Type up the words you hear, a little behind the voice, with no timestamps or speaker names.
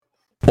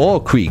All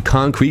Creek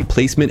Concrete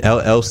Placement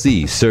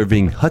LLC,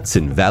 serving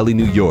Hudson Valley,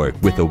 New York,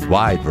 with a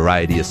wide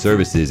variety of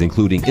services,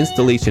 including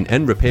installation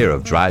and repair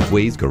of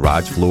driveways,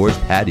 garage floors,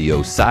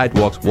 patios,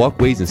 sidewalks,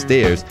 walkways, and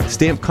stairs,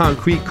 stamped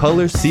concrete,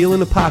 color, seal,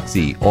 and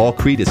epoxy. All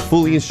Creek is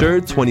fully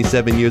insured,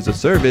 27 years of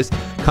service.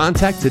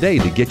 Contact today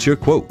to get your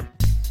quote.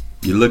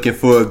 You're looking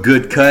for a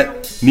good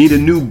cut? Need a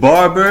new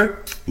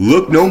barber?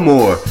 Look no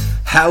more.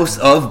 House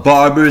of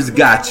Barbers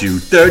got you.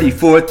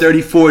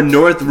 3434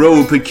 North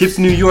Road,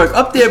 Poughkeepsie, New York.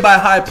 Up there by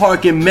Hyde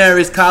Park and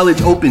Marist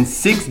College. Open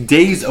 6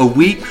 days a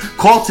week.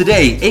 Call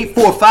today,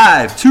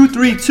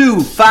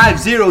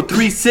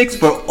 845-232-5036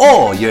 for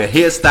all your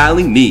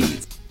hairstyling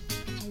needs.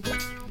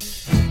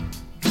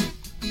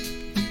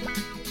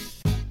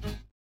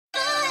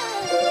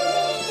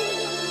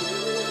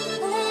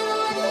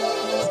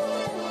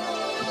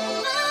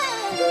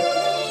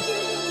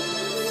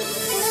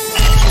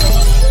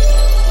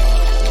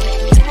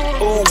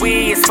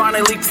 It's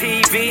finally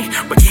TV,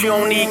 but you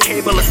don't need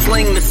cable or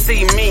sling to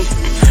see me.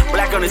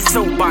 Black on his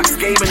soapbox,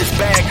 Gabe in his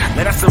bag.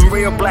 Now that's some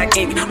real black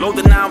ink. Load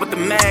the 9 with the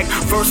mag.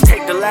 First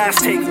take, the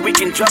last take. We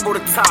can juggle the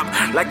top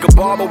like a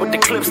barber with the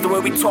clips. The way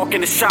we talk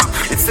in the shop.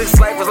 And since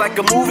life is like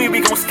a movie,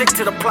 we gon' stick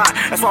to the plot.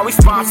 That's why we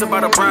sponsored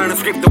by the brand and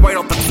scrape the weight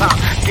off the top.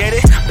 Get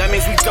it? That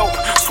means we dope.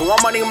 So I'm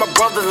money my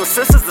brothers and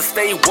sisters to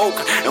stay woke.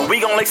 And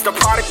we gon' lace the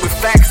product with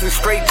facts and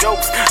straight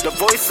jokes. The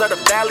voice of the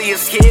valley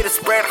is here to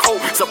spread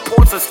hope.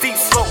 Supports a steep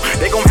slope.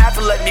 They gon' have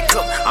to let me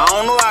cook. I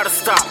don't know how to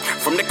stop.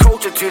 From the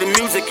culture to the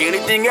music,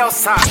 anything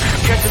else hot.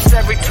 Catch us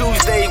every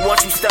Tuesday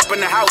once you step in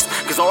the house.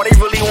 Cause all they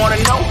really wanna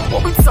know,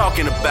 what we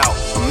talking about.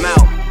 I'm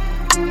out.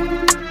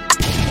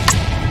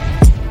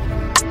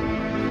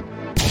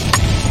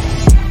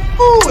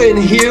 Ooh, and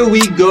here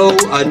we go.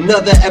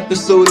 Another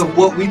episode of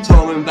What We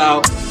Talking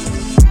About.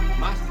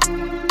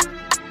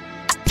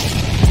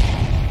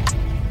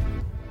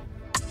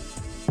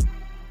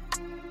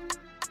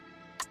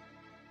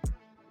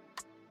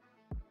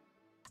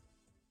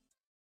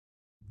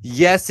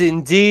 Yes,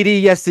 indeedy.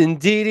 Yes,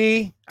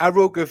 indeedy. I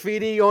wrote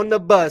graffiti on the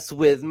bus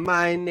with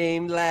my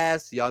name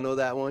last. Y'all know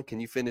that one?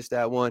 Can you finish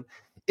that one?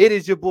 It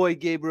is your boy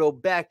Gabriel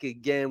back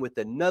again with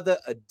another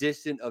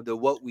edition of the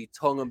What We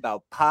Talking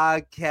About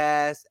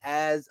podcast.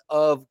 As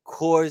of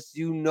course,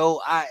 you know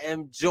I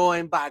am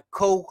joined by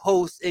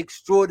co-host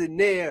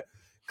extraordinaire,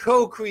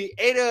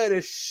 co-creator of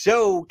the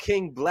show,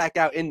 King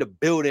Blackout in the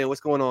building.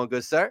 What's going on,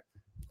 good sir?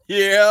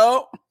 Yeah.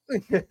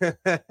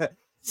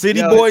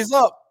 City boys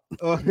up.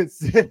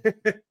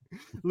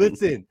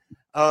 Listen,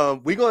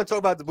 we're going to talk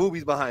about the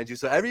boobies behind you.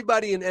 So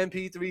everybody in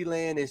MP3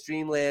 land and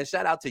stream land,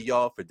 shout out to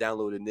y'all for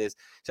downloading this.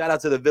 Shout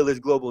out to the Village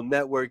Global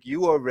Network.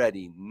 You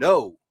already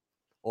know.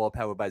 All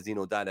powered by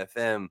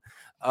Zeno.fm.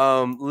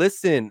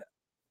 Listen,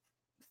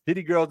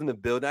 City Girls in the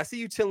building. I see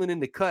you chilling in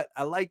the cut.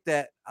 I like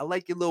that. I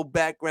like your little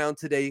background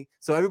today.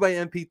 So everybody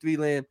in MP3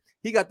 land,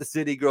 he got the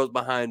City Girls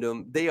behind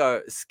him. They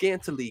are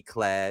scantily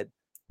clad,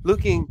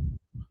 looking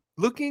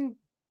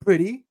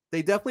pretty.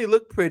 They definitely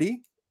look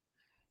pretty.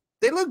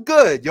 They look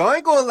good. Y'all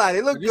ain't gonna lie.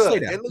 They look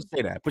good.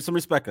 Say that. Put some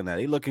respect on that.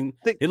 They looking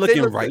right.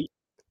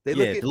 They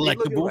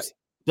Delectables. Right.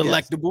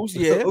 Delectables,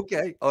 yes. yeah.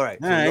 Okay. All right.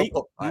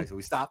 All right. So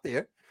we stop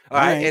there. All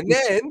right. And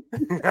then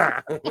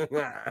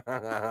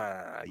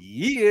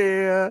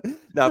yeah.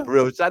 Now for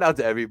real, shout out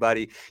to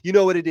everybody. You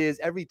know what it is.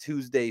 Every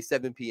Tuesday,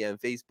 7 p.m.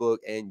 Facebook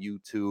and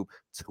YouTube,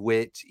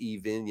 Twitch,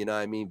 even, you know what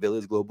I mean?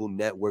 Village Global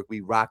Network.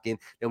 We rocking.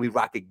 Then we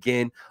rock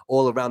again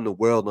all around the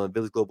world on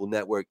Village Global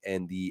Network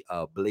and the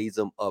Blaze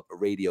 'em Up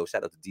Radio.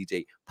 Shout out to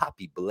DJ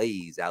Poppy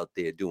Blaze out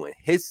there doing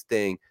his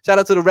thing. Shout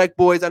out to the Rec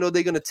Boys. I know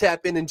they're gonna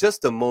tap in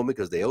just a moment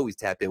because they always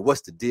tap in.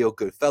 What's the deal?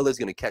 Good fellas.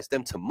 Gonna catch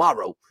them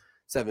tomorrow,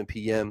 7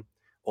 p.m.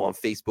 on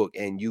Facebook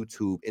and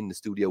YouTube in the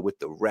studio with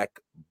the Rec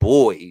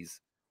Boys.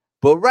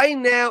 But right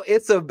now,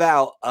 it's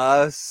about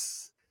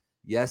us.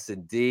 Yes,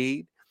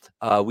 indeed.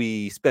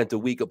 We spent a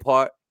week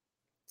apart,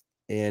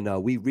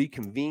 and we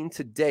reconvened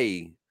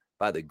today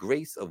by the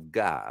grace of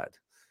God.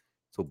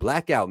 So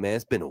Blackout, man,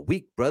 it's been a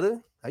week, brother.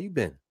 How you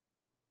been?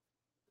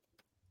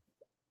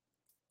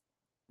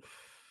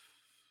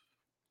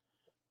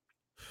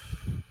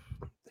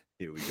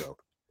 Here we go.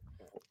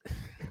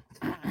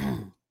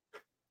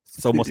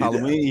 It's almost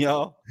Halloween,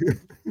 y'all.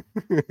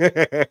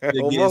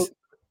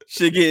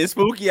 Shit getting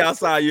spooky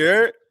outside, you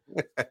heard?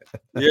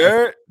 You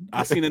heard?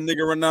 I seen a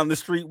nigga run down the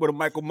street with a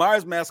Michael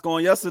Myers mask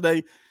on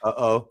yesterday.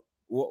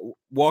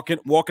 Walking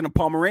a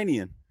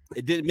Pomeranian.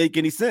 It didn't make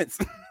any sense.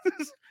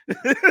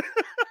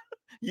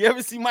 You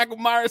ever see Michael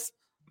Myers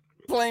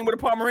playing with a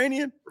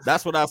Pomeranian?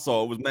 That's what I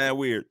saw. It was mad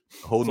weird.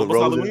 Holding the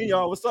roses. Halloween,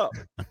 y'all. What's up?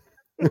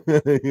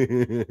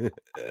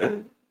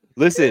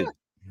 Listen,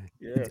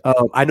 yeah.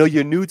 I know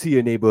you're new to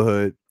your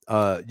neighborhood.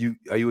 Are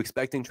you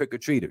expecting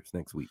trick-or-treaters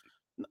next week?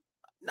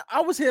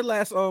 I was here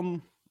last I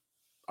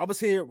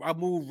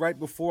moved right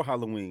before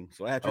Halloween,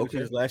 so I had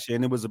trick-or-treaters last year,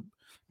 and it was a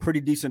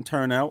pretty decent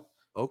turnout.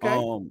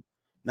 Okay.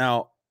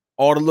 Now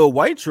all the little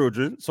white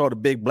children saw the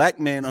big black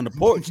man on the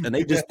porch, and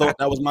they just thought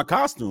that was my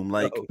costume.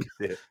 Like, Oh,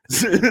 shit.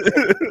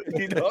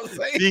 you know what I'm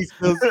saying? Peace,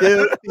 Phil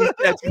Skills.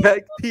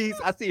 Peace.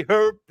 I see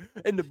Herb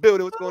in the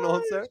building. What's going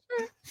on, sir?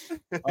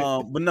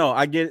 But no,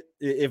 I get,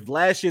 if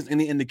last year's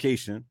any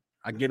indication,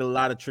 I get a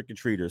lot of trick or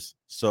treaters.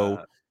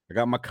 So I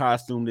got my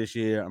costume this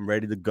year. I'm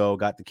ready to go.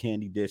 Got the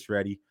candy dish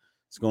ready.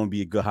 It's gonna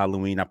be a good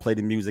Halloween. I play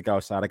the music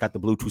outside. I got the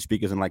Bluetooth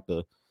speakers and like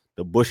the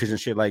bushes and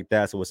shit like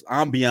that. So it's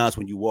ambiance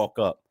when you walk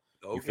up.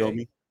 Okay. You feel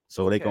me?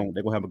 So they're gonna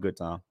have a good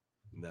time.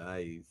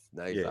 Nice.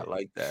 Yeah. I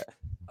like that.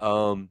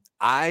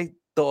 I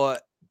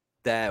thought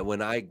that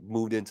when I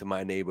moved into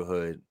my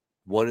neighborhood,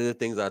 one of the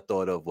things I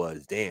thought of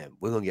was, damn,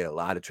 we're gonna get a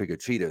lot of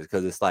trick-or-treaters,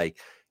 because it's like,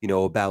 you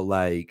know, about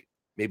like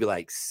maybe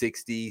like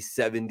 60,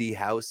 70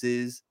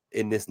 houses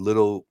in this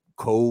little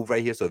cove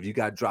right here. So if you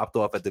got dropped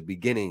off at the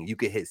beginning, you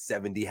could hit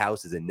 70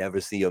 houses and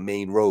never see a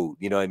main road.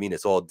 You know what I mean?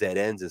 It's all dead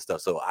ends and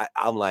stuff. So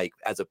I'm like,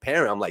 as a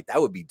parent, I'm like, that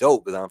would be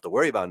dope because I don't have to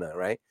worry about nothing,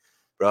 right?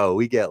 Bro,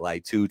 we get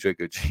like 2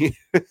 trick-or-treaters.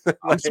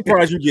 I'm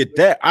surprised you get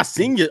that. I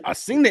seen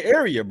the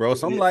area, bro.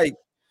 So I'm like,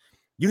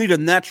 you need a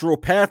natural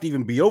path to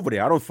even be over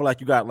there. I don't feel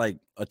like you got like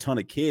a ton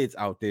of kids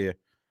out there.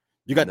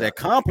 You got that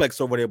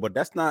complex over there, but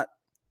that's not.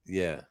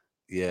 Yeah.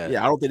 I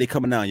don't think they're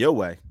coming down your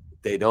way.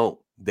 They don't.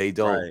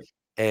 Right.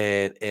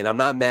 And I'm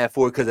not mad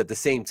for it, because at the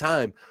same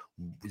time,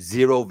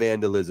 zero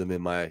vandalism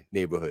in my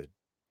neighborhood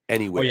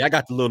anyway. Oh yeah, I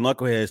got the little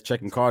knuckleheads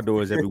checking car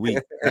doors every week.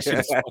 That shit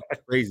is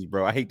crazy,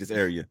 bro. I hate this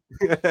area.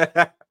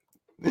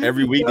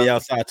 Every week they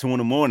outside 2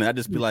 a.m. I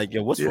just be like,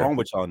 yo, what's wrong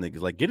with y'all niggas?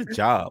 Like, get a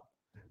job.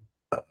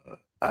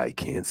 I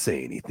can't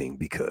say anything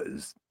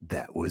because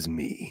that was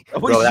me.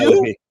 That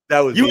was me.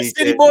 That was you me.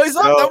 City Boys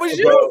up. That was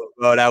you.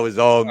 Bro, that was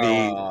all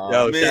me.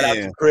 Yo, man. Shout out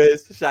to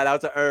Chris. Shout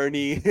out to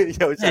Ernie.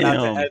 Yo, shout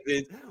out to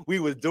Evans. We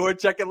was door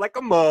checking like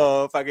a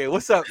motherfucker.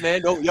 What's up,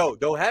 man?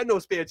 Don't have no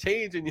spare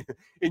change in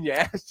your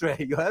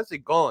ashtray. Yo, that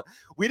shit gone.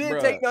 We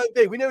didn't take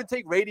nothing. We never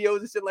take radios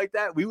and shit like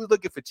that. We was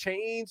looking for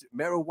change,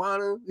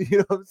 marijuana. You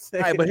know what I'm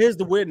saying? All right, but here's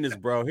the weirdness,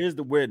 bro. Here's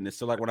the weirdness.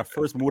 So like when I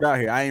first moved out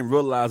here, I didn't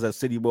realize that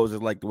City Boys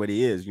is like the way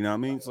they is. You know what I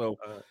mean? So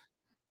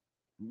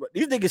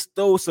these niggas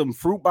stole some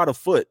fruit by the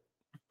foot.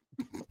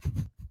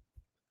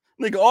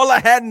 Nigga, all I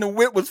had in the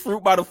whip was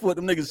fruit by the foot.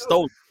 Them niggas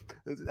stole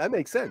it. That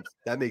makes sense.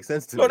 That makes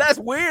sense to me. No, that's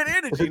weird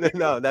energy.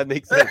 No, that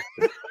makes sense.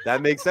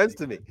 That makes sense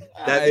to me.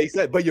 That makes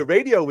sense. But your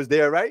radio was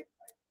there, right?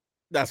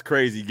 That's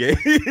crazy, Gabe.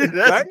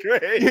 That's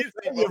crazy.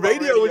 Your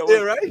radio was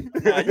there, right?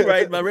 Nah, you're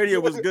right. My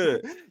radio was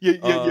good.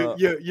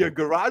 Your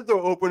garage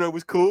door opener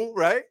was cool,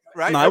 right?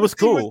 Right? No, it was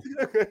cool.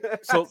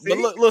 So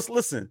but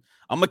listen.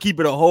 I'm gonna keep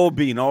it a whole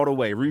bean all the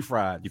way,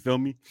 refried. You feel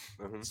me?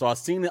 Mm-hmm. So I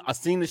seen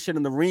the shit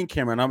in the Ring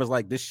camera, and I was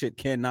like, this shit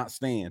cannot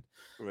stand.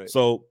 Right.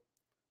 So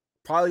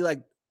probably like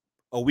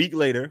a week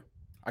later,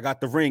 I got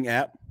the Ring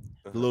app,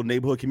 the little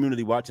neighborhood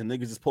community watch, and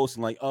niggas is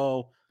posting like,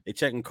 oh, they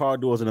checking car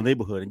doors in the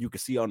neighborhood, and you can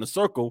see on the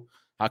circle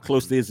how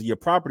close it is to your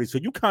property. So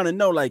you kind of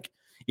know, like,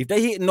 if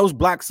they hitting those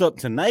blocks up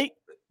tonight,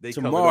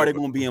 tomorrow they're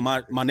gonna be in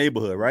my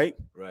neighborhood, right?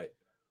 Right.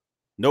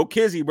 No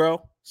kizzy,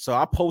 bro. So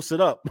I posted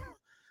up.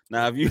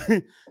 Now if you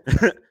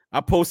I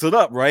posted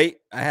up, right?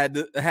 I had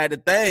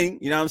the thing,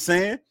 you know what I'm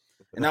saying?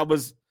 And I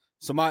was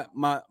so my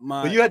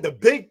But you had the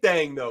big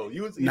thing though.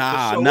 You was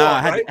nah, off,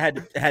 I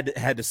right?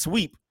 had to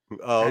sweep.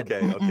 Oh,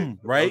 okay.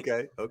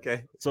 Right?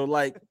 Okay. So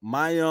like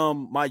my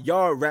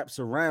yard wraps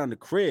around the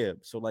crib.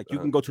 So like you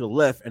can go to the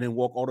left and then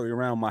walk all the way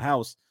around my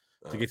house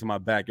to get to my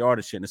backyard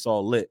and shit, and it's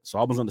all lit. So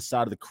I was on the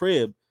side of the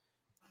crib,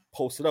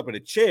 posted up in a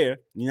chair,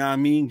 you know what I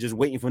mean? Just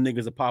waiting for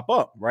niggas to pop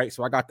up, right?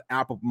 So I got the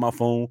app up on my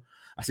phone.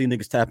 I see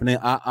niggas tapping in.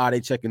 They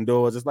checking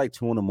doors. It's like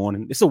 2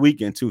 a.m. It's a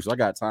weekend too, so I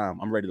got time.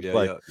 I'm ready to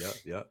play.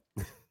 Yeah.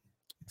 As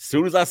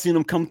soon as I seen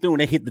them come through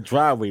and they hit the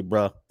driveway,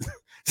 bro.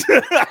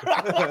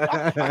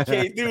 I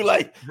can't do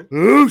like,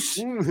 oosh.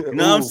 You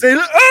know what I'm saying?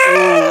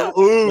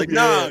 Like,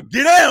 nah,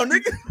 get down,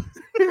 nigga.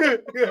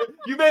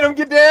 You made them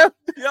get down?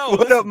 Yo,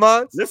 what up,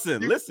 Mons?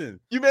 Listen.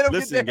 You made them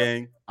get down?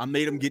 Gang. I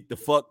made them get the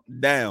fuck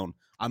down.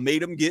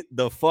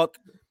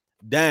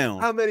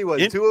 How many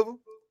was it? 2 of them?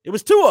 It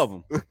was 2 of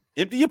them.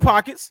 Empty your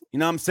pockets. You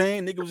know what I'm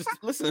saying? Nigga was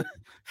just, listen,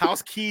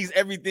 house keys,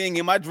 everything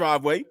in my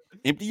driveway.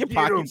 Empty your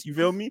pockets. You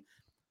feel me?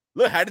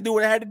 Look, I had to do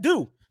what I had to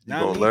do.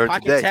 Now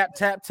pocket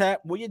tap.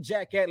 Where your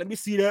jack at? Let me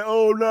see that.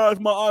 Oh no, it's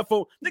my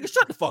iPhone. Nigga,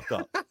 shut the fuck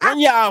up. Run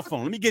your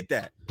iPhone. Let me get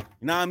that. You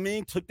know what I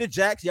mean? Took the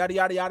jacks, yada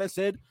yada yada.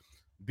 Said,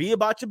 be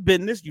about your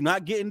business. You're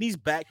not getting these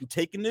back. You're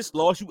taking this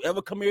loss. You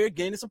ever come here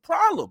again? It's a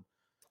problem.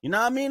 You know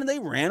what I mean? And they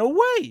ran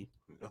away.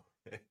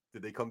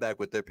 Did they come back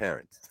with their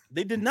parents?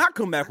 They did not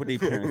come back with their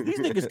parents.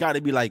 These niggas got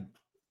to be like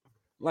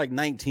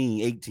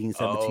 19, 18,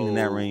 17 in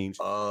that range.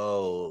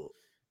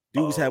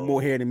 Dudes have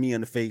more hair than me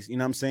on the face. You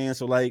know what I'm saying?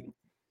 So like,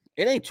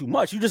 it ain't too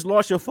much. You just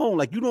lost your phone.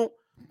 Like, you don't,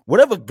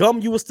 whatever gum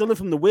you were stealing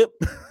from the whip,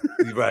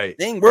 right?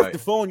 They ain't worth the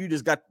phone. You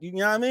just got, you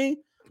know what I mean?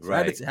 So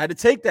right. I had to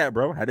take that,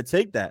 bro. Had to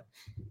take that.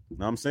 You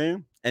know what I'm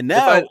saying? And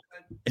now,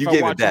 if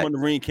I watch them on the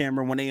Ring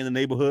camera when they in the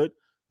neighborhood,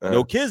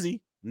 no kizzy,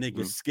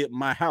 Niggas skip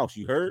my house.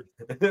 You heard?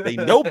 They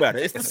know better.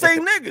 It's the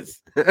same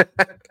niggas.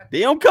 They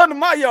don't come to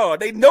my yard.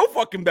 They know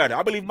fucking better.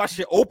 I believe my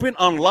shit open,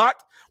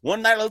 unlocked.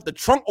 One night I left the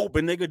trunk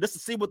open, nigga, just to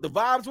see what the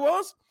vibes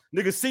was.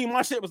 Niggas see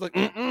my shit was like,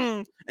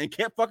 and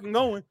kept fucking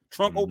going.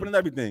 Trunk open and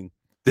everything.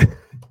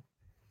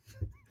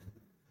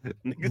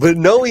 But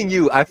knowing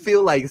you, I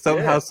feel like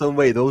somehow, some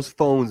way, those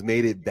phones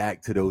made it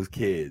back to those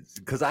kids.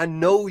 Cause I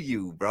know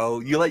you,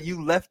 bro. You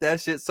left that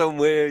shit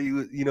somewhere.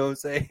 You know what I'm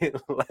saying?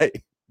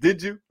 Like,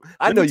 did you?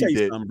 I know you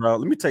did, bro.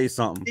 Let me tell you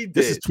something. He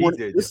this did. is 20.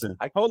 He did. Listen,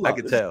 hold I on.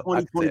 can This tell. is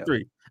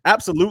 2023.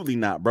 Absolutely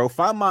not, bro.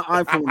 Find My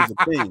iPhone is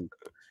a thing.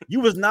 You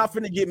was not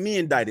finna get me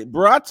indicted,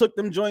 bro. I took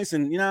them joints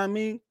and you know what I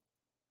mean,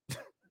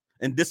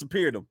 and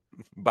disappeared them.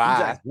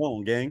 Bye,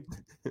 wrong, gang.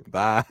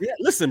 Bye. Yeah,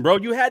 listen, bro.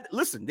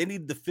 They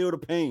need to feel the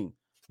pain.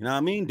 You know what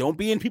I mean? Don't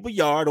be in people's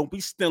yard. Don't be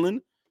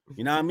stealing.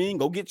 You know what I mean?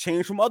 Go get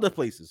change from other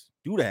places.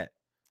 Do that.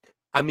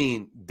 I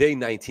mean, they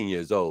 19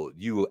 years old.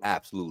 You were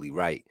absolutely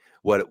right.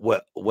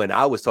 When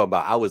I was talking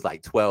about, I was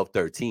like 12,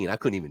 13. I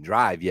couldn't even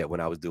drive yet when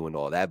I was doing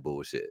all that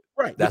bullshit.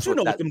 Right. That's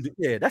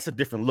that's a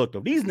different look though.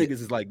 These niggas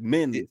is like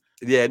men.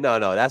 Yeah, no,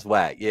 that's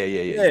whack.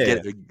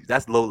 Yeah.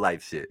 That's low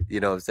life shit. You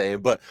know what I'm saying?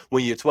 But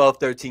when you're 12,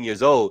 13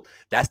 years old,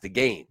 that's the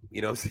game.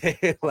 You know what I'm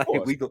saying? Like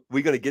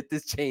we're gonna get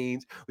this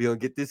change. We're gonna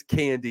get this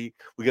candy.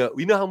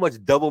 We know how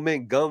much double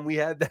mint gum we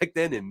had back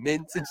then and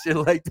mints and shit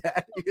like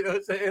that. You know what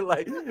I'm saying?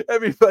 Like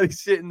everybody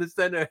shit in the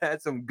center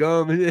had some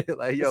gum and it.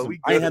 Like, yo,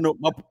 I ain't had no.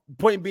 My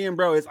point being,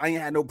 bro, is I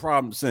ain't had no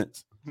problem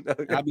since.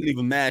 I be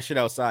leaving mad shit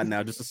outside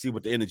now just to see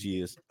what the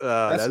energy is.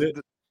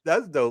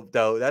 That's dope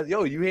though.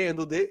 You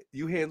handled it.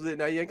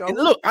 Now you ain't got.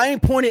 Look, I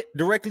ain't pointed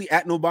directly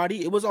at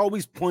nobody. It was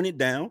always pointed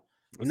down.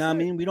 You know what I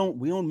mean? We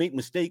don't make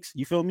mistakes.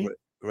 You feel me?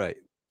 Right.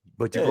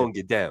 But you're gonna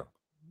get down.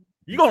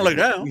 You gonna lay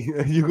down.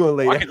 You gonna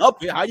lay down. I can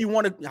up it. How you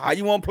want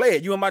to play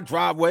it? You in my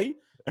driveway?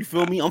 You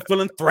feel me? I'm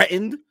feeling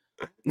threatened.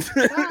 You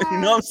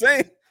know what I'm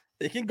saying?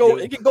 It can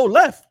go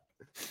left.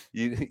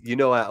 You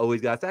know, I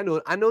always got.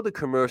 I know the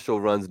commercial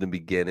runs in the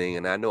beginning,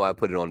 and I know I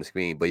put it on the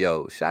screen. But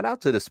yo, shout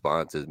out to the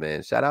sponsors,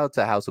 man. Shout out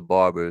to House of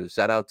Barbers.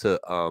 Shout out to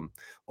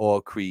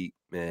All Creek,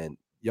 man.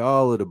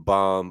 Y'all are the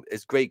bomb.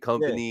 It's great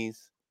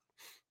companies.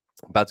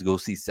 Yeah. About to go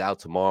see Sal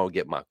tomorrow.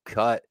 Get my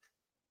cut.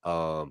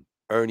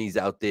 Ernie's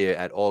out there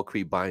at All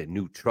Creek buying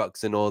new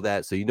trucks and all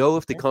that. So you know,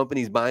 if the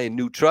company's buying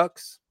new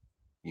trucks,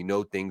 you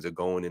know things are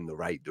going in the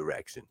right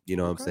direction. You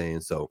know what I'm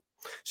saying? So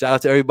shout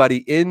out to everybody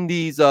in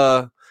these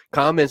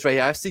comments right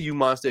here. I see you,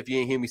 Monster. If you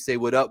ain't hear me say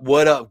what up,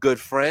 good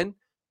friend.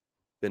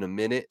 Been a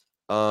minute.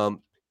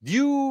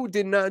 You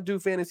did not do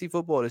fantasy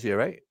football this year,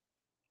 right?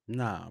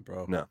 Nah,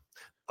 bro. No.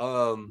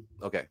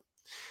 Okay.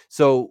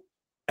 So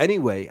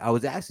anyway, I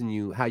was asking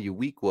you how your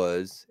week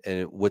was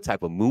and what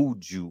type of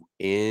mood you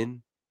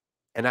in.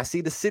 And I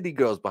see the City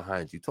Girls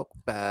behind you. Talk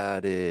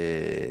about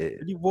it.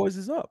 Your voice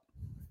is up.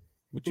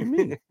 What you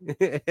mean?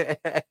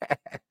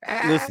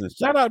 Listen,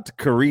 shout out to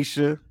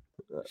Carisha.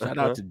 Shout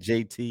out to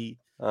JT.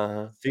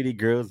 City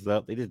Girls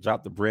up. They just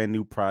dropped a brand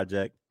new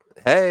project.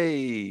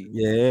 Hey.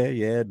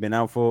 Yeah. Been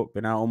out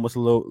almost a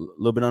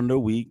little bit under a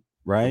week.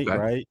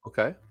 Right.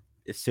 Okay.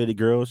 It's City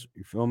Girls.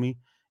 You feel me?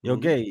 Yo,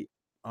 Gabe.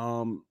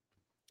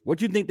 What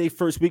do you think they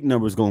first week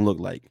number is gonna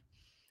look like?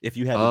 If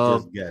you had to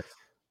just guess.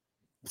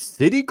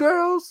 City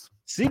Girls?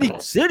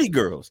 City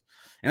Girls.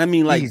 And I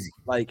mean,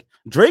 like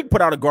Drake put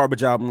out a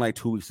garbage album like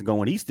 2 weeks ago,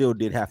 and he still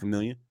did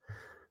 500,000.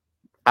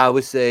 I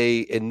would say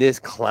in this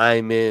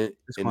climate,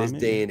 in this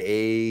day and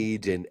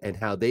age, and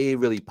how they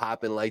really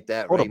popping like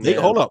that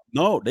Hold up.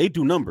 No, they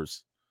do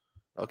numbers.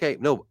 Okay,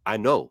 no, I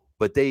know,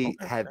 but they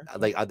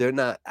they're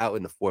not out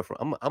in the forefront.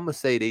 I'm gonna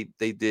say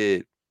they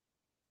did,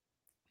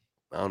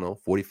 I don't know,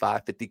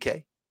 45,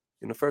 50K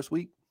in the first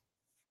week.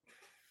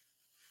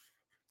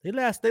 Their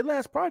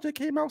last project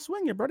came out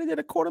swinging, bro. They did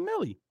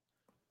 $250,000.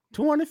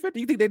 250.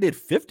 You think they did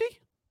 50?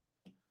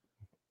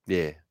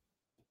 Yeah.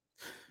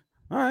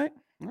 All right.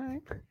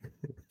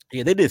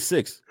 Yeah, they did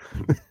 6.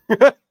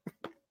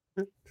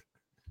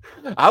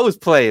 I was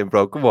playing,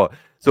 bro. Come on.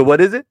 So what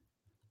is it?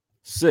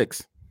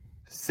 6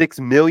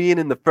 million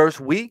in the first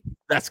week?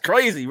 That's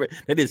crazy.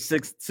 They did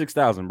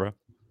 6,000, bro.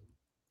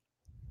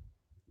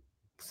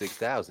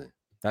 6,000.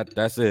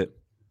 That's it.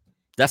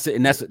 That's it,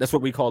 and that's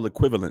what we call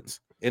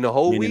equivalence. In a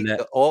whole week,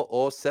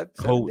 all 7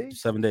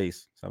 days? 7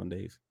 days. 7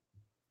 days.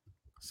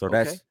 So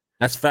that's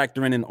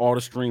factoring in all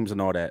the streams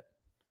and all that.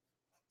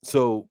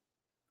 So,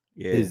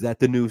 is that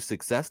the new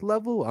success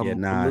level? It's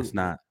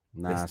not.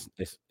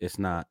 It's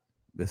not.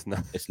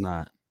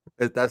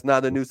 That's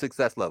not the new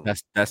success level.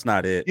 That's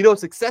not it. You know,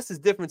 success is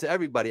different to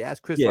everybody.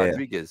 Ask Chris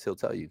Rodriguez; he'll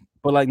tell you.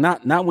 But like,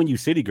 not when you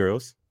City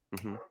Girls.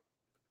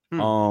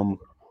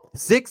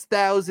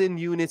 6,000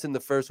 units in the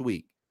first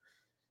week.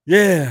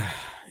 Yeah.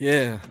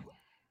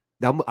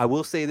 Now, I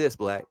will say this,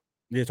 Black.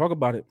 Yeah, talk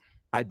about it.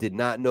 I did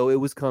not know it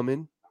was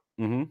coming,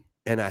 and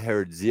I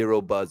heard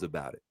zero buzz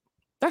about it.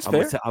 That's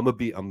fair. I'm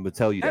gonna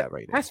tell you that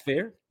right now. That's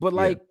fair,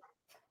 but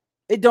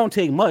it don't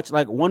take much.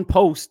 Like one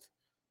post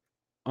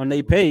on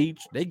their page,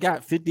 they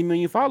got 50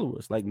 million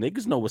followers. Like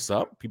niggas know what's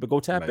up. People go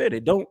tap it.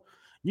 It don't.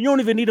 you don't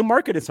even need a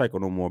marketing cycle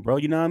no more, bro.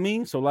 You know what I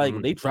mean? So like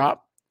they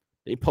drop,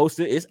 they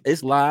posted,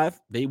 it's live.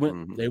 They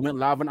went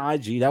live on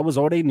IG. That was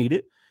all they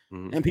needed,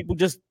 and people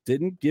just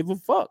didn't give a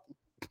fuck.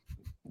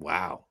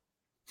 Wow.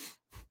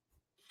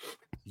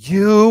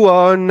 You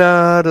are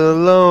not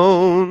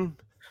alone.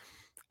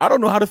 I don't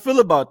know how to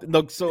feel about it.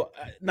 No, so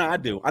no, I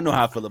do. I know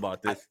how I feel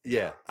about this.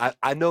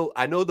 I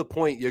know the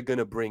point you're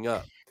gonna bring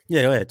up.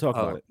 Yeah, go ahead, talk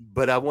about it.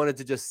 But I wanted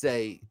to just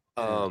say,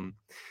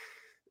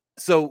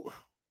 so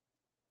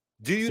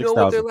do you 6, know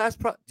what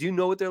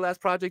their last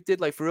project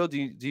did? Like for real?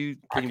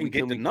 Can we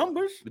get the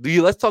numbers?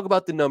 Let's talk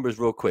about the numbers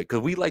real quick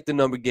because we like the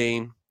number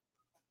game.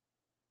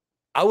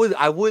 I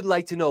would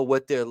like to know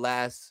what their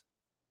last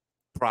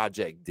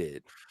project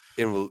did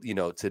to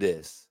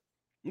this.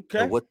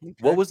 Okay. What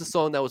was the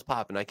song that was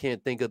popping? I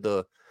can't think of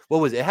what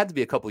was it? It had to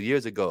be a couple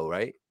years ago,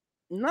 right?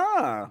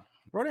 Nah,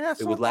 bro, they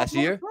had it was last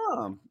year.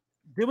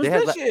 It was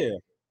this year.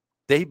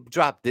 They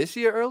dropped this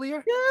year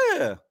earlier.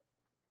 Yeah,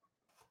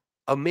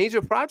 a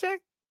major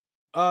project.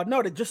 No,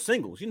 they're just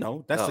singles.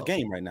 That's the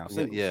game right now.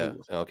 Singles, yeah.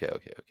 Singles. Okay.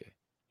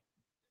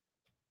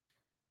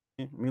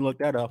 Let me look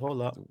that up.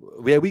 Hold up.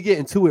 Yeah, we get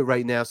into it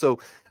right now. So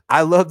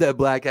I love that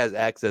Black has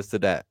access to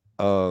that.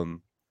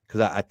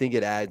 Because I think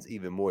it adds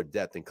even more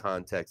depth and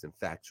context and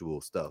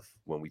factual stuff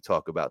when we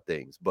talk about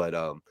things. But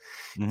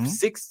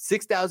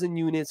 6,000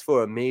 units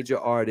for a major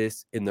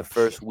artist in the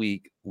first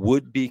week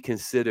would be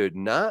considered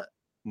not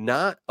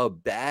a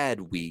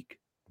bad week,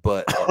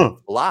 but a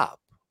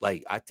flop.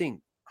 Like I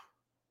think,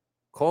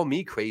 call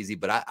me crazy,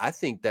 but I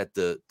think that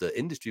the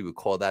industry would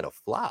call that a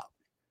flop.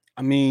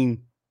 I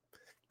mean,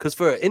 because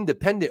for an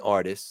independent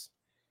artist,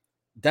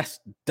 that's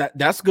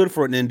good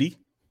for an indie.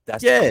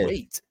 That's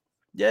great.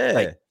 Yeah.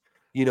 Like,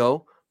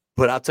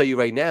 but I'll tell you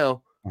right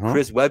now,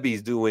 Chris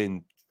Webby's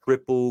doing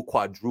triple,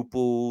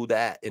 quadruple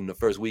that in the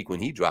first week when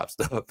he drops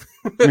stuff.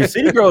 I mean,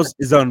 City Girls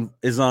is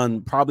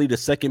on probably the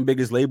second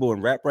biggest label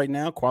in rap right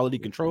now, Quality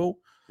Control.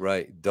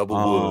 Right.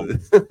 Double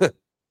wood.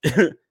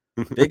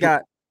 They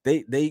got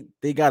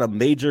a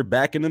major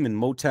backing them in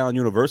Motown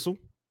Universal.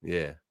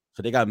 Yeah.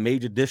 So they got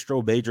major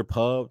distro, major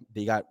pub.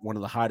 They got one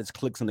of the hottest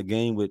clicks in the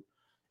game with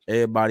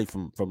everybody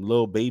from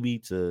Lil Baby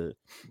to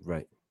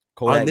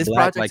Kodak on this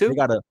Black. project Like too? they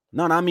got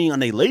I mean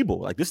on a label.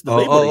 Like this is the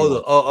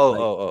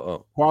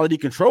label. Quality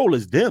Control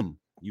is them.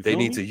 They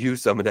need to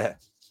use some of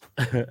that.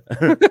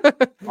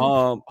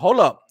 Hold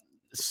up.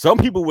 Some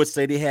people would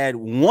say they had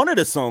one of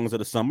the songs of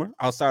the summer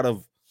outside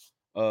of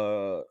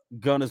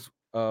Gunna's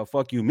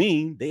Fuck You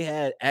Mean. They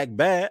had Act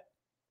Bad.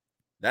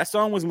 That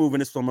song was moving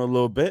this summer a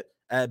little bit.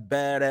 Act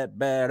Bad, Act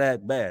Bad,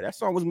 Act Bad. That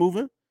song was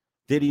moving.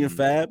 Diddy and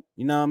Fab,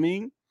 you know what I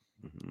mean?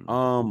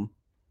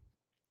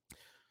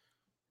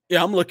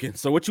 Yeah, I'm looking.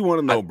 So what you want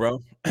to know,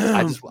 bro?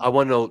 I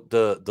want to know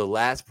the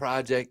last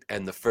project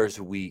and the first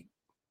week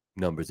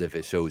numbers if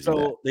it shows you that.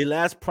 So their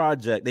last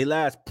project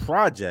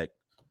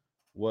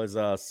was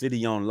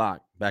City on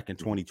Lock back in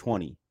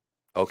 2020.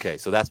 Okay,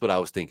 so that's what I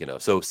was thinking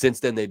of. So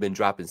since then they've been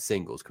dropping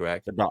singles,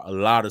 correct? About a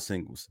lot of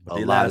singles.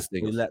 But a lot of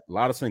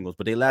singles.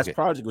 But their last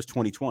project was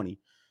 2020.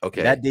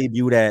 Okay. That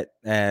debuted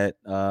at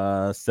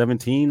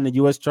 17 in the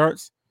US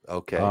charts.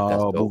 Okay.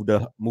 That's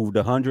moved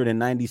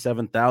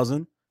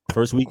 197,000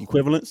 first week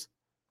equivalents.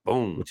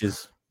 Boom. Which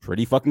is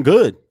pretty fucking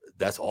good.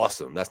 That's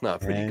awesome. That's not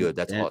pretty good.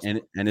 That's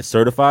awesome. And it's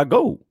certified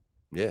gold.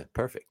 Yeah,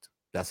 perfect.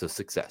 That's a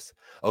success.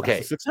 Okay.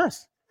 That's a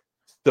success.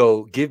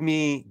 So give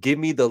me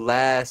the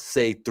last,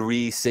 say,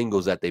 3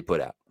 singles that they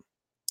put out.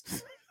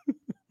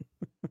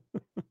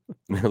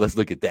 Let's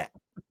look at that.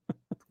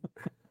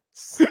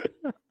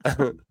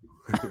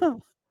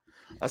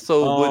 I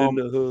sold wood in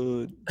the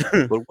hood,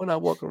 but when I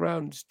walk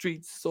around the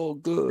streets, it's so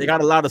good. They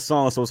got a lot of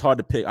songs, so it's hard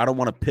to pick. I don't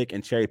want to pick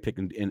and cherry pick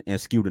and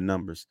skew the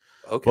numbers.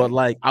 Okay. But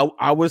like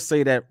I would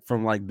say that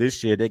from like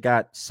this year, they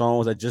got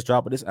songs that just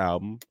dropped this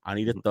album. I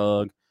Need a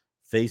Thug,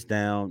 Face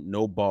Down,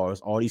 No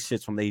Bars, all these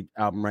shits from their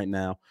album right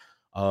now.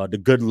 The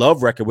Good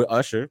Love record with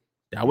Usher,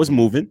 that was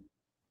moving.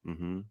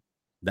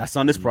 That's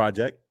on this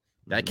project.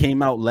 That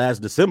came out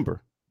last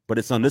December, but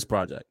it's on this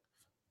project,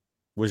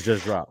 which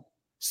just dropped.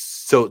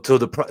 So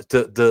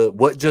the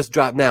what just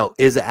dropped now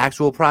is an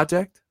actual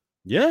project?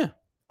 Yeah.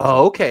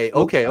 Oh, okay.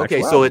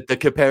 So the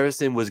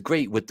comparison was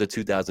great with the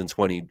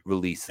 2020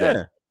 release.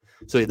 Yeah.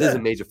 So this is a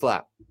major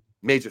flop.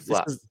 Major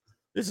flop.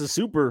 This is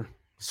super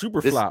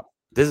flop.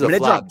 This is a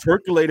flop.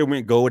 Percolator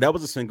went gold. That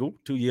was a single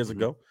 2 years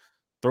ago.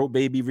 Throw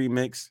Baby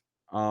remix.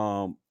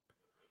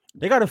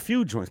 They got a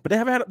few joints, but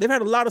they've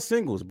had a lot of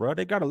singles, bro.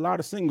 They got a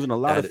lot of singles and a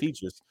lot of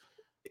features.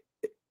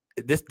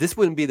 This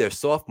wouldn't be their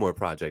sophomore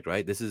project,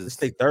 right? This is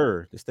their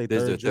third. This is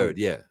their third,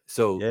 yeah.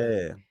 So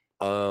yeah,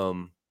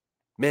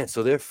 man.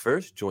 So their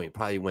first joint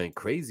probably went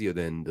crazier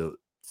than the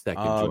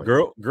second joint.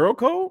 Girl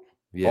Code,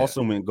 yeah,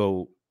 also went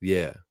gold.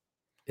 Yeah,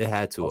 it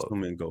had to. Also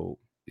went gold.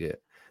 Yeah,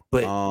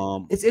 but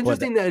it's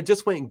interesting that it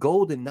just went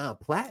gold and not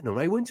platinum,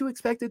 right? Wouldn't you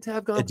expect it to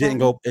have gone? It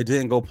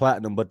didn't go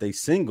platinum, but they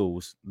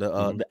singles,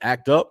 the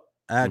Act Up,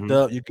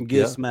 You Can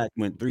Get Smacked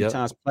went 3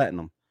 times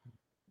platinum.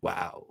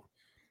 Wow.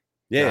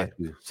 Yeah.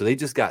 So they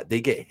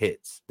get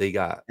hits. They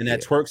got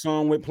that Twerk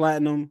song with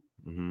platinum.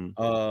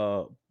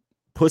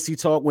 Pussy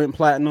Talk went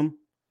platinum.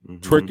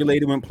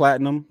 Twerkulated went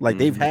platinum. Like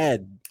they've Mm-hmm.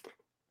 had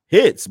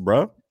hits,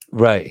 bro.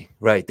 Right.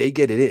 They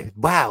get it in.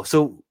 Wow.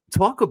 So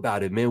talk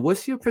about it, man.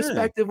 What's your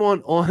perspective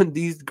on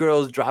these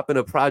girls dropping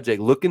a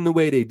project, looking the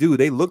way they do?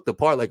 They look the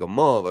part like a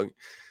mom.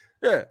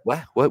 Yeah.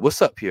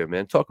 What's up here,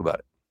 man? Talk about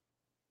it.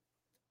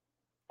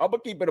 I'm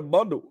gonna keep it a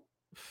bundle.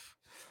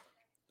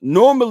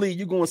 Normally,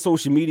 you go on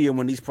social media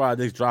when these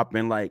projects drop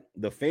in, like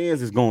the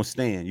fans is gonna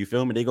stand. You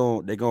feel me? They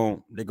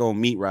gonna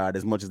meat ride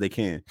as much as they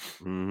can.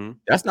 Mm-hmm.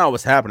 That's not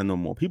what's happening no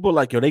more. People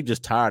like, yo, they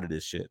just tired of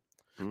this shit.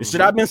 The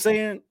shit I've been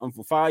saying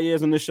for 5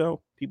 years on this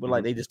show, people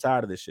like they just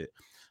tired of this shit.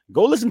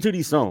 Go listen to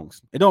these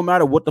songs. It don't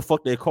matter what the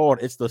fuck they're called.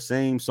 It's the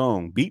same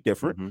song, beat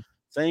different,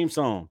 same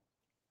song.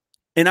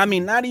 And I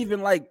mean, not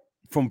even like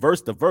from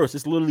verse to verse.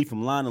 It's literally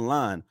from line to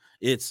line.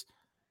 It's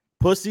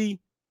pussy,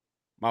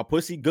 my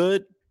pussy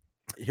good.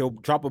 He'll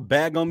drop a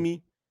bag on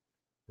me.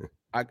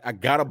 I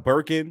got a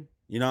Birkin.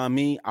 You know what I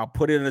mean? I'll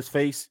put it in his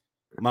face.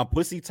 My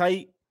pussy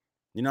tight.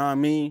 You know what I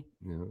mean?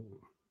 Yeah.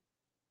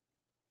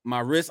 My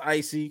wrist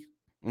icy.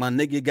 My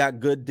nigga got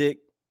good dick.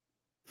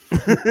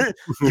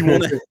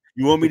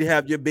 You want me to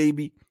have your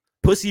baby?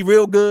 Pussy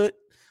real good.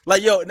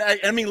 Like, yo,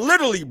 I mean,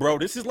 literally, bro,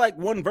 this is like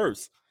one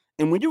verse.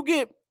 And when you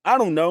get, I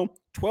don't know,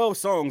 12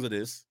 songs of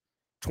this,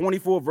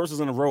 24 verses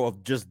in a row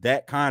of just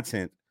that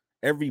content,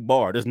 every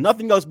bar, there's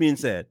nothing else being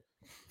said.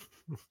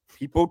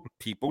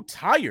 People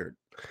tired.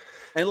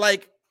 And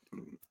like,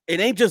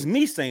 it ain't just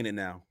me saying it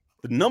now.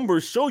 The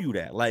numbers show you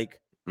that. Like,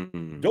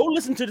 go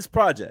listen to this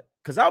project.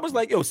 Cause I was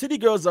like, yo, City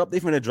Girls up,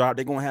 they finna drop.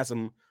 They're gonna have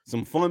some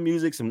fun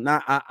music, some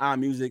not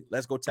music.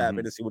 Let's go tap in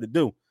and see what it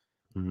do.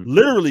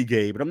 Literally,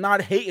 Gabe, but I'm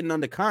not hating on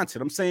the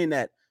content. I'm saying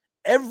that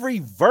every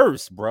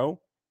verse,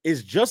 bro,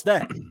 is just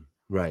that.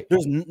 Right.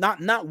 There's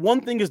not one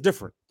thing is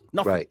different.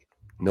 Nothing. Right.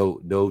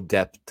 No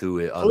depth to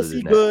it other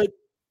Pussy than good.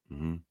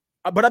 That.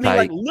 But I mean,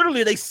 like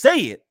literally, they say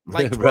it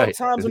like 12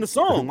 times in the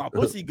song. My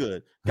pussy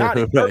good. Got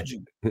it.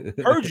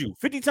 Heard you.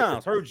 50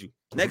 times. Heard you.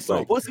 Next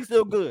song. Pussy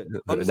still good.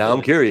 Understood. Now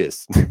I'm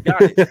curious.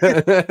 Got it.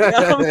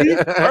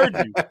 Heard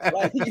you.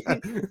 Like,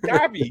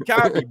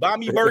 copy. Buy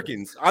me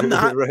Birkins. I'm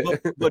not,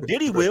 but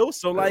Diddy will.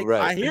 So like,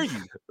 I hear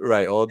you.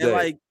 Right. All day.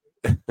 And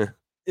like,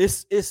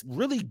 it's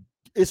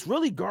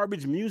really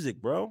garbage music,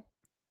 bro.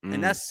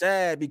 And that's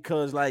sad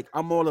because like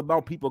I'm all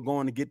about people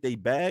going to get their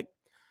bag.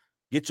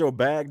 Get your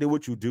bag, do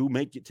what you do,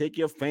 take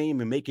your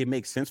fame and make it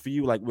make sense for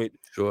you. Like with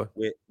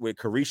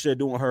Carisha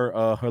doing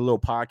her little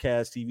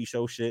podcast, TV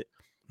show shit.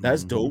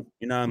 That's dope.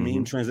 You know what I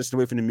mean? Transition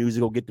away from the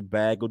music, go get the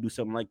bag, go do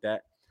something like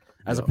that.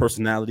 As a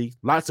personality,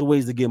 lots of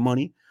ways to get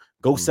money.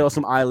 Go sell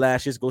some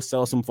eyelashes, go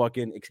sell some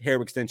fucking hair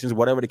extensions,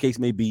 whatever the case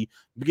may be.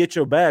 But get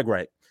your bag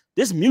right.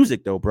 This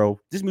music though, bro,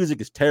 this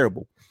music is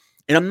terrible.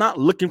 And I'm not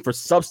looking for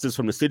substance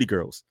from the City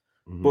Girls.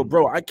 But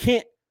bro,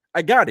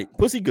 I got it.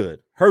 Pussy good.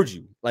 Heard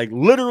you. Like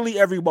literally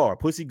every bar.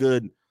 Pussy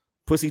good.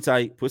 Pussy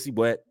tight. Pussy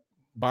wet.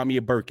 Buy me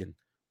a Birkin.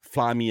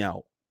 Fly me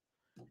out.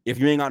 If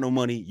you ain't got no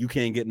money, you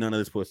can't get none of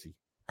this pussy.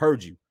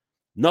 Heard you.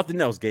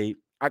 Nothing else, Gabe.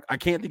 I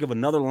can't think of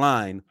another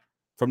line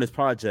from this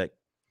project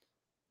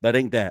that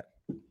ain't that.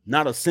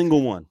 Not a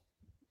single one.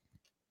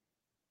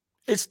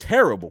 It's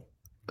terrible.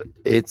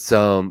 It's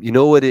you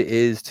know what it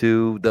is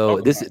too,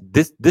 though. This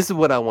is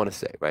what I want to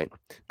say, right?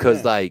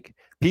 Because like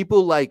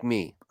people like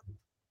me.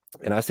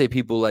 And I say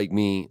people like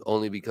me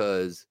only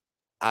because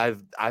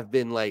I've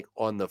been like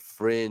on the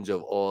fringe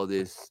of all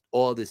this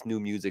new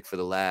music for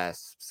the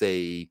last,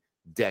 say,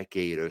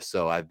 decade or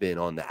so. I've been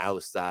on the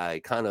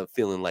outside, kind of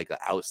feeling like an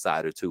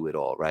outsider to it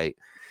all, right?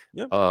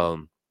 Yeah.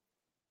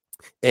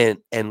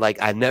 And like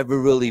I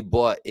never really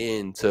bought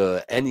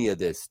into any of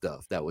this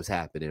stuff that was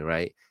happening,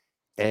 right?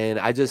 And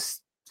I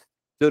just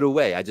stood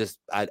away. I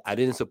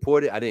didn't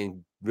support it. I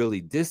didn't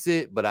really diss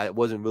it, but I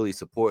wasn't really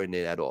supporting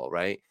it at all,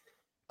 right?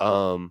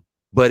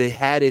 But it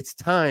had its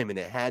time and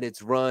it had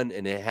its run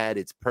and it had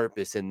its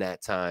purpose in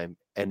that time.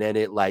 And then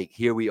it like,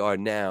 here we are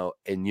now.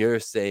 And you're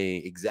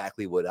saying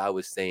exactly what I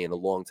was saying a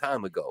long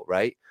time ago,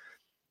 right?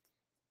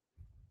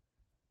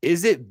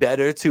 Is it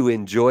better to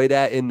enjoy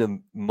that in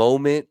the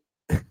moment?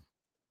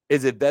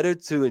 Is it better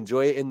to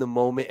enjoy it in the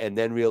moment and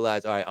then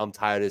realize, all right, I'm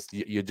tired of this.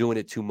 You're doing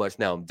it too much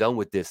now. I'm done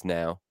with this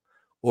now.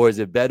 Or is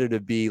it better to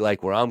be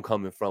like where I'm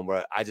coming from,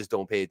 where I just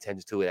don't pay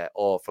attention to it at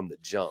all from the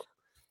jump?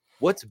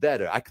 What's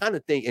better? I kind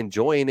of think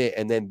enjoying it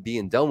and then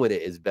being done with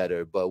it is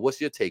better. But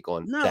what's your take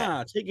on that?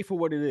 Nah, take it for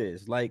what it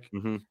is. Like,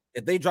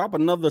 if they drop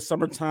another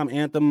summertime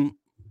anthem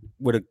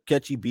with a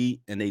catchy beat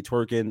and they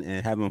twerking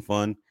and having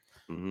fun,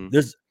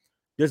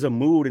 there's a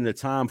mood and a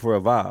time for a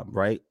vibe,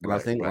 right? And I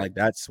think like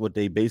that's what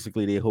they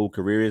basically their whole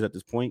career is at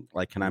this point.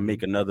 Like, can I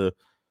make another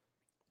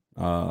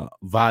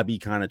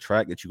vibey kind of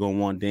track that you're gonna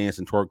want to dance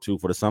and twerk to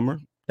for the summer?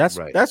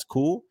 That's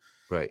cool,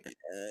 right?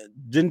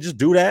 Then just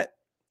do that.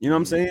 You know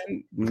what I'm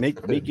saying?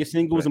 Make your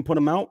singles and put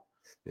them out,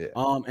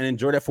 and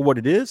enjoy that for what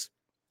it is.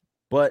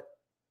 But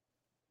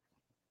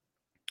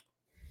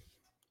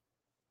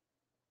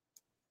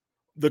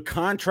the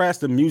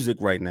contrast of music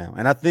right now,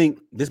 and I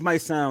think this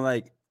might sound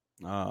like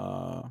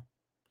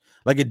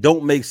it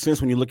don't make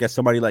sense when you look at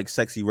somebody like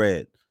Sexy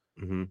Red,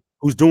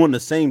 who's doing the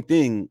same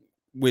thing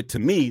with, to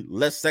me,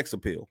 less sex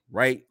appeal,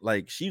 right?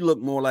 Like she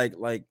looked more like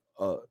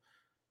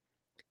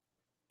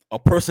a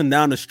person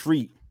down the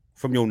street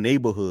from your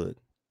neighborhood.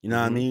 You know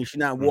what I mean? She's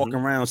not walking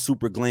around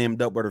super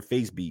glammed up with her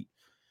face beat.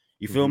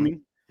 You feel me?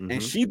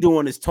 And she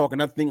doing this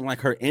talking. I think like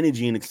her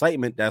energy and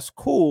excitement, that's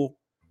cool.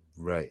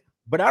 Right.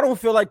 But I don't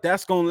feel like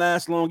that's gonna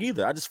last long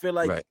either. I just feel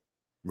like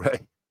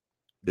right.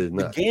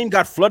 The game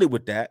got flooded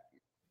with that.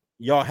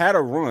 Y'all had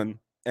a run,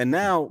 and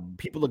now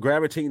people are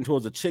gravitating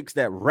towards the chicks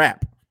that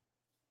rap.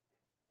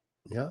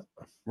 Yeah.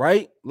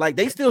 Right? Like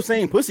they still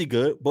saying pussy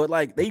good, but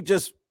like they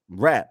just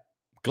rap.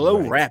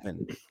 Glow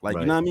rapping. Like,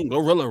 you know what I mean?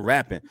 Glorilla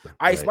rapping.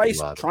 Ice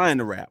Spice trying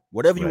to rap.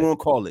 Whatever you want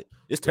to call it.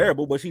 It's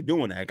terrible, but she's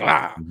doing that.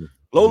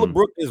 Lola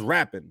Brooke is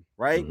rapping,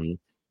 right?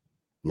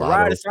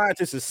 Mariah the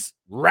Scientist is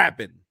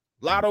rapping.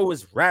 Lotto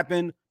is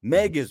rapping.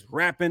 Meg is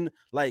rapping.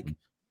 Like,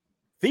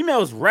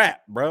 females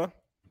rap, bro.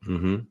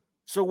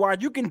 So while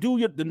you can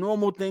do the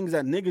normal things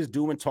that niggas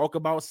do and talk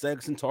about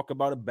sex and talk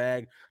about a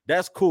bag,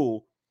 that's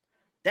cool.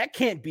 That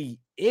can't be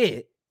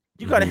it.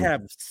 You got to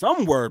have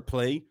some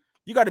wordplay.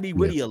 You got to be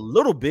witty a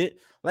little bit.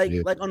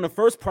 Like on the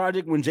first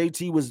project when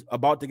JT was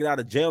about to get out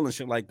of jail and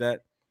shit like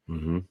that,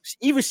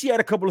 even she had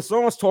a couple of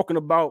songs talking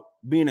about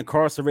being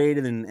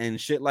incarcerated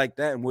and shit like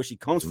that and where she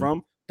comes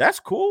from.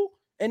 That's cool.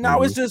 And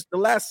now it's just the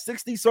last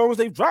 60 songs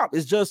they've dropped.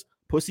 It's just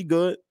pussy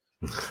good,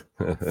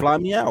 fly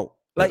me out.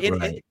 Like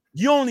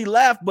you only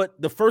laugh,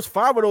 but the first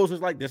 5 of those was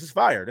like, this is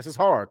fire, this is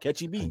hard,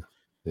 catchy beat.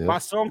 By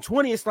song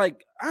 20, it's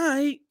like, all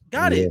right,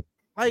 got it.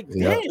 Like,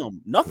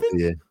 damn,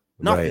 nothing,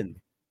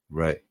 nothing.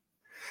 Right.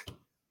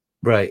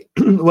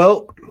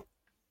 Well,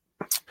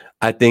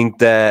 I think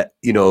that,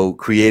 you know,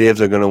 creatives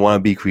are going to want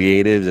to be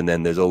creatives, and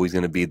then there's always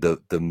going to be the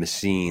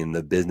machine,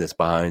 the business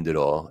behind it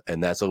all,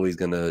 and that's always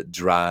going to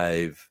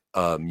drive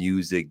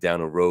music down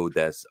a road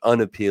that's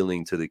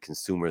unappealing to the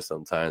consumer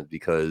sometimes,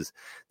 because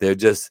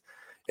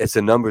it's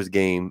a numbers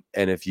game,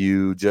 and if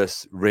you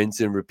just rinse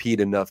and repeat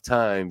enough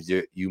times,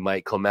 you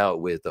might come out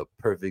with a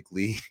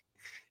perfectly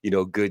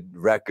good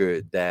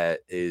record that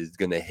is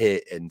going to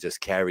hit and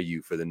just carry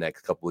you for the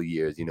next couple of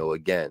years,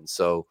 again.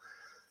 So,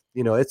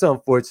 it's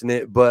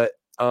unfortunate, but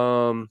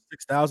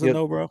 6,000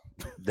 though, bro.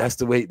 That's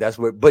the way,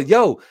 but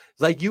yo,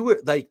 like you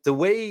were like the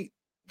way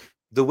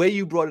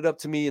you brought it up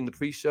to me in the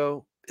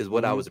pre-show is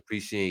what I was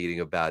appreciating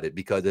about it,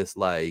 because it's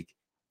like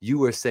you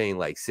were saying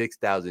like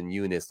 6,000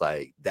 units,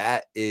 like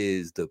that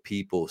is the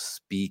people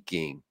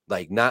speaking,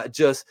 like not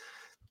just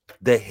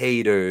the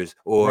haters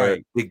or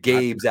the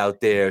Gabes out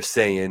there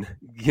saying,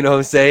 you know what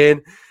I'm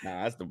saying?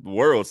 Nah, that's the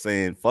world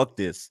saying, fuck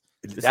this.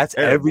 That's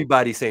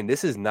everybody saying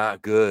this is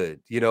not good,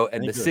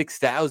 and the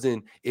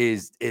 6,000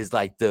 is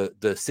like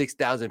the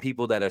 6,000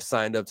 people that are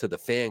signed up to the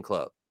fan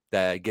club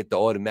that get the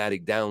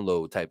automatic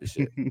download type of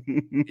shit.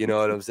 You know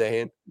what I'm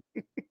saying?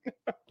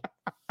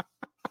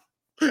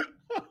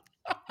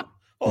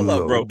 Hold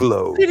up,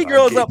 bro. City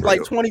Girls up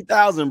like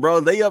 20,000,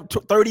 bro. They up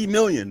 30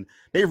 million.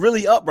 They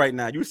really up right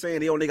now. You saying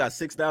they only got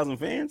 6,000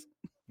 fans?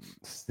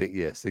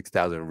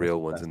 6,000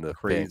 real ones in the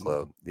fan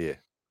club. Yeah.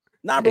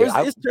 Nah, bro,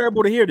 it's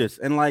terrible to hear this.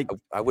 And like,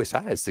 I wish I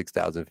had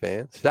 6,000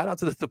 fans. Shout out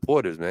to the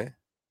supporters, man.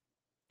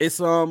 It's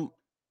a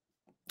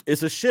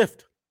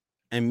shift,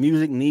 and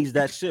music needs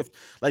that shift.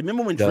 Like,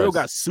 remember when drill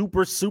got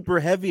super, super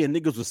heavy and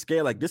niggas was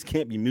scared? Like, this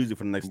can't be music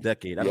for the next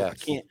decade. I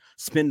can't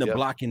spin the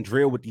block and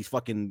drill with these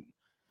fucking,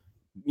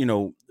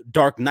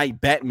 Dark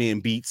Knight Batman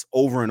beats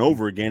over and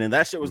over again. And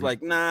that shit was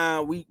like,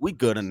 nah, we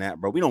good on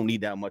that, bro. We don't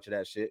need that much of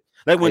that shit.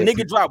 Like when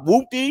nigga dropped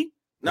Whoop-Dee,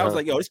 and I was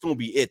like, yo, it's gonna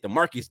be it. The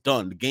market's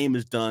done. The game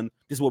is done.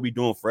 This is what we're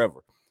doing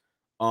forever.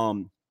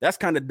 That's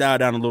kind of died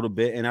down a little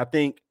bit, and I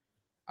think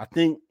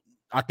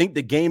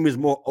the game is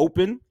more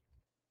open.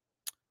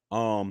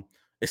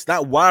 It's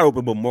not wide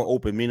open, but more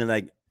open, meaning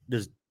like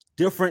there's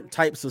different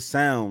types of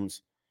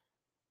sounds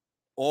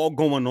all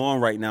going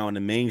on right now in the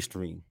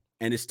mainstream,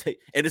 and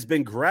it's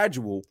been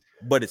gradual,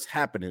 but it's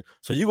happening.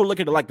 So you go look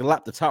at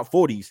the top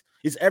 40s.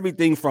 It's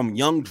everything from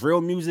young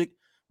drill music,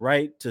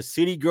 right, to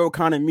city girl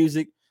kind of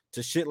music,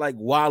 to shit like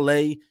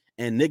Wale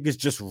and niggas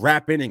just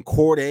rapping and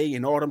Corday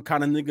and all them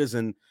kind of niggas,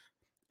 and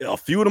a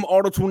few of them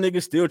auto-tune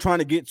niggas still trying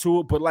to get to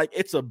it, but like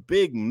it's a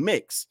big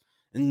mix.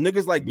 And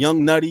niggas like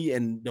Young Nutty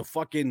and the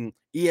fucking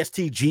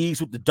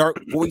ESTGs with the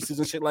dark voices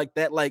and shit like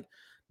that. Like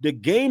the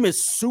game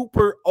is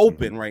super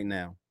open right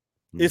now.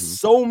 It's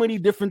so many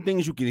different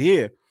things you can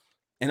hear,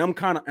 and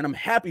I'm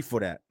happy for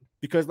that,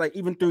 because like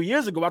even 3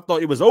 years ago I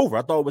thought it was over.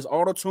 I thought it was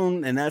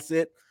auto-tune and that's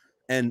it,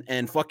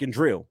 and fucking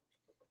drill.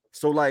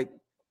 So like,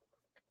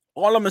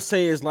 all I'm gonna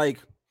say is like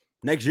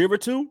next year or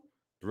two,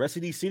 the rest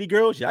of these city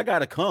girls, y'all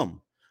gotta come.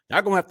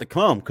 Y'all gonna have to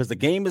come, because the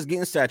game is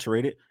getting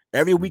saturated.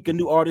 Every week a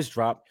new artist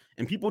drop,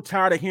 and people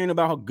tired of hearing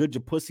about how good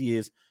your pussy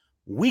is.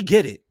 We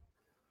get it.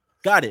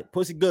 Got it.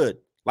 Pussy good.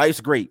 Life's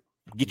great.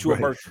 Get you a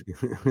birthday.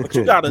 But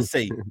you gotta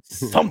say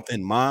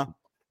something, ma.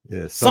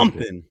 Yeah,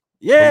 something.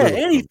 Yeah,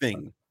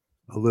 anything.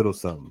 A little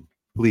something,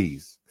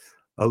 please.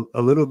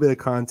 A little bit of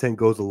content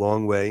goes a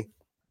long way.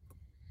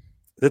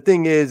 The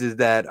thing is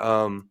that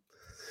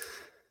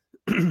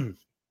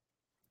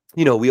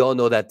you know, we all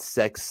know that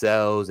sex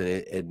sells,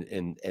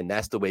 and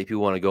that's the way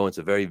people want to go. It's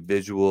a very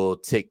visual,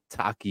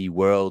 TikTok-y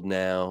world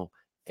now,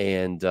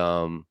 and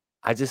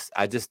I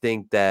just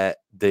think that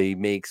they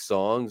make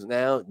songs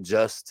now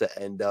just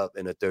to end up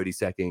in a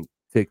 30-second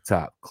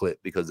TikTok clip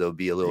because there'll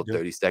be a little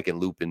 30-second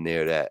loop in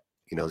there that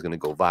is going to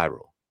go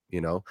viral.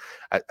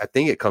 I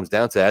think it comes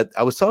down to that.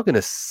 I was talking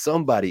to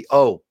somebody.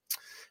 Oh,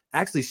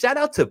 actually, shout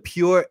out to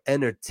Pure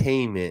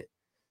Entertainment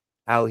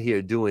out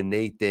here doing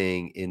their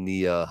thing in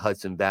the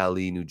Hudson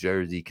Valley, New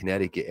Jersey,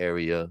 Connecticut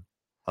area.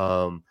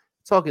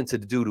 Talking to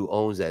the dude who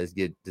owns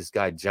that, this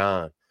guy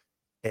John,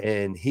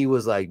 and he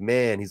was like,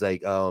 man, he's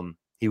like,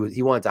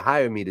 he wanted to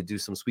hire me to do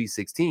some Sweet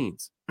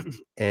 16s,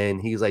 and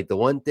he's like, the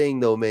one thing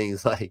though, man,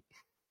 he's like,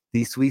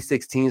 these Sweet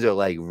 16s are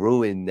like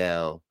ruined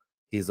now.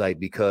 He's like,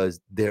 because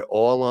they're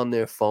all on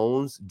their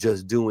phones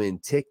just doing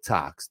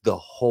TikToks the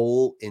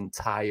whole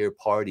entire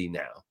party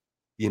now.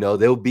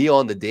 They'll be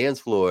on the dance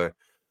floor,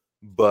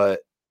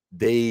 but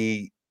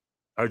they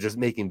are just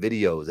making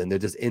videos and they're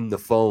just in the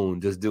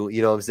phone, just doing,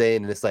 you know what I'm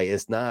saying? And it's like,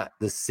 it's not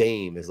the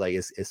same. It's like,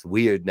 it's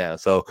weird now.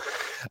 So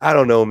I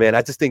don't know, man.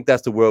 I just think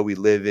that's the world we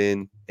live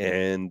in.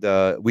 And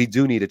we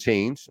do need a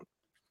change.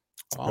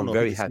 I'm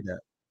very happy. That.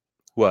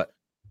 What?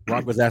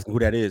 Rock was asking who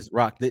that is.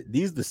 Rock,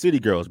 these the City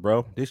Girls,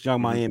 bro. This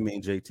Young Miami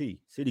and JT.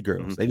 City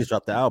Girls. They just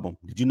dropped the album.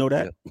 Did you know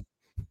that?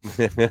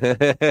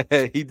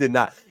 Yeah. He did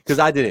not, because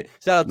I didn't.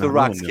 Shout out to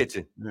Rock's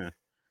Kitchen. Yeah.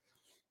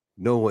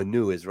 No one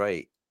knew is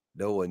right.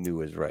 No one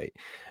knew is right.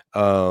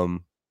 I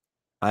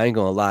ain't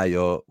gonna lie,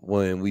 y'all.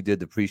 When we did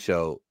the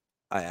pre-show,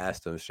 I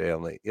asked him straight.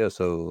 I'm like, yo,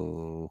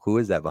 so who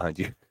is that behind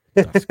you?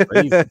 That's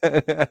crazy.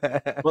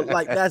 But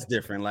like, that's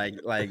different. Like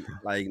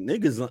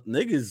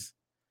niggas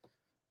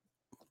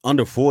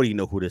under 40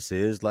 know who this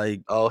is.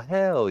 Like, oh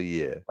hell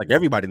yeah. Like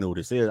everybody know who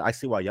this is. I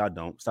see why y'all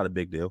don't. It's not a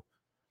big deal.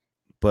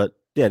 But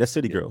yeah, that's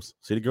City Girls.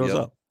 City Girls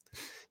up.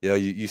 Yo,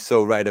 you're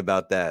so right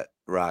about that,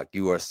 Rock.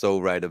 You are so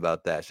right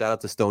about that. Shout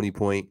out to Stony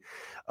Point.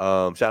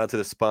 Shout out to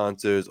the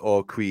sponsors,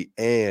 All Crete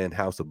and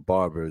House of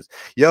Barbers.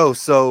 Yo,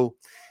 so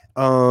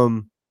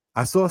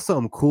I saw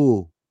something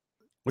cool.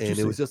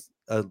 It was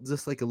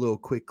just like a little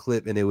quick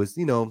clip, and it was,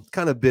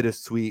 kind of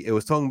bittersweet. It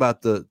was talking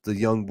about the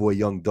young boy,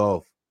 Young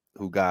Dolph,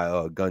 who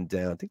got gunned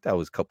down. I think that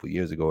was a couple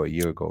years ago or a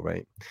year ago,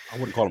 right? I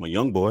wouldn't call him a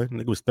young boy. I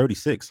think he was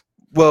 36.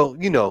 Well,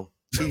 he's young.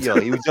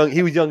 He was young.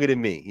 He was younger than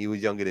me. You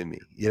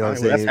know what I'm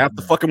saying? That's half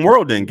the fucking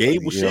world then,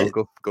 Gabe. Well, shit.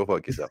 Go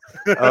fuck yourself.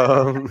 Half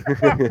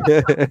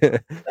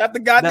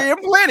the goddamn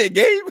planet,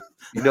 Gabe.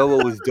 You know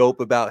what was dope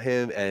about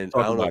him? And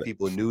I don't know if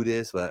people knew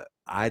this, but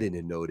I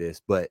didn't know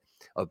this. But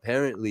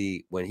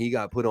apparently when he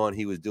got put on,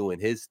 he was doing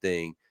his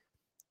thing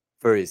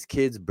for his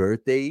kids'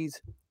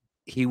 birthdays.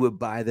 He would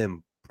buy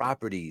them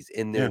properties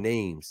in their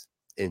names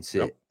and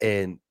shit. Yep.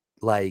 And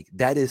like,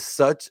 that is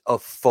such a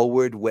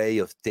forward way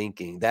of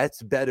thinking.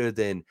 That's better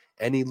than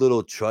any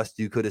little trust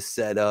you could have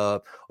set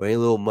up or any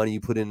little money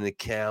you put in an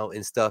account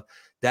and stuff.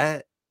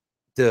 That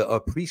the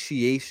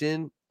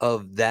appreciation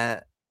of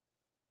that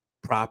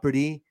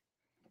property,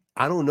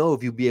 I don't know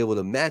if you'd be able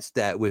to match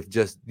that with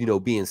just,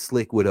 being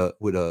slick with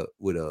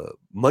a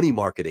money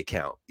market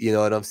account. You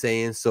know what I'm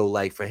saying? So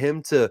like, for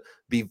him to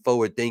be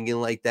forward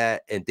thinking like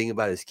that and thinking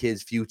about his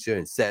kids' future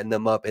and setting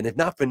them up, and if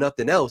not for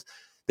nothing else,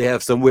 they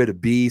have somewhere to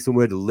be,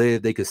 somewhere to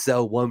live. They could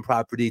sell one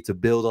property to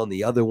build on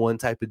the other one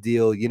type of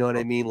deal. You know what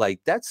I mean? Like,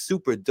 that's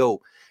super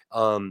dope.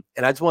 And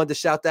I just wanted to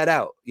shout that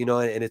out,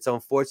 and it's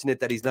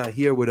unfortunate that he's not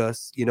here with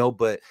us,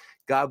 but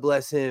God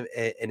bless him.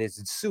 And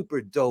it's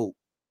super dope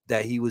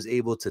that he was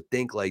able to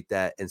think like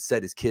that and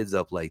set his kids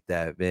up like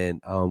that,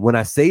 man. When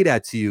I say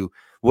that to you,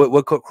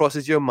 what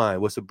crosses your mind?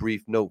 What's a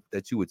brief note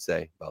that you would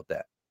say about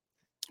that?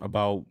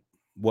 About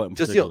what in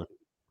particular?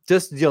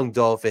 Just Young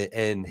Dolph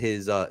and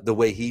his the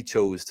way he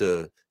chose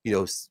to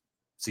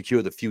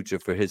secure the future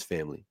for his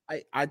family.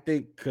 I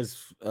think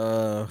because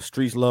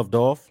streets love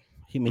Dolph.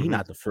 He's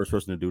not the first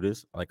person to do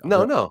this. Like,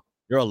 no,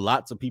 there are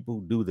lots of people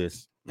who do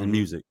this in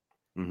music.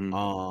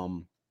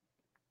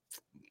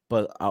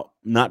 But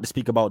not to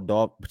speak about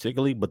Dolph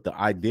particularly, but the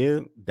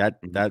idea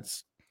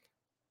that's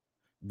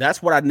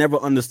what I never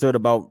understood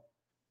about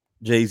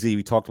Jay-Z.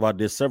 We talked about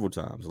this several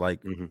times.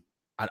 Like,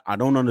 I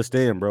don't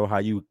understand, bro, how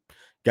you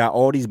got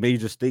all these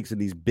major stakes in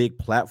these big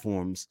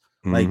platforms.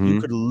 Like, you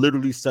could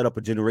literally set up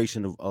a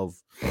generation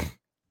of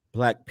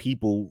black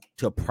people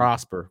to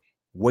prosper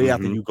way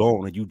after you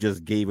gone, and you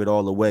just gave it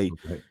all away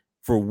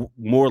for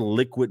more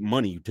liquid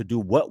money to do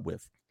what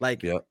with?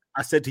 Like,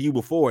 I said to you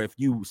before, if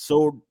you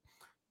sold,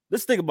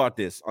 let's think about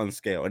this on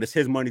scale, and it's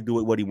his money, do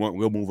it what he want,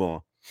 we'll move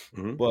on.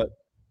 But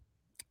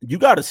you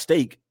got a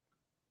stake,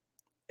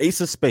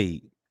 Ace of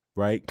Spade,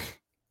 right?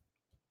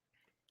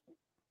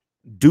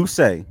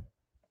 Duce,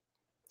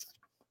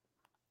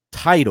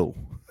 Title,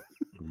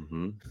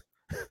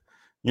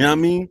 you know what I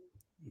mean?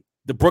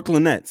 The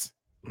Brooklyn Nets.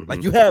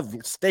 Like, you have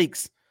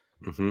stakes,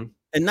 and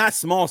not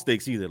small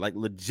stakes either, like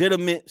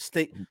legitimate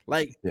stake.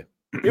 Like,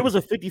 it was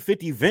a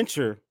 50-50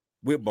 venture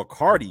with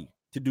Bacardi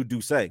to do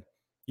Duce.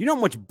 You know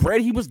how much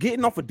bread he was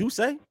getting off of Duce?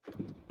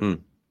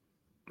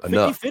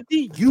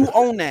 50-50, you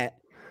own that.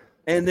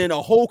 and then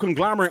a whole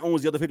conglomerate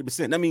owns the other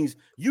 50%. That means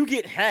you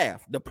get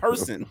half the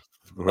person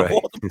right. of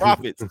all the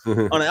profits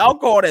on the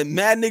alcohol that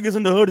mad niggas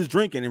in the hood is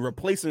drinking and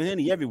replacing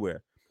Henny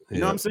everywhere. You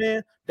know what I'm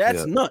saying?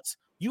 That's nuts.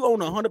 You own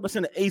 100%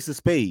 of Ace of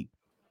Spade.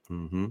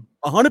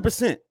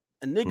 100%.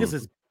 And niggas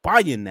is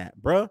buying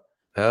that, bro.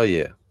 Hell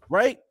yeah.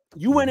 Right?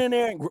 You went in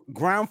there and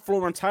ground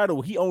floor and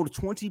title. He owned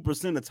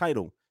 20% of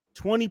title.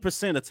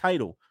 20% of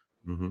title.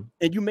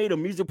 And you made a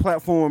music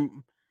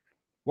platform,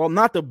 well,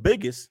 not the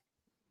biggest,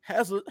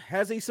 has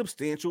a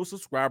substantial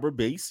subscriber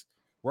base,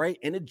 right?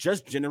 And it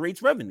just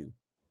generates revenue.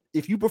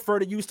 If you prefer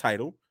to use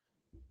title,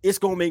 it's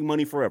gonna make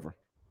money forever.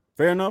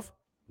 Fair enough?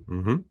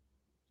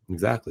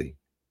 Exactly.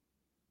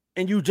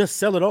 And you just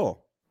sell it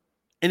all.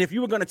 And if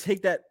you were gonna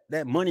take that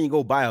money and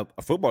go buy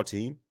a football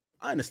team,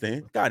 I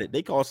understand. Got it.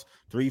 They cost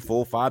 3,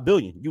 4, 5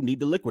 billion. You need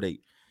to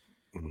liquidate.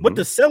 But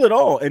to sell it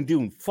all and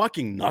do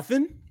fucking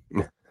nothing,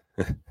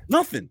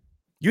 nothing.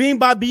 You ain't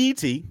buy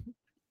BET. You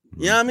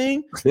know what I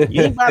mean?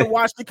 You ain't buy the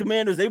Washington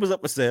Commanders. They was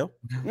up for sale.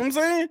 You know what I'm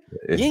saying?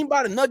 You ain't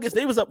buy the Nuggets.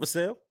 They was up for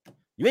sale.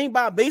 You ain't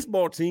buy a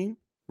baseball team,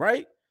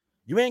 right?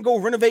 You ain't go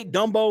renovate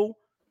Dumbo.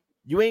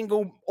 You ain't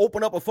go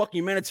open up a fucking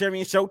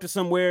humanitarian shelter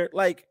somewhere.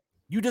 Like,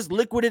 you just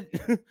liquidated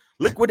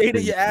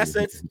your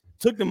assets,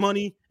 took the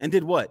money, and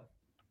did what?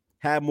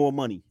 Had more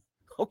money.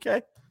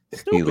 Okay.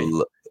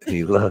 Stupid.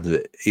 He loved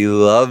it. He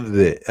loved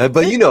it.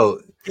 But you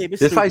know,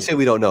 there's probably shit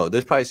we don't know.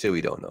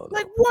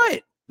 Like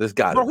what? There's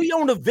got bro. He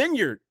owned a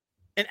vineyard,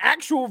 an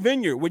actual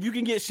vineyard where you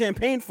can get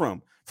champagne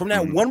from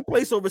that one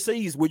place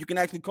overseas where you can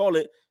actually call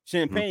it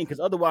champagne, because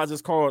otherwise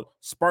it's called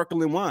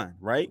sparkling wine,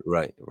 right?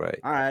 Right.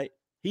 All right.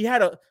 He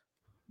had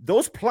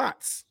those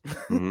plots,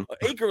 an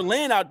acre of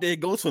land out there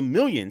goes for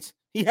millions.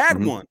 He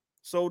had one,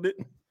 sold it,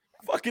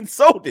 fucking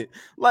sold it.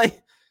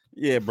 Like,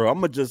 yeah, bro. I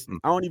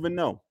don't even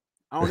know.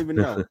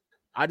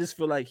 I just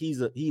feel like he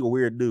a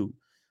weird dude.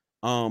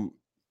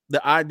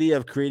 The idea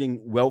of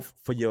creating wealth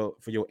for your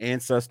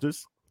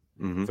ancestors,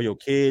 for your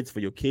kids, for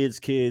your kids'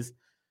 kids,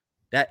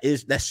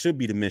 that should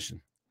be the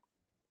mission.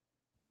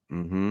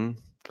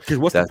 Because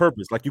what's the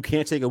purpose? Like, you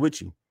can't take it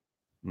with you.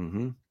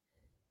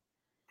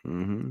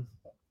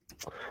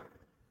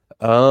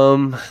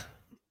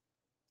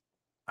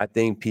 I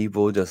think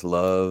people just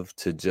love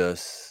to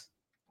just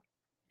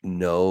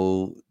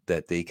know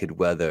that they could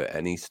weather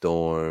any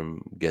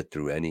storm, get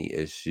through any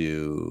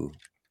issue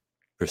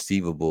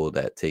perceivable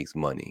that takes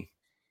money.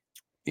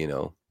 You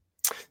know,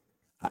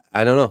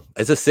 I don't know.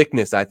 It's a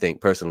sickness, I think,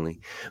 personally.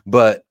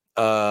 But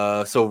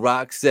so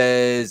Rock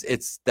says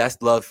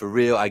that's love for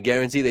real. I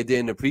guarantee they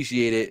didn't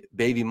appreciate it.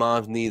 Baby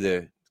moms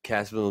neither.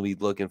 Casper will be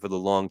looking for the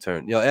long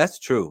term. You know, that's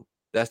true.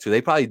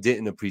 They probably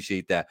didn't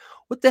appreciate that.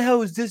 What the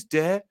hell is this,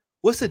 Dad?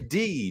 What's a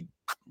deed,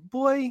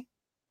 boy?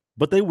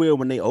 But they will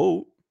when they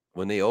old.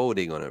 When they old,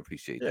 they gonna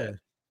appreciate that.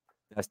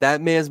 That's that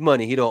man's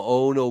money. He don't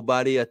owe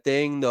nobody a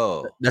thing,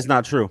 though. That's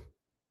not true.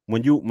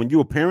 When you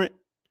a parent,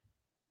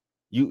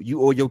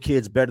 you owe your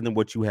kids better than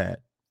what you had.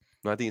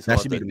 No, I think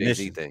that should be the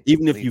mission. Thing.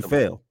 Even if you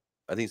fail.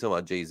 I think it's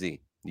about Jay-Z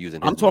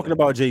using. I'm talking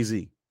about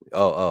Jay-Z.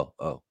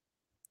 Oh.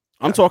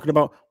 I'm talking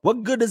about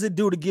what good does it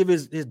do to give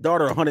his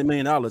daughter $100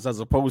 million as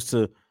opposed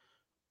to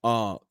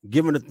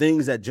giving the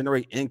things that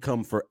generate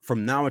income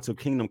from now until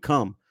kingdom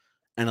come,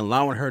 and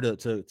allowing her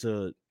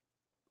to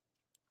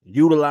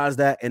utilize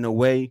that in a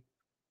way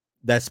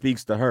that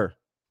speaks to her.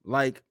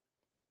 Like,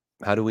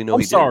 how do we know?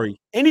 I'm sorry.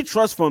 Any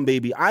trust fund,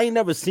 baby, I ain't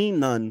never seen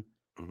none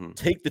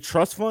take the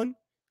trust fund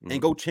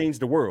and go change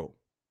the world.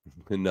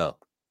 No.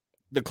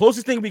 The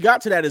closest thing we got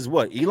to that is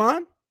what?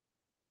 Elon?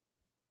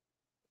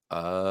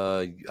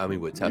 I mean,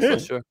 with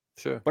Tesla,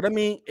 sure. But I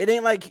mean, it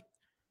ain't like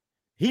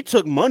he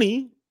took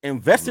money,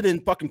 invested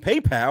in fucking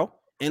PayPal,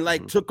 and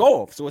like took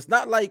off. So it's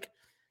not like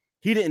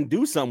he didn't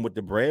do something with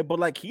the bread, but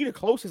like he the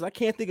closest. I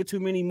can't think of too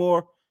many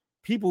more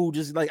people who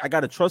just like, I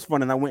got a trust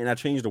fund and I went and I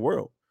changed the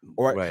world.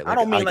 Or right, I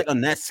don't mean like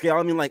on that scale.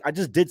 I mean like I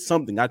just did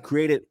something. I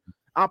created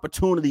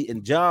opportunity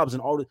and jobs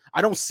and all that.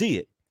 I don't see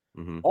it.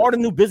 All the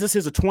new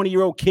businesses are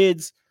 20-year-old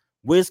kids,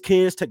 whiz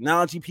kids,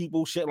 technology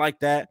people, shit like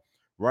that,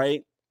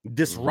 right?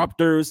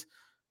 Disruptors.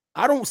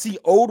 I don't see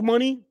old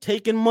money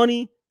taking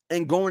money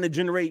and going to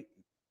generate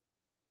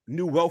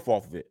new wealth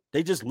off of it.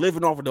 They just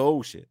living off of the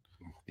old shit.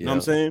 You know what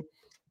I'm saying?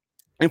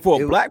 And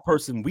for a black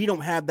person, we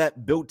don't have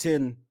that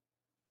built-in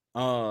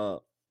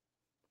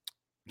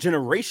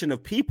generation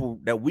of people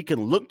that we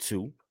can look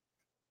to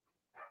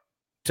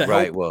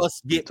help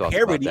us get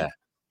parity.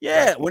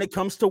 When it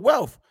comes to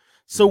wealth.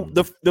 So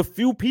the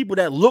few people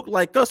that look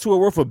like us who are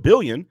worth $1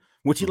 billion,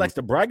 which he likes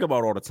to brag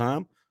about all the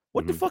time,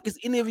 what the fuck is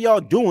any of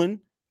y'all doing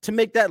to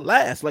make that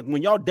last? Like,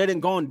 when y'all dead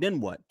and gone, then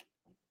what?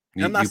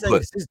 And I'm not saying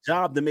it's his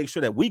job to make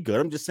sure that we good.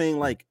 I'm just saying,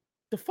 like,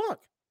 the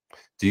fuck.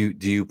 Do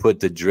you put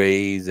the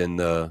Dre's and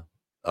the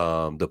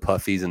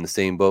Puffies in the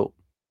same boat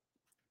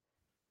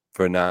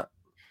for not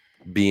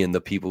being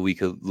the people we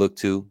could look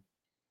to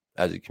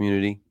as a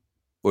community?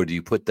 Or do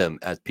you put them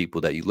as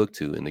people that you look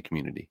to in the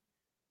community?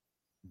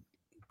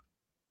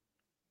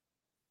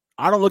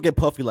 I don't look at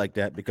Puffy like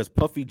that, because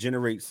Puffy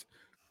generates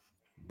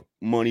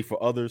money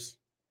for others.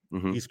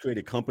 He's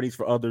created companies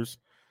for others.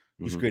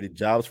 He's created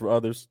jobs for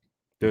others.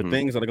 There are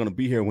things that are going to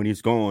be here when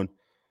he's gone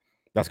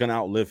that's going to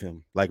outlive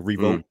him, like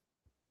Revolt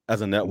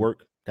as a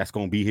network that's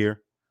going to be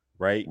here,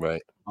 right?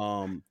 Right.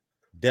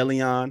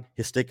 Deleon,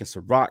 his stake in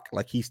Ciroc,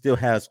 like he still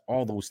has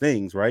all those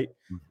things, right?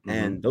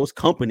 And those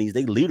companies,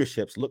 they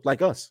leaderships look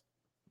like us.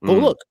 Go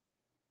look.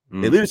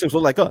 Their leaderships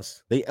look like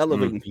us. They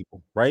elevating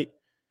people, right?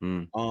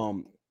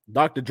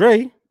 Dr.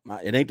 Dre,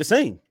 it ain't the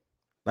same.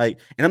 Like,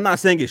 and I'm not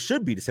saying it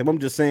should be the same. I'm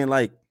just saying,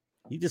 like,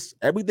 he just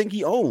everything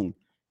he owned,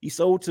 he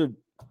sold to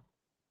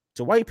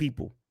white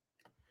people.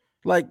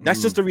 Like,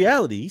 that's just the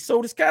reality. He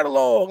sold his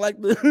catalog,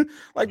 like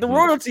the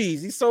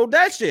royalties. He sold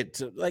that shit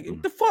to, like,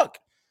 what the fuck?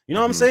 You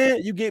know what I'm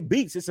saying? You get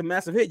Beats, it's a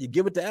massive hit. You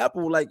give it to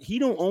Apple, like, he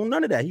don't own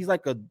none of that. He's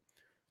like a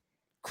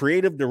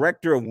creative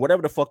director of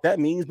whatever the fuck that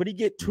means, but he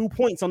get 2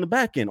 points on the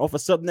back end off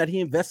of something that he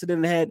invested in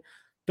and had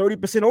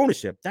 30%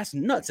 ownership. That's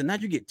nuts. And now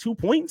you get 2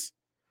 points.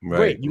 Right.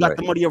 Great. You got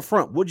the money up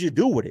front. What'd you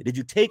do with it? Did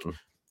you take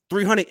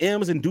 300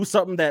 M's and do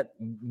something that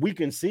we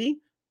can see?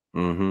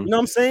 You know what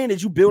I'm saying?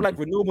 Did you build like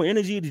renewable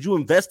energy? Did you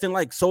invest in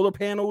like solar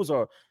panels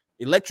or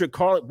electric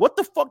car? What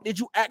the fuck did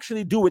you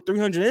actually do with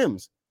 300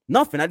 M's?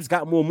 Nothing. I just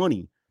got more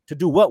money to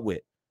do what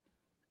with?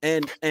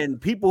 And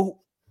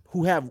people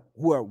who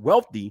are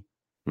wealthy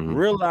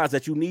realize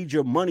that you need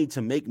your money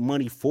to make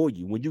money for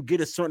you. When you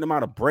get a certain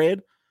amount of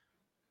bread,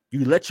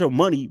 you let your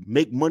money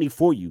make money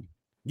for you.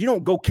 You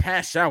don't go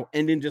cash out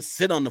and then just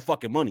sit on the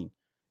fucking money.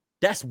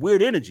 That's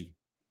weird energy.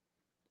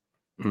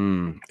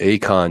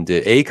 Akon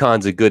did.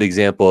 Akon's a good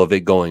example of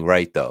it going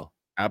right, though.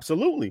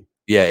 Absolutely.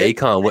 Yeah,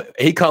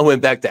 Akon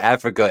went back to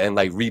Africa and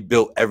like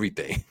rebuilt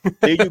everything.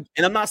 And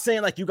I'm not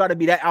saying like you got to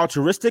be that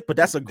altruistic, but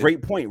that's a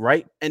great point,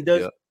 right? And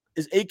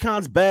is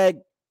Akon's bag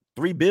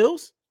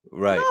 $3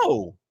 Right.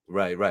 No.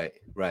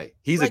 Right.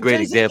 He's like a great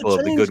Jay-Z example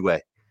of the good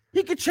way.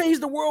 He could change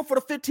the world for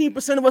the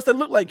 15% of us that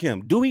look like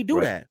him. Do he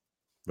do that?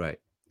 Right.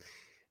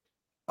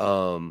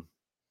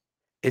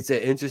 It's an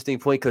interesting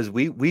point because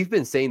we've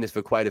been saying this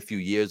for quite a few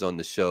years on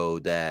the show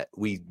that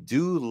we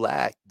do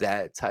lack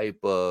that type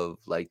of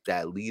like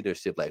that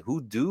leadership. Like,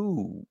 who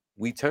do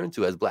we turn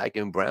to as Black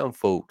and brown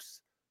folks,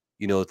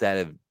 you know,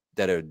 that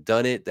are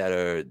done it, that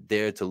are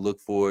there to look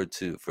forward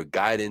to for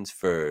guidance,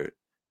 for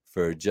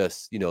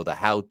just, you know, the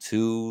how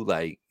to,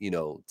 like, you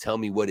know, tell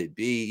me what it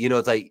be. You know,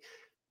 it's like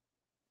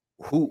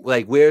who,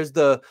 like, where's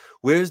the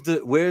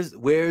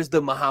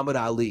Muhammad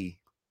Ali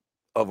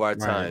of our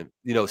time,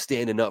 you know,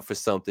 standing up for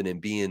something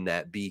and being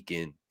that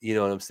beacon. You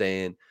know what I'm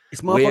saying? It's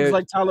motherfuckers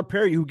like Tyler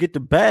Perry who get the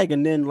bag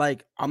and then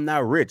like, I'm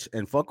not rich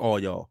and fuck all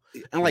y'all.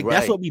 And like,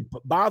 that's what be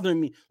bothering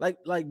me.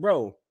 Like,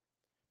 bro,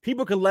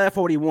 people can laugh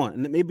at what they want.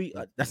 And maybe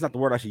that's not the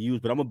word I should use,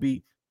 but I'm going to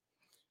be,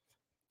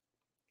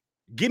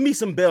 give me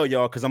some bail,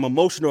 y'all, because I'm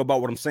emotional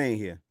about what I'm saying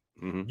here.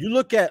 You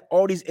look at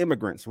all these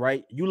immigrants,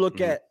 right? You look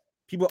at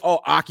people,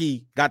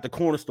 Aki got the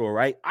corner store,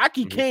 right?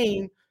 Aki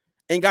came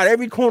and got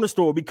every corner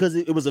store because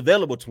it was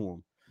available to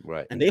them.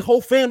 Right. And their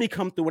whole family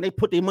come through and they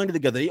put their money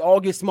together. They all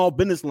get small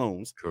business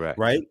loans. Correct.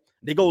 Right.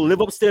 They go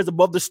live upstairs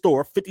above the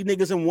store, 50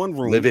 niggas in one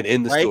room. Living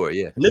in the store,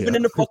 Living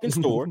in the fucking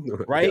store,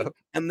 right?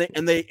 And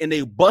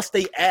they bust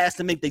their ass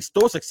to make their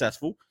store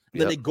successful.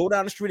 Then they go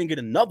down the street and get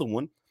another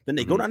one. Then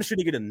they go down the street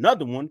and get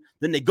another one.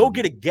 Then they go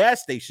get a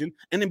gas station.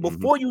 And then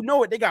before you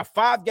know it, they got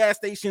 5 gas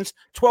stations,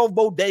 12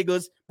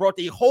 bodegas, brought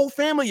their whole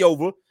family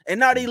over, and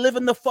now they live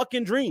in the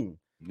fucking dream.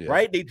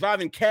 Right? They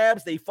driving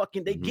cabs, they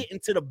get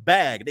into the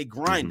bag, they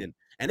grinding,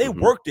 and they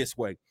work this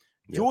way.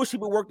 Jewish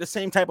people work the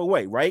same type of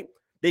way, right?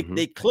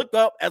 They click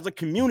up as a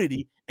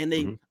community and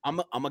they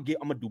I'm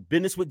gonna do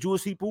business with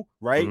Jewish people,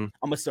 right? I'm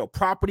gonna sell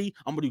property,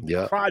 I'm gonna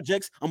do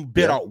projects, I'm gonna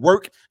bid out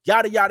work,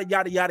 yada yada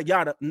yada yada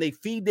yada, and they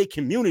feed their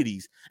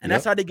communities, and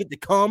that's how they get to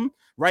come,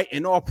 right,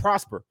 and all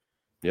prosper.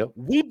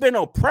 We've been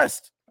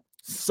oppressed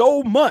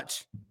so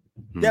much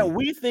that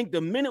we think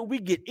the minute we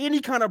get any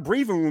kind of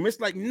breathing room, it's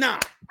like, nah,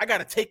 I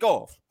gotta take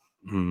off.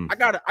 I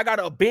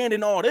gotta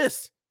abandon all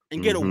this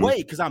and get away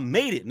because I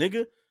made it,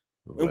 nigga.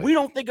 And we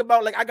don't think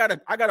about like I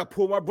gotta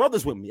pull my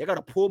brothers with me. I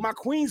gotta pull my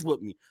queens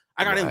with me.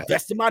 I gotta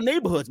invest in my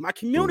neighborhoods, my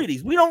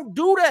communities. We don't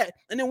do that,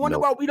 and then wonder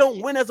why we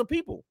don't win as a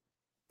people.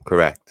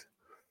 Correct.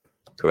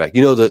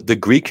 You know, the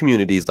Greek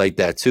community is like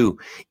that too.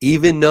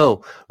 Even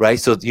though, right?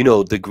 So you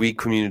know, the Greek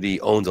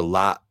community owns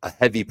a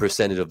heavy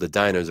percentage of the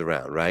diners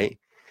around, right?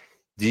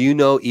 Do you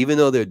know, even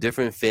though they're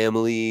different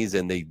families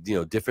and they, you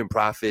know, different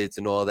profits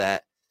and all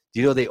that, do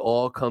you know they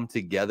all come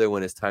together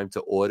when it's time to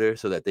order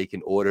so that they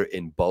can order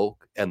in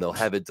bulk and they'll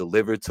have it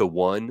delivered to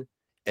one,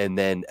 and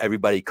then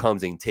everybody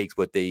comes and takes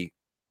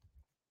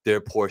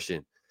their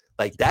portion.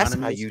 Like, that's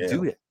how you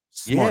do it.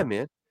 Smart. Yeah,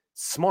 man.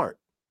 Smart.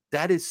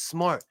 That is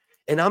smart.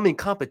 And I'm in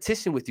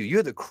competition with you.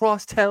 You're the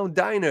crosstown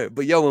diner.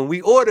 But yo, when we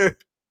order,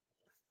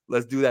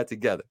 let's do that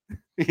together.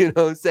 You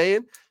know what I'm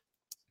saying?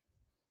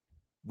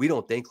 We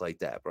don't think like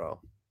that, bro.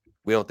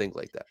 We don't think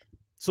like that.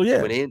 So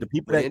yeah, the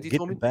people that get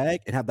the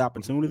bag and have the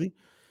opportunity,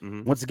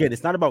 once again,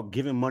 it's not about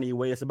giving money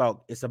away. It's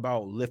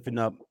about lifting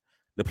up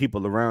the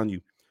people around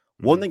you.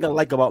 One thing I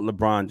like about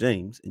LeBron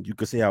James, and you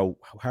can say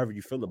however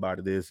you feel about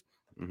it, is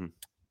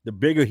the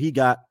bigger he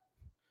got,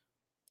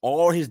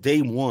 all his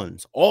day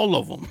ones, all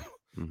of them,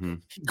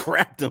 He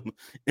grabbed him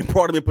and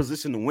brought him in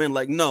position to win.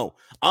 Like, no,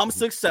 I'm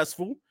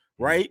successful,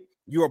 right?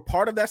 You're a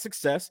part of that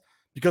success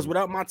because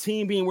without my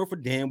team being worth a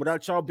damn,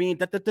 without y'all being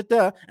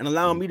and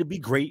allowing me to be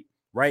great,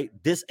 right?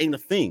 This ain't a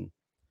thing.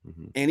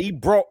 And he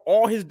brought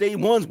all his day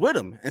ones with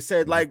him and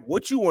said, like,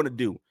 what you want to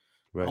do?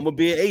 Right. I'm gonna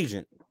be an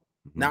agent.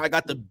 Now I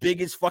got the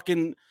biggest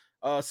fucking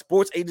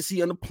sports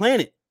agency on the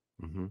planet.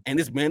 And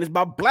this man is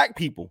about black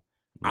people.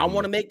 I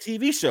want to make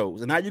TV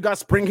shows. And now you got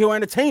Spring Hill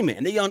Entertainment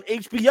and they on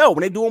HBO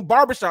when they doing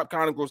barbershop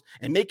chronicles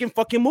and making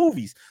fucking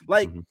movies.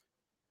 Like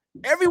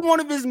every one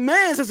of his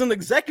mans is an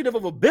executive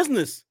of a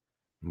business.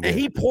 And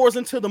he pours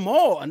into them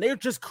all. And they're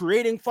just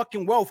creating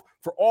fucking wealth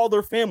for all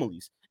their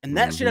families. And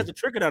that shit has a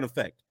trickle-down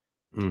effect.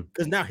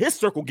 Because now his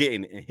circle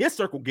getting it, and his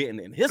circle getting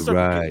it, and his circle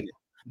getting it.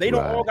 They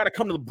don't all got to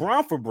come to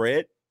LeBron for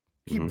bread.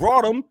 He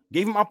brought them,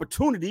 gave them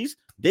opportunities.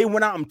 They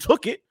went out and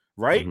took it,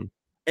 right?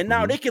 And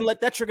now they can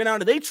let that trickle down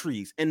to their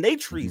trees. And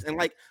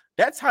like,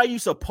 that's how you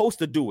supposed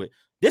to do it.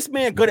 This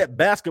man good at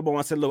basketball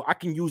and said, look, I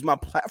can use my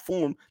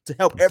platform to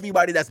help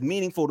everybody that's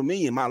meaningful to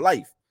me in my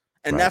life.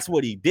 And that's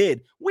what he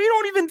did. We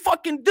don't even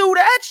fucking do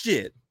that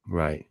shit.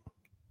 Right.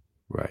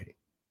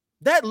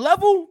 That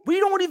level, we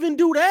don't even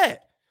do that.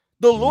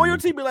 The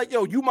loyalty be like,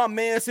 yo, you my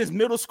man since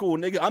middle school,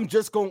 nigga.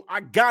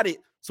 I got it.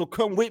 So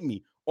come with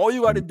me. All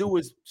you got to do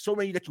is show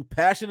me that you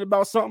passionate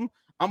about something.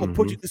 I'm gonna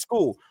put you to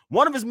school.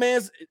 One of his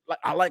mans, like,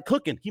 I like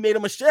cooking. He made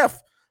him a chef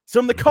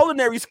from the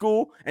culinary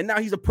school, and now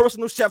he's a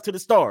personal chef to the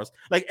stars.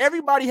 Like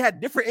everybody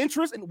had different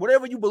interests, and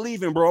whatever you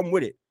believe in, bro, I'm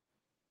with it.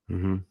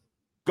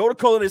 Go to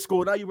culinary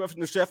school. Now you're referencing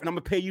the chef, and I'm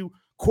gonna pay you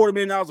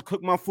 $250,000 to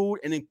cook my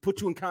food, and then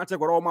put you in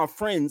contact with all my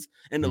friends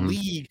in the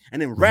league,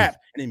 and then rap,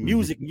 and then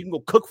music, and you can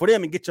go cook for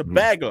them and get your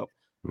bag up.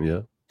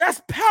 Yeah,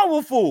 that's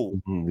powerful.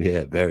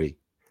 Yeah, very,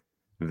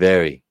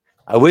 very.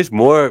 I wish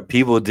more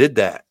people did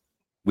that.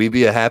 We'd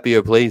be a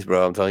happier place,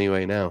 bro. I'm telling you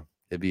right now,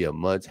 it'd be a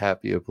much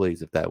happier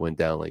place if that went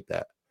down like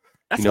that.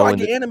 That's why I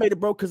get animated,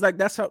 bro. Because like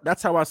that's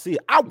how I see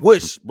it. I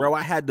wish, bro,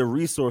 I had the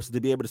resources to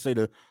be able to say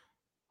to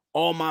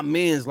all my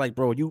men's, like,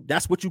 bro,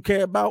 that's what you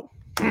care about.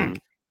 You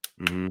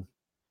know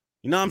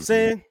what I'm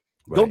saying?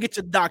 Right. Go get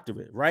your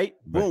doctorate, right?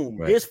 Boom.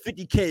 Here's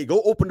 $50K.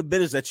 Go open the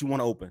business that you want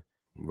to open.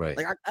 Right.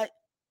 Like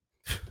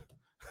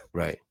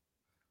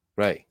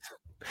Right.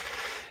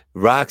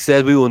 Rock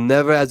said we will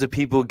never as a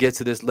people get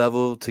to this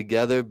level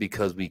together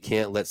because we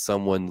can't let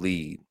someone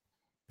lead.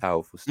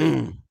 Powerful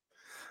statement.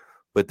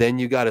 But then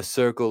you got a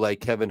circle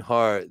like Kevin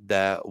Hart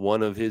that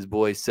one of his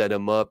boys set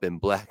him up and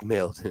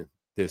blackmailed him.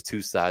 There's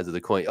two sides of the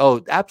coin.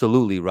 Oh,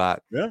 absolutely,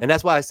 Rock. Yeah. And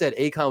that's why I said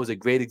Akon was a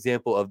great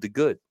example of the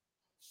good,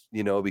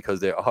 because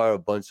there are a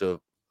bunch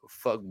of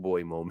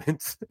fuckboy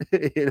moments.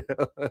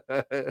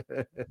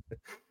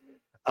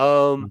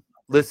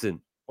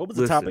 Listen. What was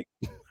the topic?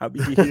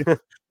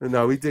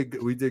 No, we did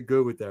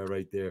good with that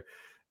right there.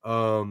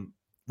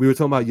 We were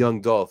talking about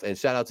Young Dolph, and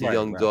shout out to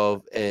Young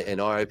Dolph and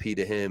RIP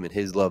to him and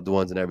his loved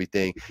ones and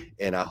everything.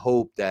 And I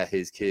hope that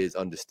his kids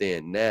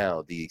understand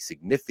now the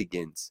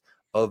significance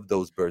of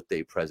those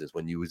birthday presents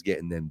when you was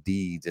getting them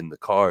deeds and the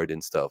card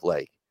and stuff.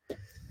 Like,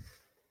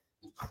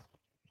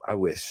 I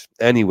wish.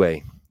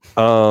 Anyway,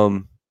 there's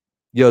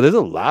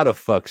a lot of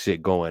fuck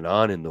shit going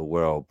on in the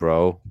world,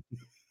 bro.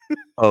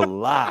 A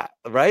lot,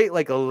 right?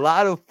 Like a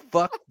lot of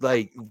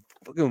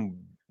fucking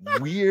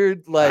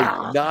weird,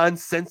 like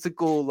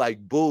nonsensical, like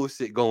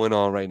bullshit going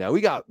on right now.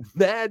 We got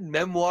mad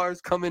memoirs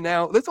coming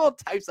out. There's all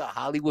types of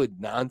Hollywood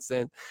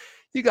nonsense.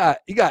 You got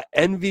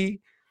Envy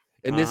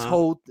and this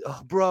whole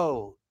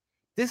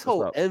this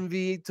whole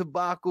Envy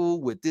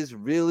debacle with this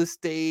real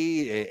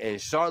estate and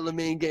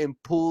Charlamagne getting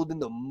pulled in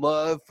the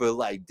mud for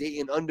like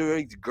dating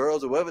underage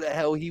girls or whatever the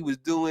hell he was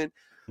doing,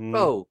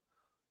 bro.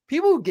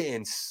 People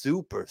getting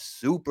super,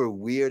 super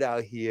weird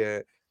out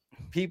here.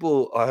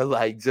 People are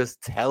like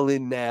just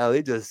telling now.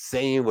 They're just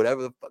saying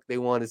whatever the fuck they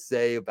want to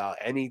say about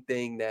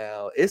anything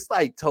now. It's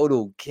like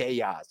total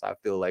chaos, I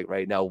feel like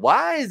right now.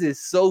 Why is it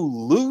so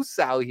loose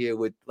out here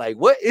with like,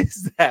 what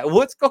is that?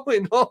 What's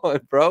going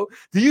on, bro?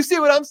 Do you see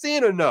what I'm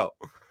seeing or no?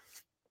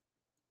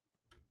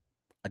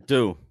 I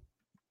do.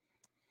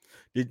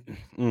 What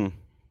you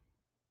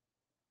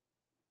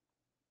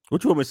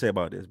want me to say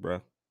about this,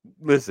 bro?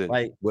 Listen.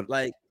 Like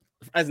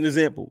as an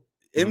example,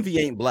 Envy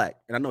ain't black,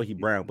 and I know he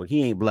brown, but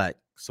he ain't black.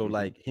 So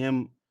like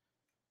him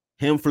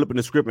flipping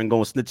the script and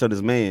going snitch on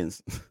his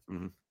mans,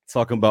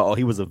 talking about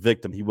he was a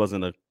victim, he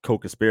wasn't a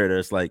co-conspirator.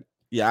 It's like,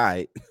 yeah, all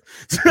right.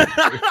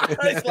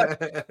 It's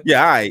like,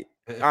 yeah,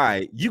 all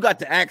right. You got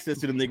the access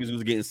to the niggas who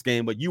was getting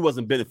scammed, but you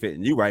wasn't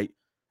benefiting. You right?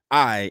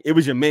 All right. It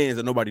was your mans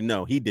that nobody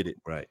know. He did it.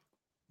 Right.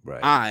 All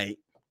right.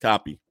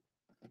 Copy.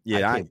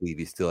 Yeah, I can't believe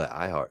he's still at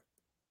iHeart.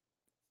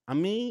 I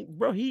mean,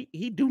 bro, he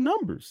do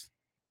numbers.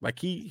 Like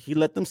he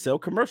let them sell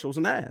commercials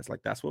and ads.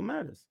 Like that's what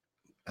matters.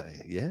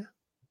 Yeah.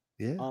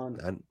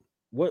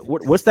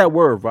 What's that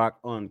word, Rock?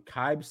 On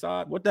Kaib's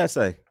side? What that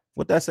say?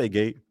 What that say,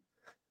 Gabe?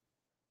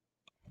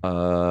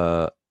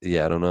 Yeah,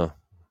 I don't know.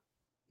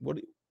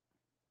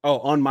 Oh,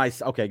 on my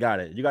okay, got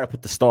it. You got to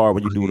put the star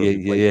when you do the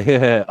Yeah,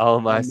 yeah. On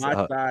On my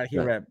side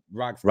here at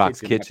Rock's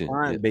Kitchen, my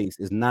client base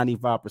is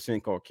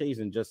 95%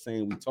 Caucasian. Just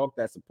saying, we talk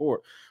that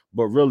support,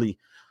 but really,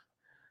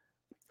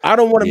 I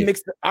don't want to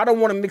mix. I don't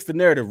want to mix the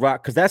narrative,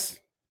 Rock, because that's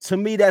to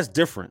me that's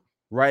different,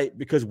 right?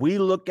 Because we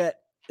look at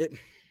it.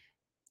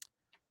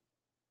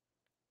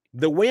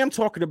 The way I'm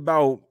talking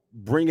about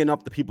bringing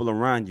up the people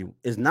around you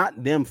is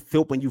not them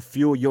helping you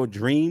fuel your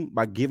dream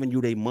by giving you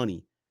their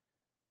money.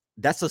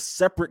 That's a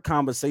separate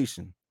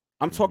conversation.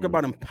 I'm talking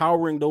about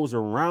empowering those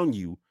around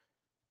you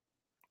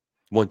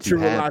to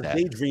realize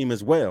their dream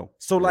as well.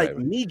 So, like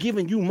me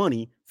giving you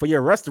money for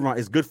your restaurant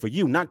is good for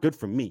you, not good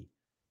for me.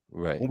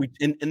 Right. When we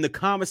in the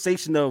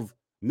conversation of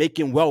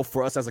making wealth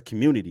for us as a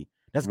community,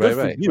 that's good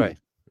for you.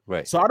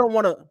 Right. So I don't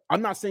want to.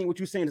 I'm not saying what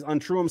you're saying is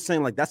untrue. I'm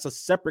saying like that's a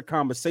separate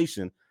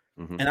conversation.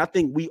 And I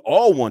think we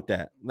all want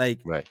that, like,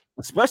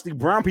 especially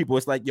brown people.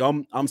 It's like,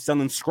 yo, I'm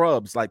selling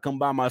scrubs. Like, come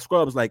buy my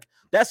scrubs. Like,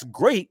 that's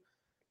great,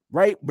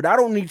 right? But I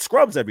don't need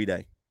scrubs every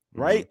day,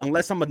 right?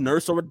 Unless I'm a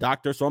nurse or a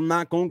doctor. So I'm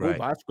not going to go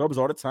buy scrubs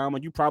all the time.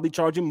 And you probably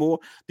charging more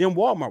than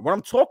Walmart. What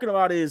I'm talking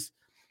about is,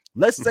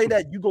 let's say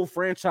that you go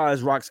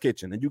franchise Rock's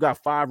Kitchen and you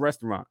got 5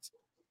 restaurants.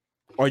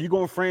 Are you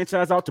going to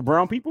franchise out to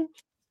brown people?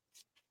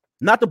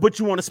 Not to put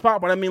you on the spot,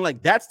 but I mean,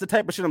 like, that's the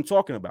type of shit I'm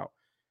talking about.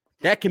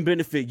 That can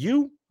benefit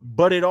you,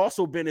 but it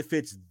also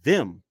benefits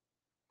them,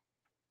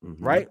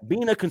 right?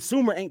 Being a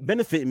consumer ain't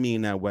benefiting me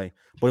in that way.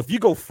 But if you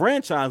go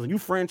franchise and you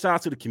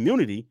franchise to the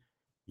community,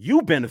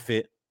 you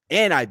benefit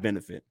and I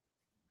benefit.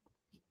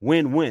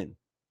 Win-win.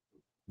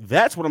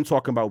 That's what I'm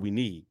talking about we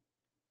need.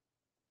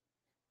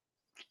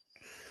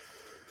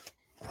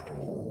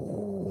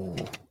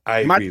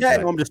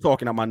 I'm just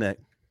talking out my neck.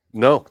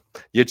 No,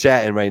 you're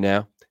chatting right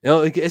now.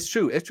 No, it's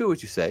true. It's true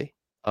what you say.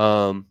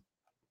 You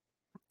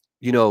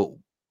know,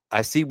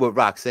 I see what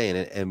Rock's saying,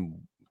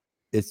 and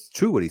it's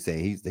true what he's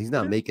saying. He's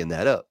not making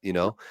that up, you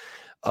know.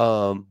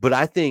 But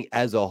I think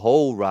as a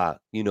whole,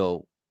 Rock, you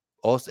know,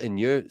 also in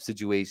your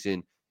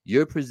situation,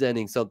 you're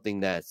presenting something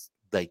that's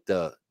like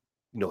the,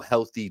 you know,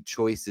 healthy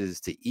choices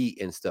to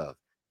eat and stuff.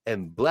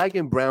 And black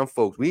and brown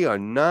folks, we are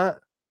not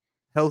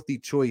healthy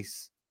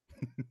choice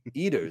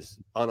eaters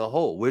on a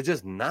whole. We're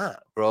just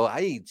not, bro.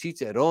 I eat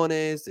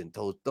chicharrones and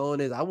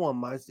tostones. I want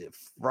my shit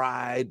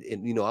fried,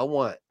 and you know, I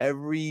want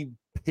every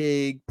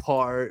pig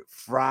part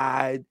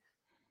fried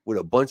with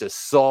a bunch of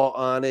salt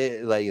on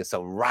it, like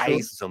some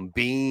rice, some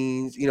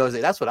beans. You know,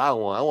 that's what I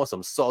want. I want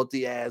some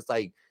salty ass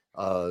like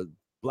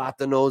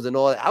platanos and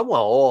all that. I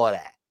want all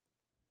that.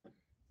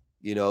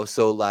 You know,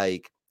 so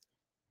like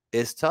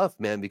it's tough,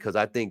 man, because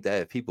I think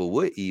that if people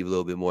would eat a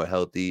little bit more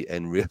healthy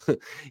and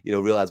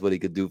realize what it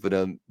could do for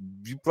them,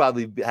 you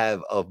probably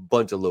have a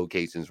bunch of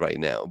locations right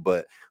now,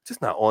 but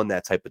just not on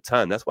that type of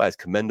time. That's why it's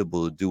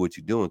commendable to do what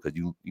you're doing, because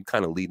you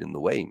kind of leading the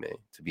way, man,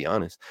 to be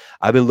honest.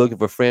 I've been looking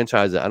for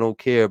franchises. I don't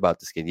care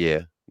about the skin.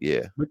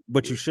 Yeah.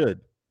 But you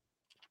should.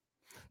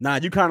 Nah,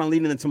 you kind of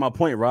leading into my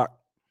point, Rock.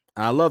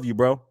 I love you,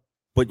 bro,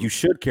 but you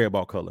should care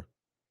about color.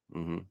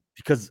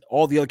 Because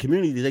all the other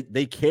communities,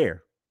 they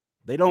care.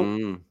 They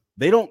don't.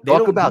 They don't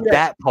talk about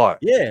that part.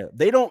 Yeah,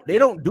 they don't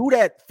do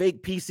that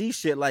fake PC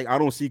shit. Like, I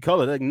don't see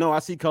color. They're like, no, I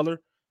see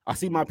color. I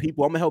see my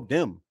people. I'm gonna help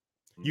them.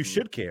 You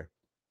should care,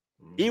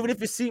 even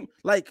if it seems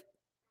like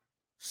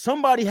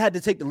somebody had to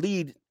take the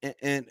lead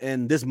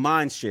in this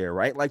mind share,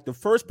 right? Like the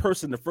first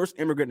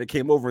immigrant that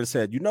came over and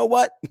said, you know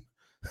what?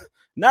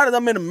 Now that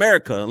I'm in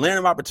America, land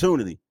of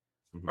opportunity,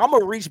 I'm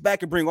gonna reach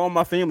back and bring all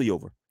my family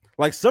over.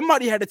 Like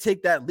somebody had to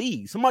take that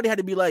lead. Somebody had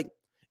to be like,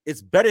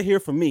 it's better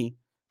here for me,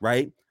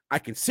 right? I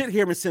can sit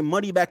here and send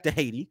money back to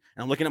Haiti,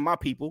 and I'm looking at my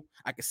people.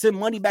 I can send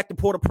money back to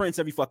Port-au-Prince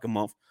every fucking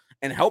month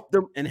and help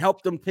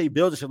them pay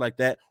bills and shit like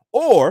that.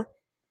 Or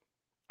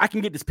I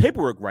can get this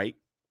paperwork right,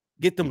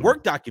 get them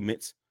work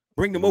documents,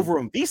 bring them over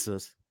on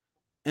visas,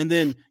 and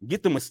then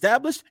get them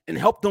established and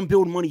help them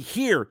build money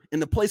here in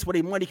the place where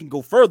their money can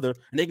go further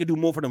and they can do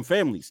more for them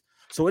families.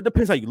 So it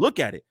depends how you look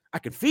at it. I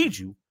can feed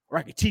you or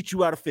I can teach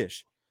you how to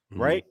fish,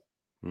 right?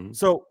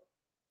 So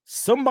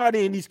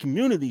somebody in these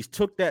communities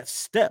took that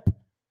step.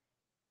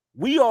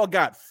 We all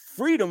got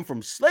freedom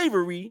from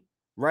slavery,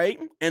 right?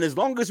 And as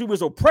long as we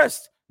was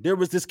oppressed, there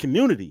was this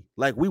community.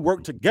 Like we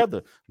worked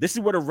together. This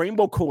is where the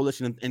Rainbow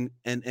Coalition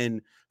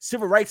and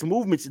civil rights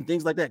movements and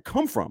things like that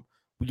come from.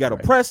 We got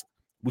oppressed,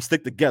 we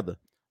stick together.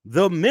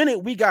 The minute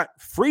we got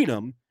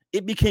freedom,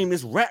 it became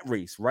this rat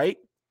race, right?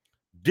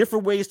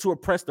 Different ways to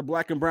oppress the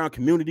black and brown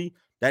community.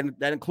 That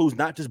includes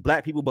not just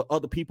black people, but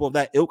other people of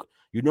that ilk.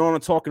 You know what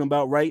I'm talking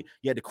about, right?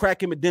 You had the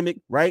crack epidemic,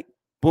 right?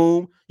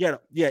 Boom. Yeah,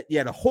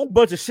 a whole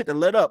bunch of shit that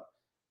led up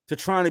to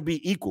trying to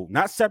be equal,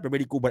 not separate,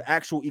 but equal, but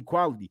actual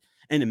equality.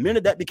 And the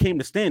minute that became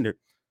the standard,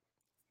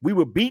 we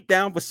were beat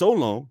down for so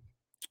long.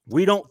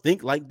 We don't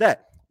think like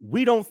that.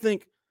 We don't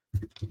think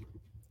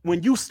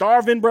when you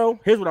starving, bro.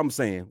 Here's what I'm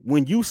saying.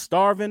 When you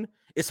starving,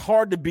 it's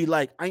hard to be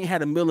like, I ain't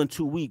had a meal in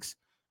 2 weeks.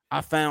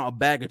 I found a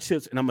bag of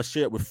chips and I'm gonna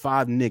share it with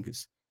 5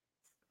 niggas.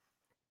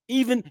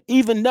 Even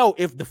though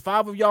if the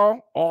 5 of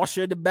y'all all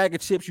shared the bag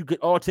of chips, you could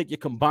all take your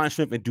combined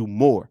strength and do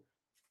more.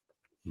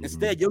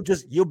 Instead,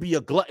 you'll be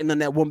a glutton on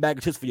that one bag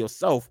of chips for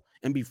yourself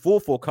and be full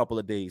for a couple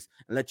of days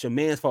and let your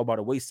mans fall by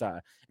the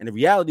wayside. And the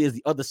reality is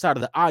the other side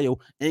of the aisle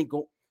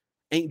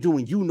ain't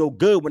doing you no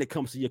good when it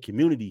comes to your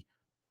community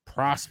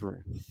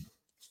prospering.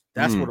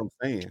 That's what I'm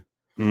saying.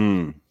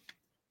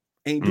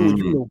 Ain't doing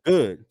you no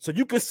good. So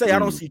you can say I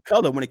don't see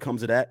color when it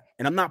comes to that.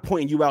 And I'm not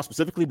pointing you out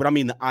specifically, but I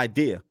mean the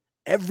idea.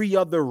 Every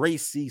other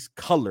race sees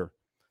color.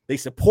 They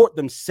support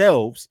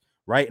themselves,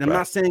 right? And I'm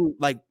not saying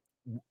like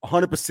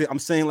 100%. I'm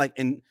saying like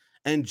in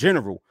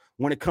general,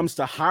 when it comes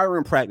to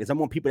hiring practice, I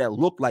want people that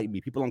look like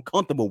me, people I'm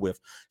comfortable with,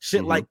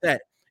 shit like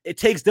that. It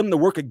takes them to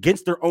work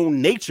against their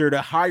own nature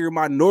to hire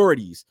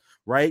minorities,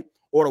 right?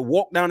 Or to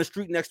walk down the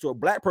street next to a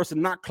black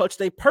person, not clutch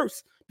their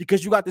purse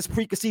because you got this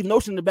preconceived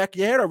notion in the back of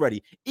your head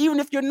already. Even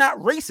if you're not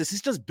racist,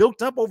 it's just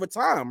built up over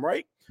time,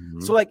 right?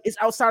 So like it's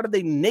outside of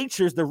their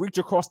natures to reach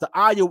across the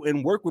aisle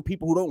and work with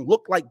people who don't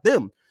look like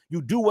them.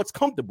 You do what's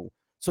comfortable.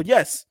 So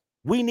yes,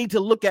 we need to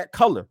look at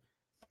color.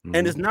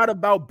 And it's not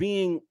about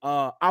being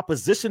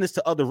oppositionist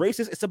to other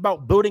races. It's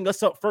about building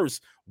us up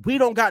first. We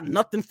don't got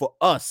nothing for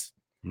us.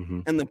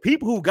 And the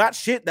people who got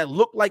shit that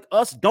look like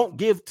us don't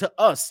give to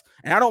us.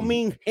 And I don't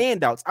mean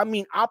handouts. I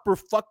mean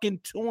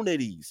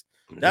opportunities.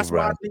 That's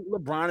why I think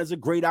LeBron is a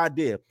great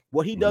idea.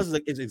 What he does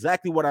is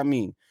exactly what I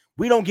mean.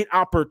 We don't get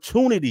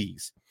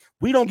opportunities.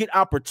 We don't get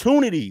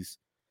opportunities.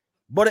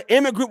 But an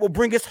immigrant will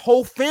bring his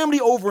whole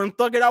family over and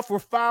thug it out for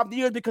 5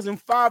 years because in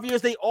 5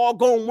 years they all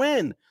gonna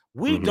win.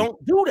 We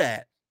don't do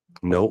that.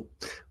 Nope,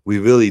 we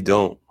really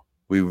don't.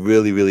 We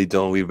really, really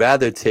don't. We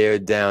rather tear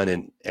down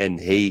and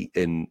hate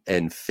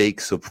and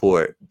fake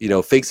support. You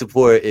know, fake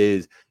support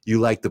is you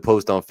like the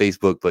post on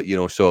Facebook, but you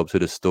don't show up to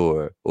the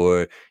store,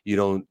 or you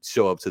don't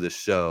show up to the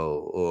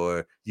show,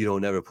 or you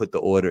don't ever put the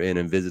order in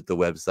and visit the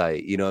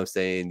website. You know what I'm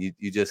saying?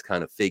 You just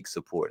kind of fake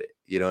support it.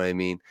 You know what I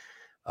mean?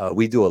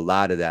 We do a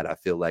lot of that. I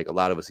feel like a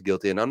lot of us are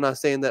guilty. And I'm not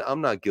saying that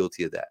I'm not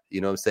guilty of that.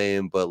 You know what I'm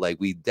saying? But like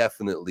we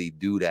definitely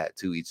do that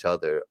to each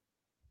other,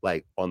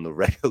 like on the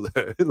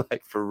regular,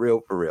 like for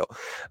real.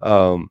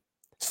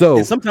 So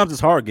and sometimes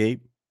it's hard,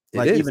 Gabe.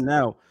 Like even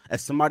now,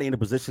 as somebody in a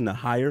position to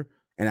hire,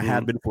 and I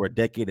have been for a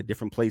decade at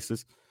different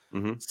places,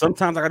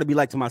 sometimes I got to be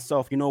like to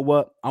myself, you know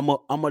what? I'm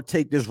gonna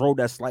take this road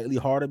that's slightly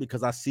harder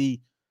because I see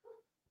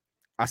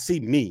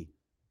me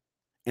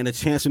and a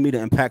chance for me to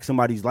impact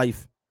somebody's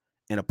life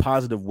in a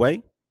positive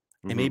way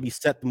and maybe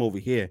set them over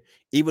here,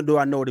 even though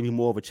I know it'll be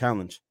more of a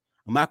challenge.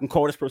 I'm not gonna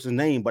call this person's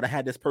name, but I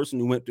had this person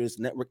who went through this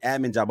network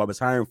admin job I was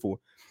hiring for,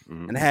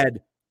 and I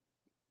had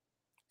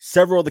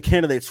several of the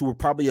candidates who were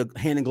probably a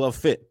hand in glove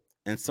fit,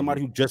 and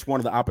somebody who just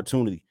wanted the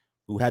opportunity,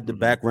 who had the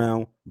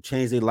background, who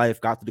changed their life,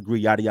 got the degree,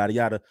 yada yada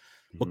yada,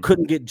 but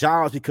couldn't get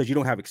jobs because you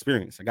don't have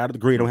experience. I got a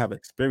degree, don't have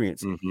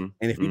experience, and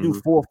if you do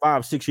 4,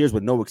 5, 6 years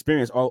with no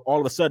experience, all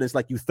of a sudden it's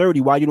like you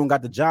 30. Why you don't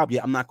got the job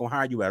yet? I'm not gonna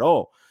hire you at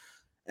all.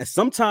 And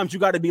sometimes you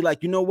got to be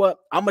like, you know what?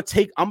 I'm gonna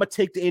take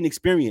the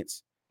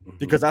inexperience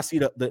because I see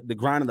the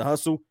grind and the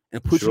hustle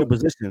and put you in a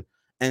position.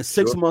 And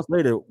 6 months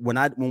later,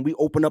 when we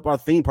opened up our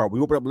theme park, we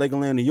opened up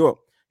Legoland, New York.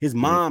 His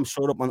mom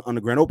showed up on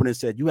the grand opening and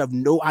said, "You have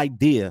no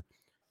idea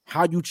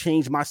how you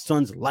changed my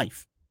son's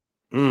life.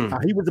 How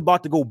he was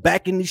about to go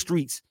back in these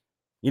streets,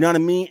 you know what I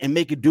mean, and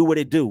make it do what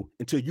it do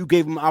until you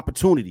gave him an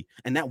opportunity,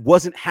 and that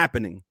wasn't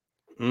happening.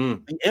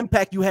 The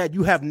impact you had,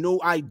 you have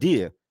no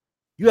idea.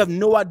 You have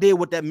no idea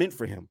what that meant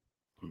for him.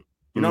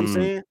 You know what I'm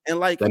saying? And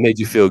like that made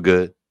you feel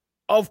good.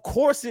 Of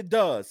course it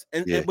does.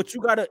 And but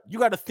you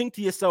gotta think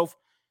to yourself.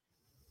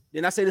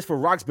 And I say this for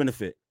Rock's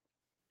benefit.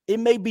 It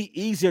may be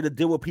easier to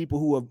deal with people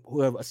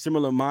who have a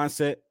similar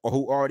mindset or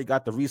who already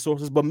got the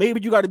resources, but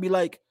maybe you got to be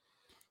like,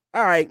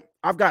 all right,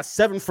 I've got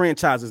 7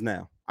 franchises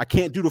now. I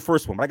can't do the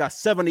first one, but I got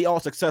 7, they all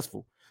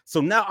successful.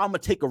 So now I'm gonna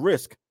take a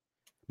risk.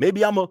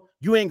 Maybe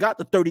you ain't got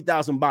the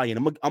 30,000 buy-in.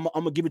 I'm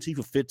gonna give it to you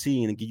for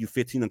 15 and give you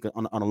 15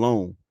 on a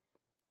loan.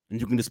 And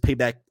you can just pay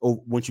back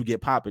once you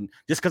get popping,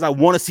 just because I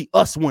want to see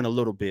us win a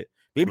little bit.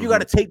 Maybe you got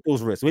to take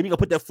those risks. Maybe you got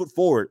to put that foot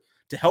forward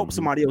to help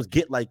somebody else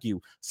get like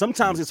you.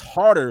 Sometimes it's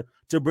harder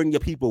to bring your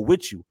people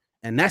with you,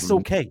 and that's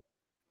okay.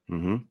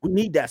 We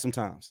need that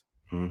sometimes.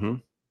 I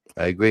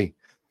agree.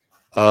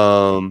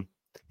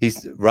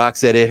 Rock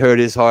said it hurt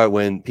his heart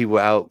when people were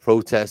out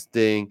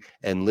protesting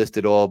and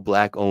listed all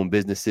Black-owned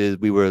businesses.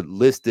 We were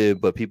listed,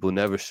 but people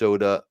never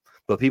showed up.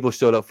 But people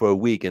showed up for a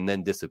week and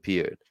then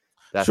disappeared.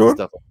 That's the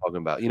stuff I'm talking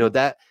about. You know,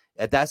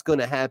 that's going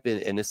to happen.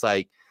 And it's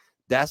like,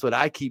 that's what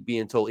I keep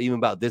being told, even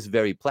about this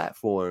very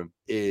platform,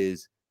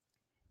 is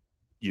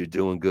you're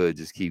doing good.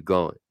 Just keep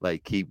going.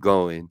 Like, keep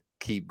going.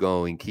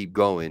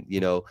 You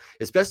know,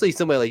 especially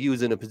somebody like you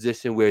who's in a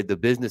position where the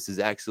business is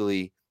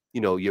actually, you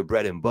know, your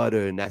bread and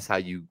butter, and that's how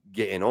you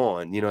getting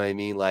on. You know what I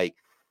mean? Like,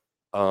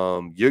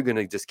 you're going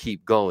to just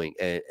keep going,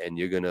 and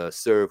you're going to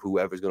serve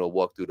whoever's going to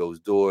walk through those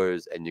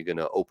doors, and you're going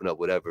to open up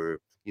whatever,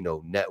 you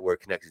know,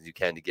 network connections you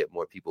can to get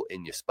more people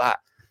in your spot.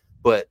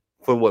 But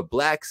from what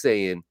Black's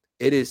saying,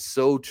 it is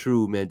so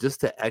true, man.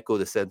 Just to echo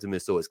the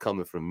sentiment, so it's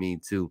coming from me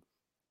too.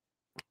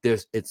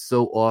 It's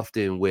so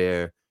often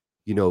where,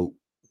 you know,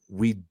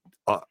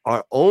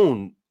 our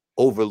own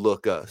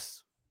overlook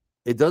us,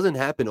 it doesn't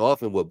happen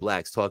often with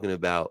blacks talking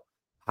about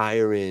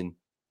hiring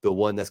the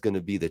one that's going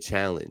to be the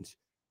challenge.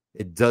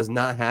 It does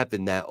not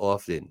happen that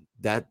often.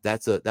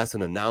 That's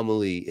an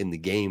anomaly in the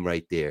game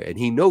right there, and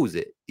he knows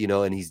it,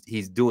 and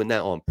he's doing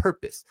that on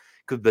purpose.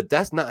 But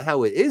that's not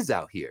how it is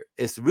out here.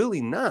 It's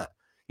really not,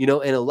 and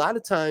a lot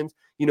of times,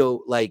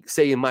 like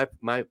say in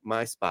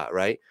my spot,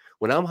 right?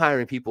 When I'm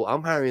hiring people,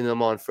 I'm hiring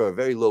them on for a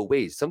very low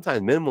wage,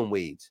 sometimes minimum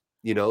wage,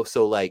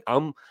 so like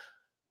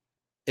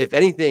if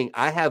anything,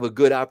 I have a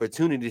good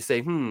opportunity to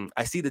say,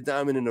 I see the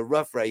diamond in the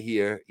rough right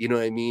here. You know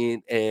what I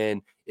mean?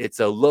 And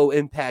it's a low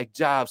impact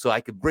job. So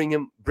I could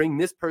bring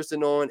this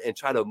person on and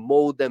try to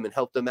mold them and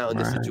help them out in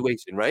this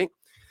situation. Right.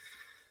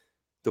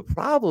 The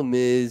problem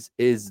is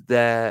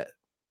that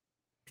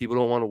people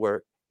don't want to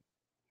work.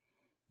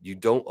 You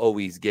don't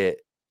always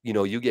get,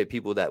 you get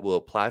people that will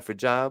apply for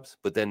jobs,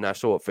 but then not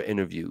show up for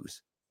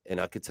interviews. And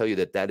I could tell you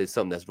that is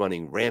something that's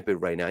running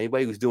rampant right now.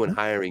 Anybody who's doing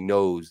hiring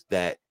knows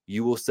that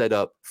you will set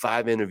up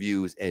 5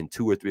 interviews and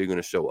 2 or 3 are going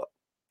to show up.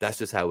 That's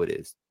just how it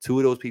is. 2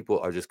 of those people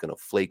are just going to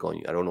flake on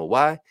you. I don't know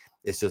why.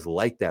 It's just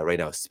like that right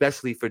now,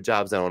 especially for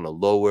jobs that are on a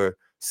lower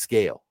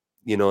scale.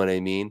 You know what I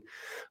mean?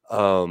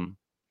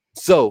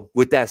 So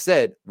with that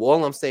said,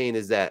 all I'm saying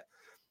is that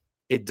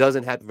it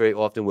doesn't happen very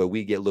often where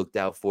we get looked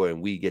out for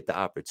and we get the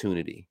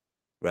opportunity,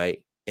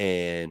 right?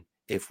 And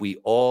if we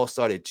all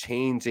started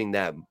changing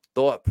that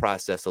thought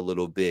process a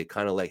little bit,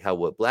 kind of like how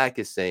what Black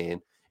is saying,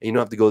 and you don't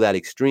have to go that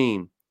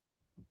extreme,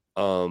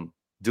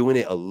 doing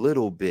it a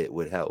little bit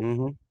would help.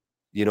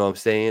 You know what I'm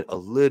saying? A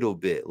little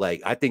bit.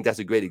 Like, I think that's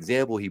a great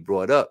example he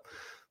brought up.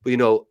 But,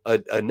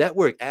 a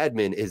network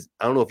admin is,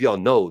 I don't know if y'all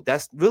know,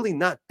 that's really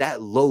not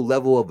that low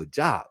level of a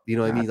job. You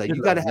know what I mean? Like,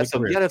 you got to have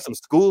some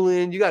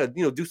schooling. You got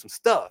to, do some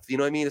stuff. You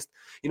know what I mean?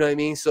 You know what I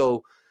mean?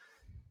 So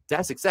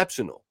that's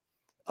exceptional.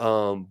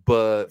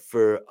 But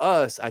for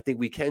us, I think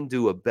we can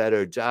do a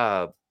better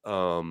job,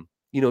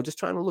 just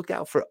trying to look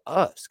out for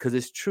us. Because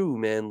it's true,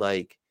 man.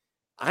 Like,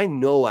 I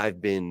know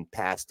I've been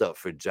passed up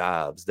for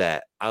jobs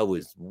that I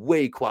was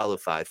way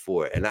qualified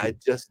for, and I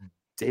just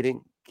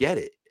didn't get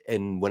it.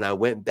 And when I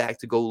went back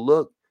to go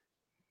look,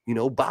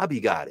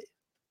 Bobby got it.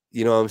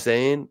 You know what I'm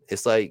saying?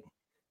 It's like,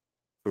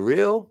 for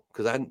real?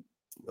 Because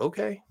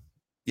okay.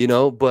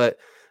 But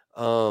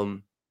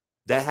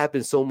that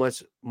happens so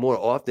much more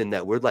often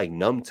that we're like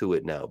numb to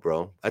it now,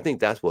 bro. I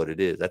think that's what it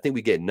is. I think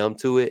we get numb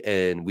to it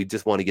and we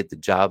just want to get the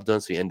job done.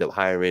 So you end up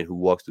hiring who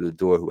walks through the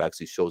door, who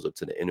actually shows up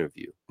to the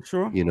interview.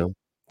 Sure.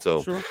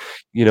 So,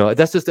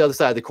 that's just the other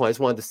side of the coin. I just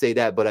wanted to say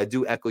that, but I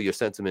do echo your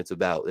sentiments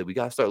about that. We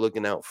got to start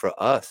looking out for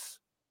us.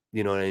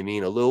 You know what I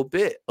mean? A little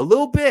bit,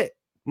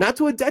 not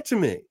to a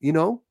detriment,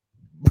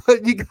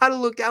 but you got to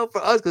look out for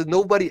us because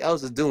nobody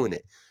else is doing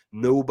it.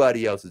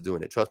 Nobody else is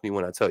doing it. Trust me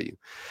when I tell you.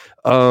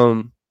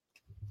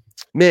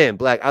 Man,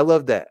 Black, I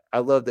love that. I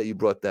love that you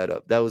brought that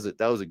up. That was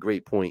a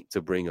great point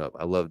to bring up.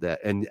 I love that.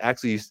 And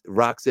actually,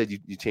 Rock said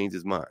you changed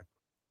his mind.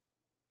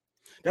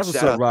 That's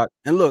what's up, Rock.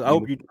 And look,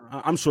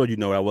 I'm sure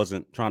I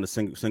wasn't trying to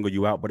single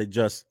you out, but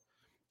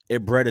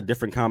it bred a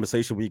different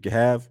conversation we could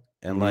have.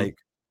 And like,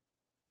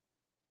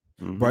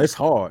 bro, it's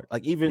hard.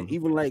 Like, even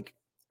like,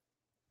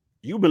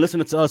 you've been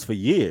listening to us for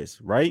years,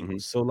 right?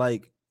 So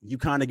like, you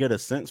kind of get a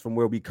sense from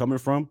where we coming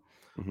from.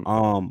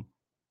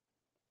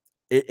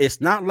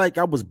 It's not like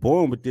I was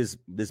born with this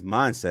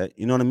mindset.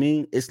 You know what I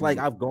mean? It's like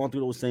I've gone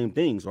through those same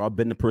things, or I've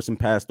been the person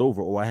passed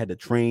over, or I had to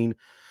train.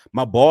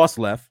 My boss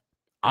left.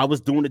 I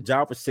was doing the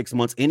job for 6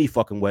 months any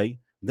fucking way.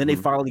 Then they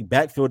finally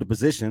backfilled the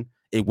position.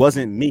 It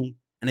wasn't me.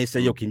 And they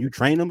said, yo, can you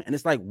train them? And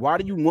it's like, why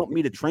do you want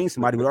me to train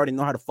somebody who already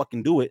know how to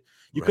fucking do it?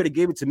 You could have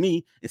gave it to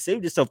me and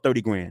saved yourself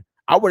 30 grand.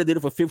 I would have did it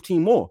for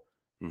 15 more.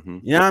 You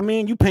know what I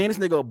mean? You paying this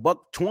nigga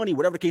 $120,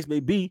 whatever the case may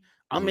be.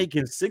 I'm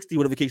making 60,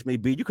 whatever the case may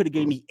be. You could have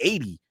gave me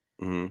 80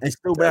 and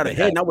still be out of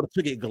head. And I would have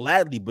took it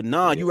gladly. But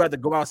nah, you rather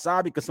go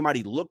outside because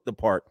somebody looked the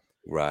part.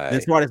 Right.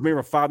 That's why that's been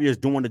for 5 years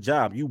doing the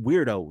job. You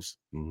weirdos.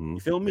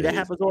 You feel me? That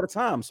happens all the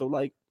time. So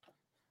like,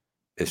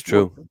 it's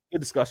true.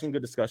 Good discussion.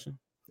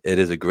 It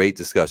is a great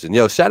discussion.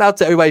 Yo, shout out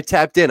to everybody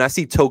tapped in. I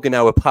see Token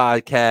Hour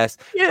Podcast.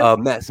 Yeah.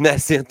 Matt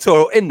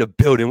Santoro in the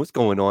building. What's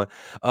going on?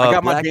 I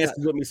got my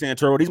dancers with me,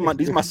 Santoro.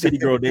 These my city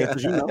girl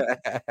dancers,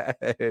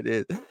 It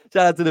is.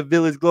 Shout out to the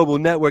Village Global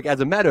Network. As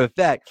a matter of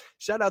fact,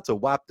 shout out to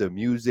WAP the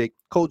Music,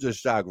 Culture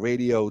Shock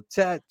Radio,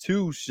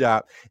 Tattoo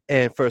Shop,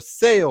 and For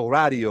Sale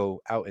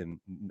Radio out in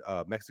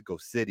Mexico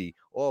City,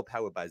 all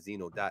powered by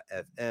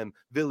Zeno.fm.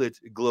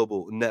 Village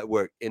Global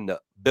Network in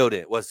the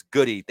building. What's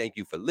goody? Thank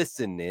you for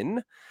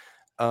listening.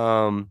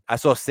 I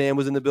saw Sam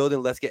was in the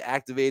building. Let's get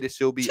activated.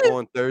 She'll be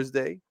on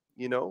Thursday.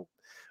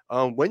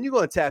 When you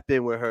gonna tap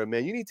in with her,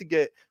 man? You need to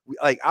get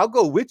I'll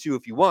go with you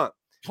if you want.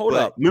 Hold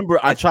up. Remember,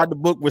 I tried to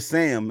book with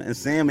Sam, and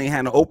Sam ain't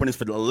had no openings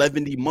for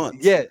 11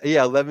 months. Yeah,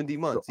 11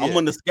 months. So I'm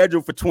on the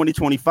schedule for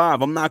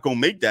 2025. I'm not gonna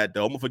make that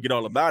though. I'm gonna forget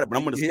all about it, but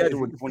I'm on the schedule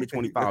for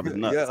 2025. Is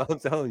nuts. Yeah, I'm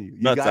telling you,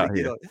 nuts gotta out get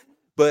here. on.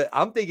 But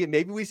I'm thinking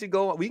maybe we should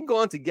go. We can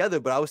go on together.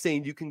 But I was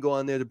saying you can go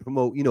on there to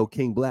promote,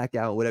 King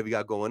Blackout, whatever you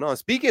got going on.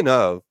 Speaking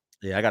of,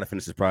 Yeah, I gotta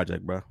finish this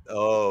project, bro.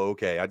 Oh,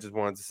 okay. I just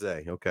wanted to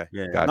say, okay.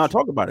 Yeah, Got no, you.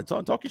 talk about it.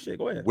 Talk your shit.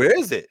 Go ahead. Where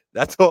is it?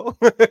 That's all.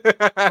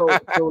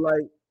 So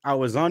like I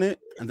was on it,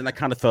 and then I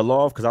kind of fell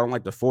off because I don't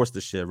like to force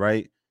the shit,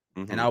 right?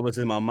 And I was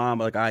in my mind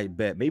like, I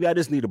bet maybe I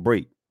just need a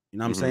break. You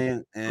know what I'm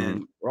saying?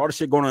 And all the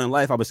shit going on in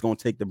life, I was gonna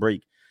take the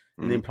break.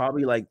 And then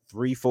probably like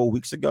 3-4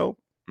 weeks ago,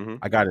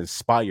 I got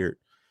inspired.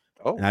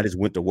 And I just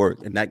went to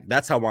work, and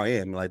that's how I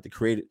am. Like the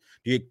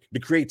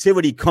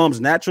creativity comes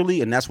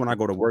naturally, and that's when I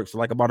go to work. So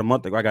like about a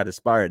month ago, I got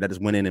inspired. I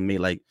just went in and made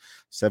like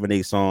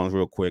 7-8 songs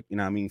real quick. You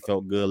know what I mean?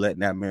 Felt good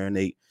letting that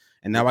marinate.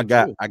 And now I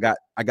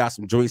got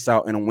some joints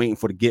out, and I'm waiting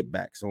for the get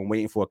back. So I'm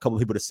waiting for a couple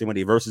of people to send me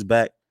their verses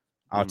back.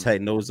 I'll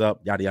tighten those up,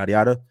 yada yada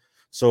yada.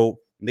 So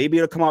maybe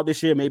it'll come out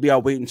this year. Maybe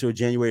I'll wait until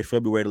January,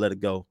 February to let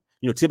it go.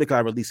 You know, typically I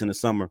release in the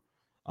summer.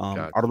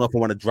 I don't know if I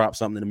want to drop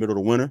something in the middle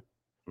of the winter.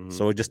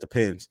 So it just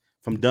depends.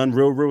 If I'm done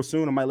real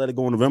soon, I might let it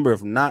go in November.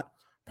 If I'm not,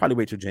 probably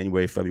wait till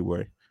January,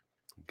 February.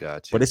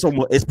 Gotcha. But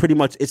it's pretty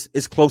much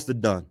it's close to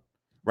done.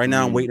 Right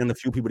now, I'm waiting on a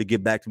few people to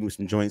get back to me with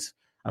some joints.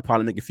 I'll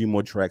probably make a few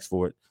more tracks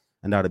for it,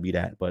 and that'll be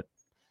that. But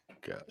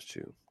got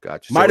you.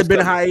 Might have been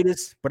a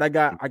hiatus, but I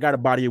got a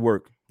body of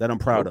work that I'm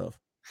proud of.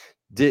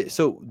 Did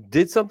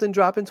something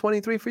drop in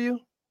 23 for you?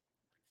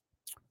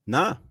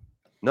 Nah.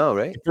 No,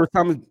 right? First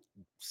time in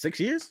 6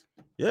 years?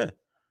 Yeah.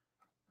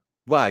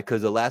 Why?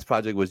 Because the last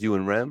project was you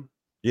and Rem?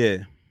 Yeah.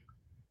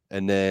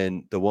 And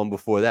then the one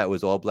before that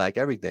was All Black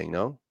Everything,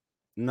 no?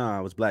 Nah,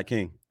 it was Black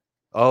King.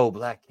 Oh,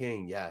 Black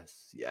King.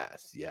 Yes.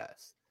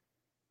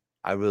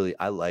 I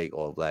like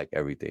All Black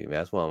Everything, man.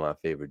 That's one of my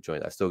favorite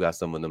joints. I still got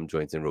some of them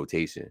joints in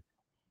rotation.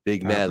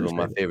 Big Mad was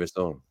my favorite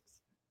song.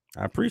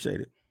 I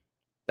appreciate it.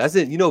 That's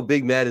it. You know,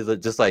 Big Mad is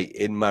just like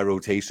in my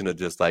rotation of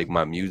just like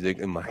my music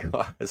in my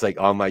car. It's like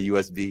on my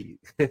USB.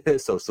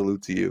 So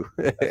salute to you.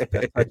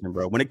 That's touching,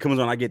 bro. When it comes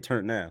on, I get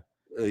turned now.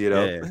 You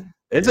know,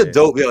 it's a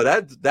dope, yo.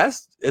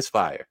 It's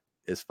fire.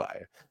 It's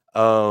fire.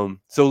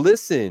 So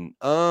listen,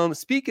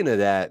 speaking of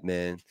that,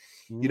 man,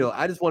 you know,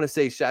 I just want to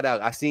say shout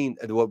out. I seen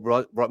what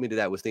brought me to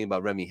that was thinking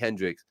about Remy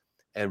Hendrix,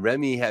 and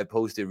Remy had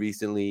posted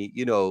recently,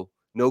 you know,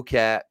 no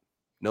cap,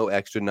 no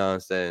extra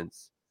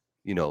nonsense,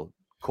 you know,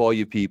 call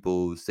your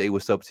people, say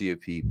what's up to your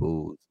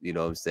people, you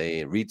know what I'm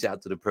saying? Reach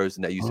out to the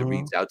person that used to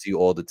reach out to you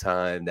all the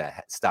time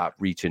that stopped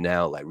reaching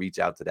out, like reach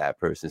out to that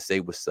person, say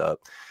what's up.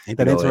 Ain't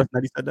that interesting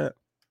that he said that?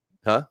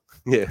 Huh?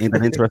 Yeah. Ain't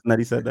that interesting that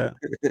he said that?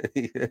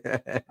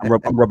 Yeah.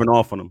 I'm rubbing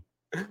off on him.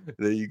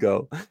 There you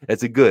go.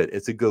 It's a good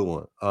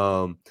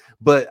one.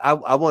 But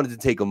I wanted to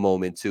take a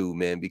moment too,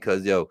 man,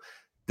 because yo,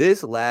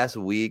 this last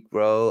week,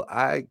 bro,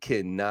 I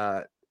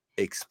cannot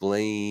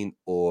explain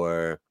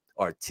or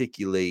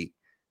articulate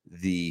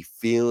the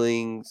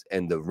feelings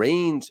and the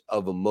range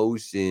of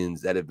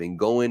emotions that have been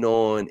going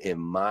on in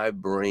my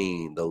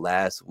brain the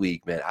last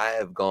week, man. I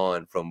have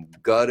gone from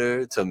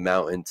gutter to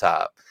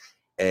mountaintop.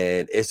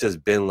 And it's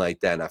just been like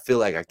that. And I feel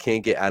like I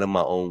can't get out of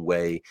my own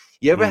way.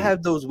 You ever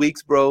have those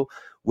weeks, bro,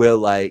 where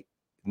like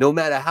no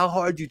matter how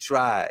hard you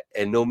try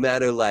and no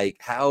matter like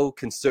how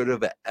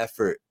concerted an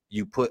effort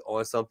you put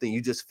on something,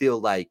 you just feel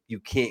like you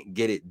can't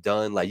get it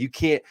done. Like you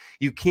can't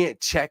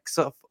check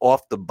stuff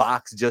off the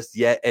box just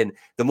yet. And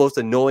the most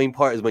annoying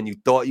part is when you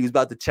thought you was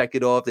about to check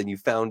it off and you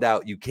found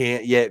out you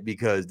can't yet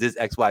because this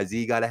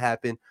XYZ got to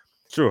happen.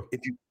 Sure.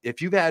 If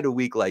you've had a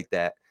week like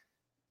that,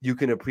 you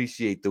can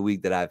appreciate the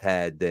week that I've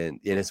had then.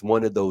 And it's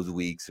one of those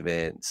weeks,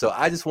 man. So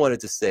I just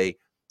wanted to say,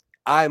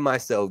 I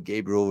myself,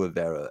 Gabriel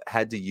Rivera,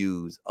 had to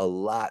use a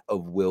lot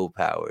of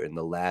willpower in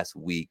the last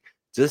week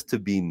just to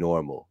be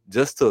normal,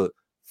 just to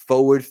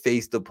forward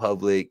face the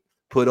public,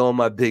 put on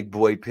my big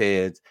boy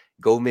pants,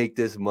 go make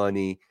this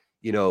money,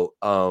 you know,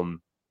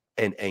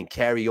 and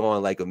carry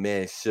on like a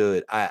man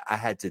should. I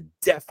had to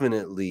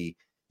definitely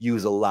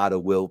use a lot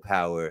of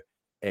willpower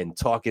and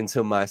talking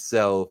to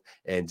myself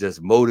and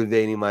just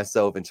motivating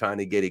myself and trying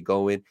to get it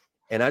going.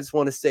 And I just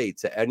want to say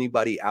to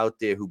anybody out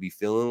there who be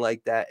feeling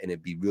like that and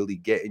it be really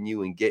getting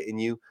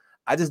you,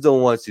 I just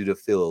don't want you to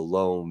feel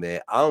alone,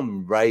 man.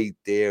 I'm right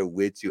there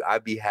with you. I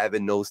be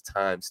having those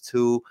times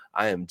too.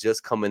 I am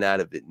just coming out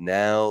of it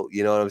now.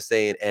 You know what I'm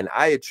saying? And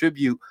I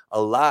attribute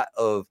a lot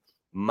of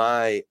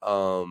my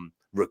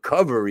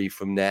recovery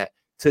from that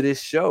to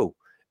this show.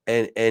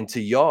 And to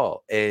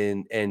y'all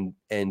and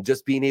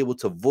just being able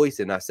to voice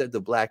it. And I said to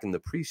Black in the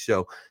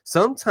pre-show,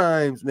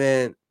 sometimes,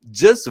 man,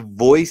 just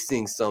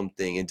voicing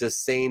something and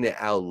just saying it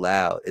out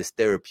loud is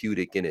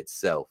therapeutic in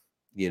itself,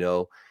 you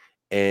know.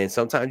 And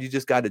sometimes you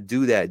just got to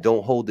do that.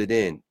 Don't hold it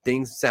in.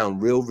 Things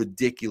sound real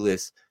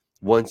ridiculous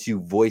once you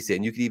voice it,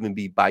 and you can even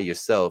be by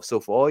yourself. So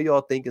for all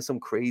y'all thinking some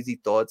crazy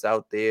thoughts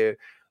out there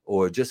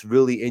or just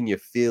really in your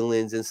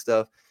feelings and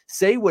stuff,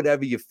 say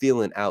whatever you're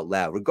feeling out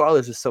loud,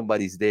 regardless if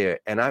somebody's there.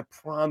 And I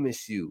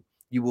promise you,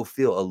 you will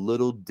feel a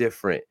little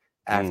different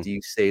after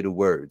you say the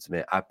words,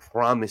 man. I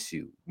promise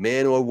you,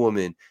 man or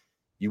woman,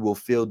 you will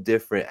feel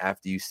different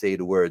after you say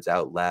the words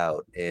out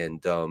loud.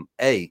 And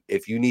hey,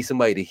 if you need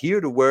somebody to hear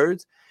the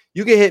words,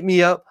 you can hit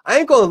me up. I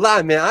ain't gonna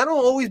lie, man. I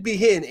don't always be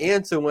hitting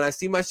answer when I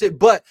see my shit,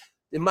 but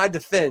in my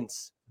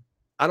defense,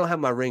 I don't have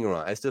my ringer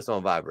on. It's just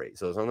on vibrate.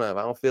 So sometimes if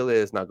I don't feel it,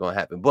 it's not gonna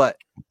happen. But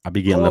I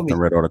be getting left and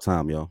right all the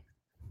time, yo.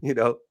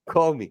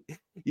 Call me.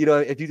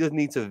 If you just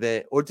need to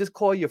vent, or just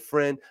call your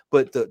friend.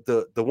 But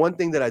the one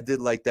thing that I did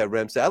like that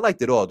Rem said, I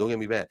liked it all. Don't get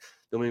me bad.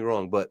 Don't get me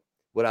wrong. But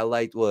what I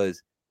liked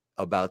was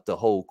about the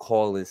whole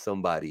calling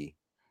somebody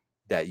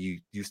that you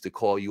used to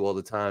call you all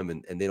the time,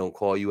 and they don't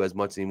call you as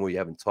much anymore. You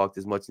haven't talked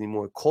as much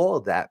anymore. Call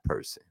that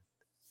person.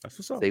 That's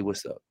what's up. Say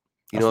what's up.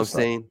 You know what I'm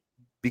saying?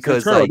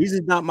 Because these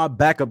is not my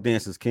backup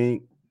dancers,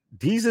 King.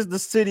 These is the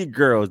city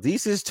girls.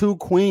 These is two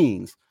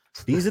queens.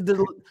 These are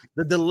the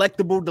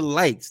delectable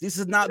delights. This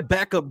is not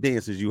backup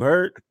dancers. You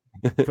heard?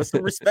 Put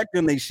some respect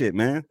in they shit,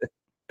 man.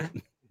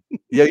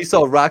 Yeah, you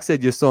saw Rock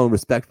said your song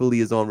 "Respectfully"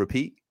 is on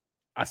repeat.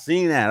 I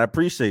seen that. I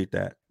appreciate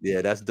that.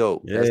 Yeah, that's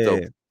dope. Yeah. That's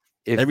dope.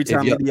 Every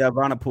time Lady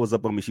Ivana pulls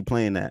up on me, she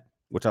playing that,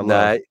 which I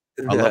love.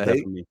 I love that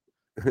for me.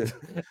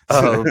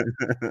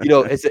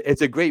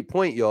 It's a great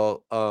point,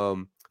 y'all.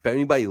 For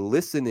anybody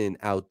listening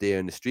out there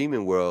in the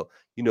streaming world,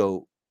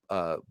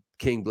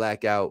 King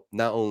Blackout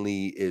not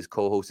only is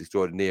co-host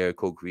extraordinaire,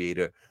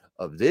 co-creator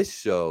of this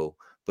show,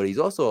 but he's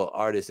also an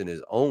artist in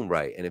his own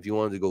right. And if you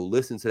wanted to go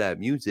listen to that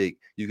music,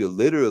 you could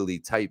literally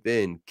type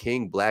in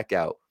King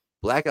Blackout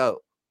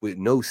with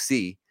no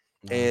C,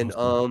 and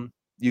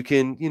you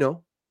can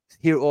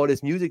hear all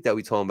this music that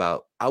we talking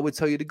about. I would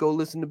tell you to go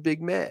listen to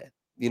Big Mad.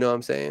 You know what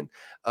I'm saying?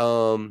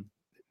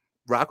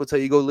 Rock will tell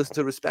you to go listen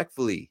to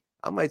Respectfully.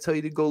 I might tell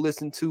you to go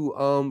listen to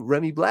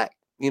Remy Black,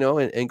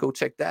 and go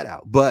check that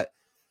out. But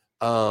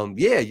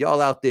yeah,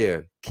 y'all out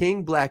there,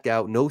 King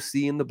Blackout, no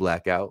C in the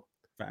Blackout.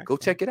 Go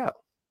check it out.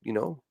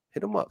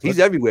 Hit him up. He's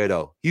everywhere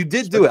though. You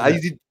did do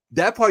it.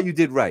 That part you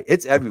did right.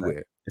 It's everywhere.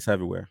 Okay. It's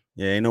everywhere.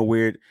 Yeah, ain't no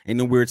weird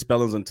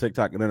spellings on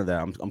TikTok, none of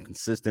that. I'm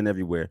consistent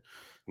everywhere.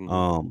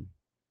 Mm-hmm.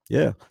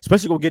 Yeah,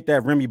 especially go get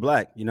that Remy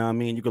Black. You know what I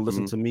mean? You can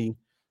listen to me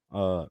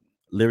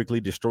lyrically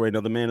destroy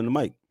another man in the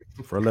mic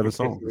for 11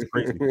 songs. It's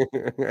crazy.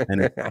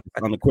 And it's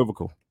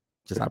unequivocal.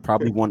 I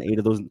probably won 8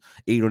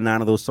 or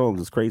 9 of those songs.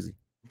 It's crazy.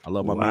 I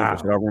love my man,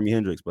 shout out Remy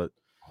Hendrix, but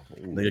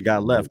they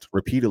got left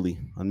repeatedly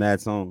on mad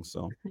songs.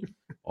 So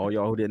all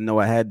y'all who didn't know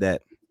I had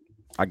that,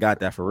 I got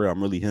that for real.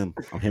 I'm really him.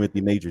 I'm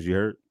Timothy Majors. You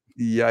heard?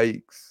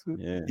 Yikes.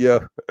 Yeah.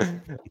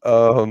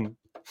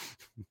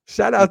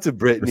 Shout out to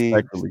Brittany.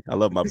 I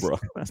love my bro.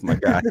 That's my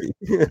guy.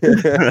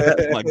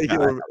 That's my guy.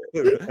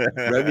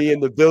 Remy in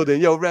the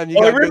building. Yo, Remy.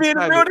 Remy in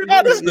the building.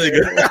 Not this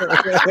nigga.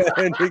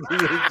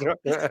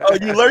 Oh,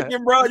 you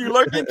lurking, bro? You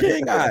lurking,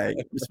 King? All right.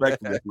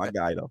 Respectfully, that's my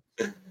guy, though.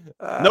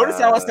 Notice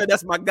how I said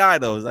that's my guy,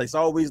 though. It's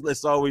always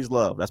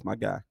love. That's my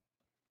guy.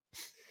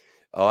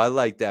 Oh, I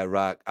like that,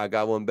 Rock. I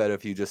got one better.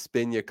 If you just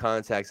spin your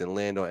contacts and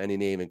land on any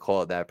name and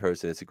call that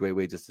person, it's a great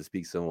way just to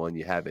speak to someone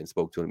you haven't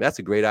spoke to them. That's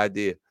a great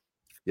idea.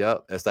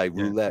 Yep, that's like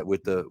roulette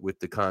with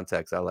the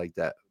contacts. I like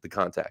that. The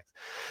contacts.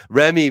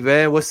 Remy,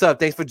 man, what's up?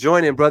 Thanks for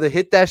joining, brother.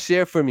 Hit that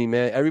share for me,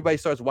 man. Everybody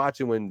starts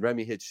watching when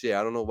Remy hits share.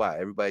 I don't know why.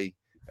 Everybody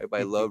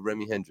love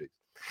Remy Hendrix.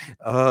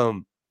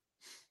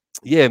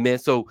 Yeah, man.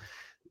 So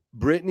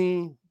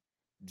Brittany,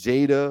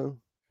 Jada,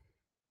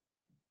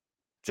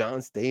 John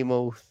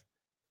Stamos,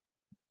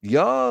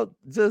 y'all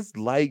just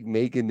like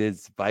making it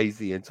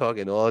spicy and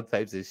talking all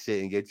types of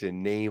shit and get your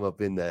name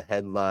up in the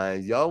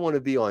headlines. Y'all want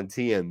to be on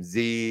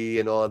TMZ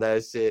and all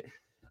that shit.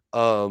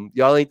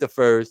 Y'all ain't the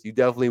first. You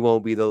definitely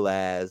won't be the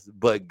last.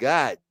 But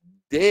god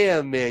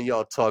damn, man,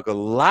 y'all talk a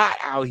lot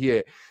out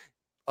here.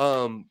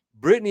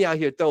 Brittany out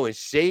here throwing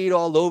shade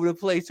all over the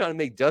place, trying to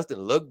make Justin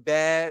look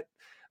bad.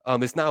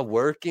 It's not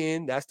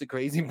working. That's the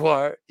crazy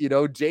part.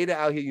 Jada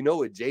out here,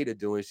 what Jada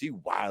doing? She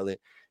wilding.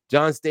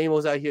 John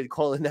Stamos out here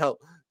calling out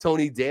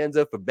Tony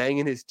Danza for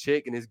banging his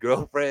chick and his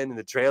girlfriend in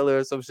the trailer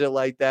or some shit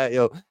like that.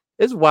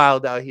 It's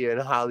wild out here in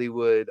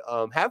Hollywood.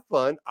 Have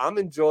fun. I'm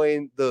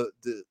enjoying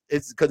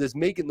it's because it's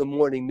making the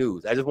morning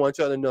news. I just want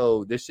y'all to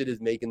know this shit is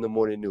making the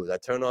morning news. I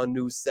turn on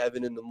News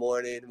 7 in the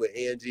morning with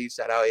Angie.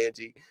 Shout out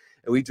Angie.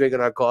 And we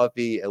drinking our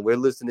coffee and we're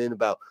listening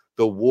about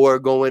the war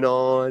going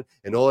on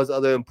and all this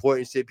other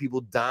important shit,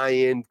 people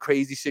dying,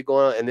 crazy shit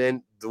going on. And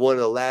then one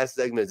of the last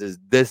segments is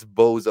this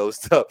bozo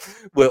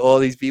stuff with all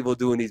these people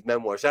doing these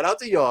memoirs. Shout out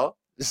to y'all.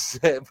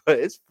 But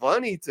it's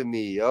funny to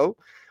me, yo.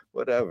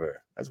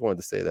 Whatever. I just wanted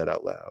to say that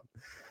out loud.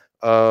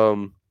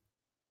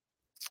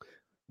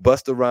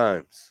 Busta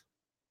Rhymes.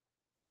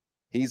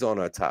 He's on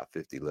our top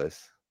 50 list.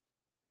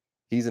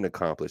 He's an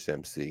accomplished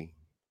MC.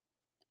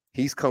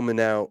 He's coming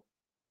out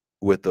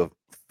with a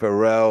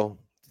Pharrell,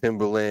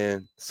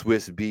 Timberland,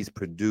 Swiss Beats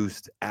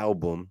produced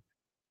album.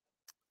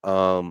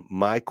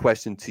 My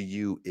question to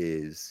you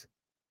is,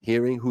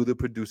 hearing who the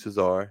producers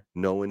are,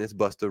 knowing it's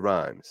Busta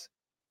Rhymes,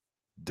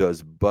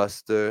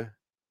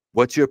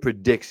 what's your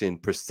prediction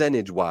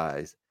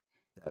percentage-wise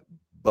that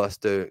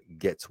Busta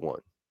gets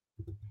one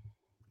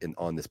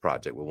on this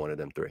project with one of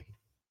them 3?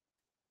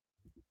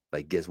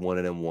 Like gets one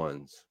of them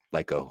ones,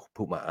 like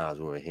put my eyes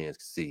where my hands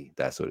can see,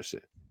 that sort of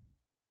shit.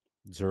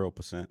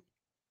 0%.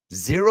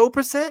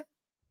 0%?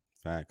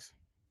 Facts.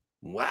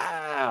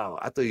 Wow.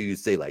 I thought you'd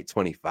say like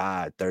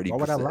 25, 30%. Why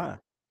would I lie?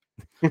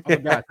 Oh my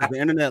God,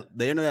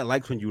 the internet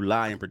likes when you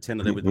lie and pretend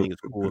that everything is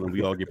cool and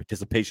we all get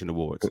participation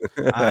awards.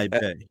 I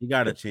bet he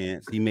got a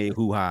chance. He made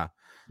hoo-ha.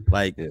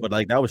 Like, Yeah. but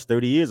like that was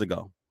 30 years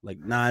ago. Like,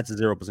 nah, it's a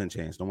 0%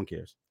 chance. No one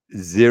cares.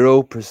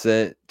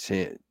 0%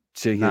 chance.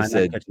 Chicken Nah,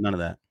 said, none of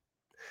that.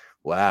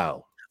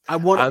 wow.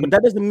 But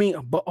that doesn't mean,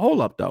 but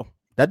hold up though.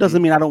 That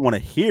doesn't mean I don't want to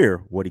hear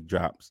what he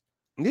drops.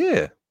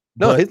 Yeah.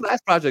 No, But his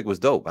last project was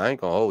dope. I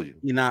ain't gonna hold you.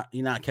 You're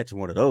not catching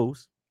one of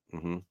those.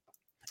 Mm-hmm.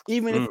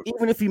 Even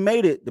if he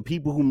made it, the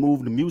people who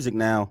move the music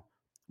now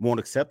won't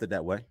accept it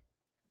that way.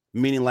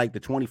 Meaning, like the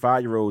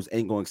 25-year-olds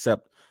ain't gonna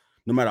accept,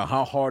 no matter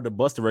how hard the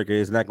Busta record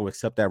is, not gonna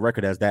accept that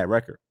record as that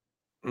record.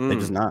 They're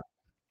just not.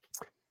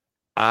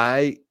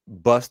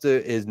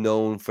 Busta is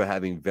known for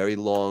having very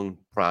long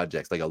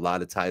projects, like a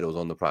lot of titles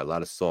on the project, a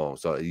lot of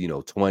songs. So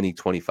 20,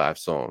 25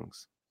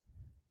 songs.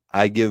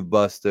 I give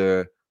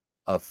Busta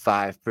a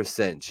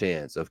 5%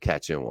 chance of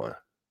catching one.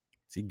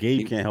 See,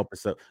 Gabe can't help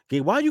himself.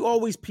 Gabe, why you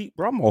always peep?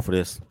 Bro, I'm all for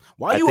this.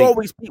 Why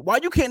always peep? Why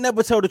you can't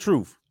never tell the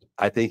truth?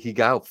 I think he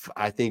get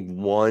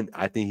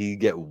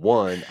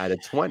 1 out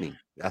of 20.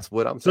 That's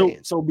what I'm saying.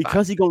 So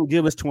because he gonna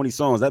give us 20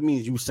 songs, that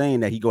means you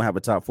saying that he gonna have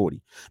a top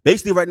 40.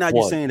 Basically, right now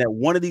you're saying that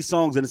one of these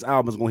songs in this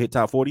album is gonna hit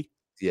top 40.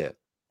 Yeah,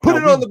 put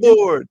it on the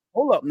board.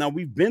 Hold up, now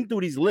we've been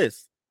through these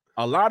lists.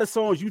 A lot of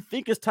songs you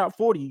think is top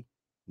 40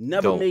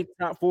 never made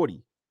top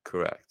 40.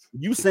 Correct.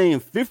 You saying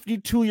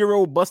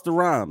 52-year-old Busta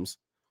Rhymes,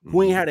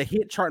 who ain't had a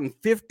hit chart in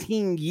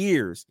 15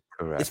 years,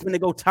 correct, it's gonna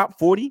go top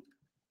 40?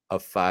 A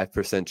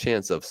 5%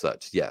 chance of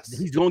such, yes.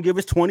 He's gonna give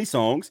us 20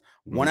 songs.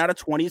 1 out of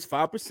 20 is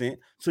 5%.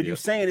 So you're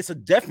saying it's a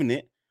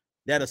definite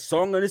that a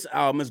song on this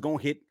album is gonna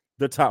hit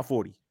the top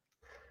 40.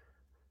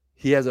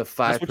 He has a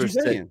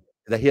 5%.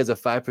 That he has a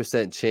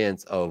 5%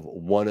 chance of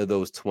one of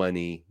those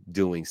 20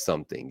 doing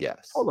something.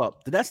 Yes. Hold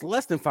up, that's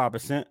less than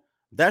 5%.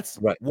 That's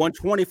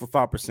 120 for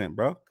 5%,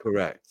 bro.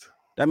 Correct.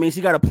 That means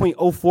he got a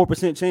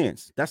 0.04%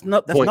 chance. That's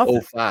nothing.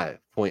 0.05.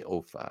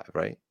 0.05,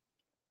 right?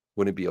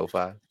 Wouldn't it be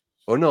 05?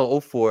 Or no,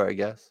 04, I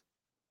guess.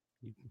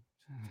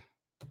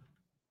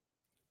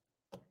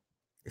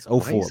 It's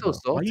 04.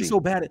 Why are you so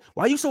bad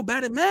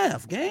at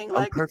math, gang?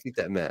 Like, I'm perfect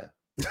at math.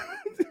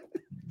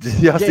 Did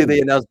y'all see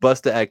they announced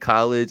Busta at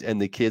college and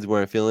the kids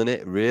weren't feeling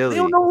it? Really? They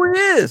don't know who he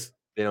is.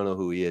 They don't know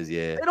who he is,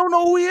 yeah. They don't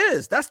know who he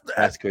is. That's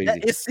crazy.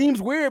 It seems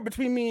weird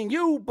between me and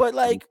you, but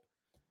like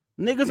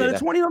niggas under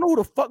 20 don't know who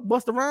the fuck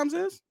Busta Rhymes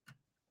is.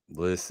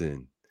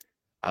 Listen,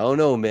 I don't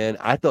know, man.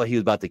 I thought he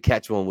was about to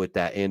catch one with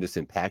that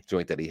Anderson .Paak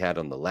joint that he had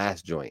on the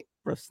last joint.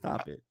 Bro,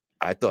 stop it.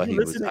 I thought you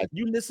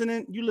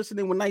listening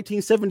with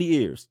 1970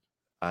 ears.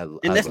 And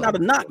that's not a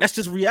knock. That's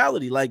just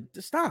reality. Like,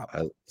 just stop.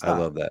 I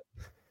love that.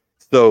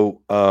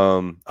 So,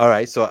 all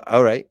right.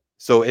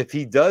 So if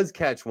he does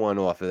catch one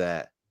off of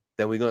that,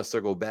 then we're gonna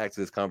circle back to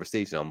this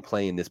conversation. I'm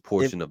playing this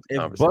portion of the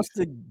conversation.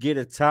 If Busta get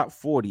a top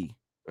 40,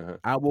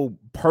 I will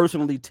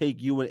personally take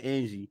you and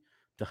Angie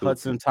to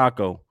Hudson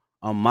Taco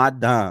on my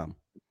dime,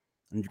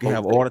 and you can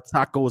have all the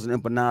tacos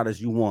and empanadas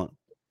you want.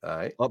 All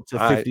right, up to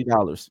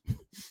 $50.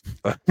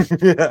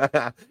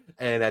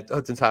 And at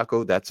Hudson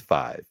Taco, that's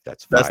 $5.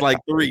 That's like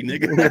 $3,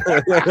 nigga.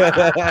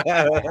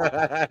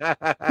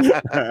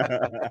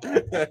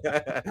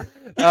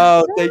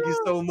 Oh, thank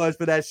you so much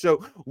for that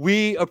show.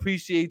 We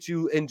appreciate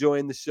you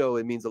enjoying the show.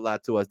 It means a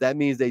lot to us. That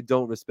means they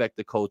don't respect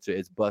the culture.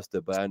 It's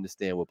Busta, but I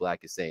understand what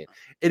Black is saying.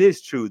 It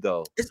is true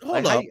though.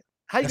 How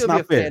you gonna be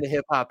a fan of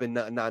hip hop and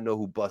not know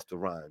who Busta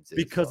Rhymes is?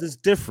 Because it's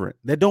different.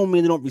 That don't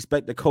mean they don't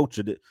respect the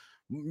culture.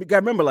 You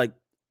gotta remember, like,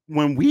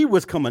 when we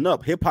was coming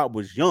up, hip hop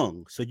was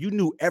young, so you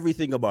knew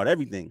everything about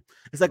everything.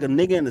 It's like a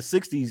nigga in the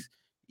 60s.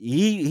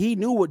 He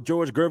knew what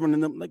George Gervin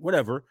and them, like,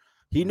 whatever.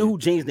 He knew who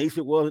James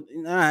Naismith was.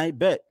 I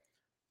bet.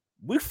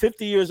 We're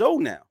 50 years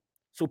old now,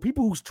 so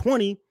people who's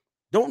 20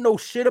 don't know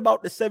shit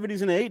about the 70s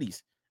and the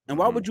 80s. And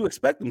why would you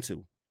expect them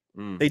to?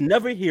 They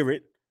never hear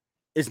it.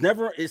 It's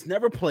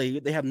never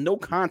played. They have no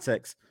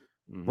context,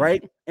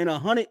 right? In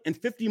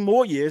 150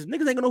 more years,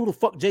 niggas ain't gonna know who the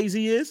fuck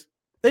Jay-Z is.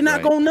 They're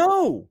not gonna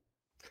know.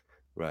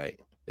 Right.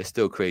 It's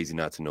still crazy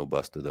not to know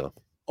Busta though.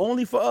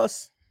 Only for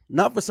us,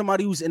 not for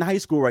somebody who's in high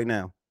school right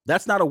now.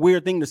 That's not a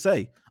weird thing to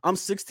say. I'm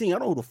 16. I don't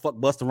know who the fuck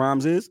Busta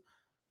Rhymes is.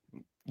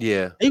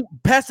 Yeah.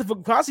 Passive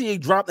Posse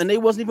dropped and they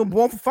wasn't even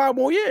born for 5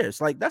 more years.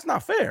 Like, that's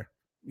not fair.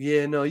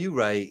 Yeah, no, you're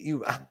right.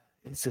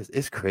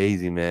 It's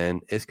crazy, man.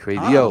 It's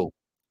crazy. Yo,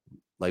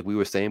 like we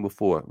were saying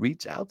before,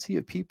 reach out to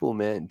your people,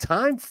 man.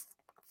 Time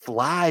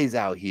flies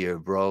out here,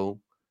 bro.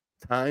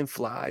 Time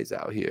flies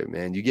out here,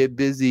 man. You get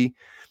busy.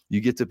 You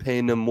get to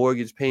paying them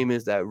mortgage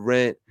payments, that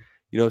rent,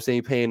 you know what I'm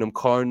saying, paying them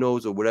car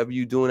notes or whatever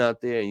you're doing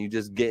out there, and you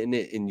just getting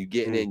it and you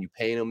getting it and you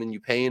paying them and you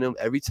paying them.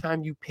 Every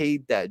time you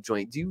paid that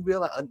joint, do you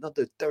realize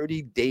another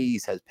 30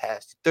 days has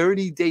passed?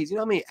 30 days. You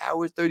know how many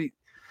hours? 30.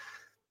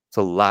 It's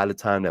a lot of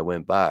time that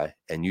went by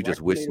and you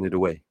just wishing it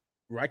away.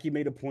 Rocky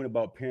made a point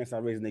about parents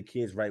not raising their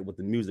kids right with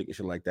the music and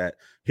shit like that.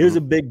 Here's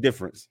a big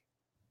difference,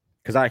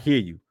 because I hear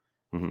you.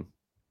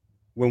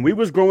 When we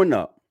was growing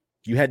up,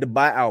 you had to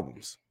buy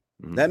albums.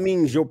 That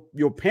means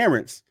your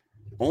parents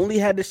only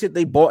had the shit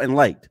they bought and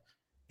liked,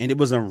 and it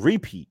was on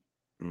repeat.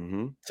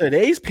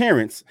 Today's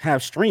parents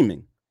have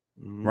streaming,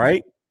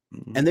 right?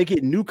 Mm-hmm. And they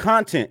get new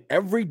content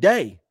every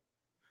day.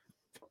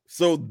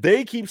 So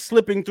they keep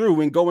slipping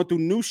through and going through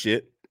new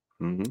shit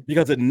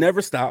because it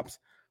never stops.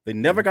 They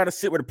never got to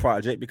sit with a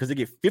project because they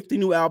get 50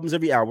 new albums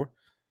every hour.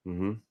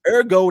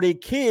 Ergo, they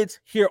kids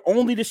hear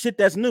only the shit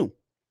that's new.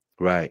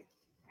 Right.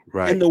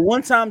 And the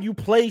one time you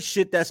play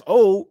shit that's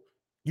old,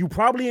 you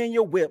probably in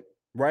your whip,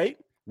 right,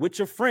 with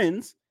your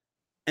friends,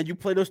 and you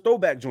play those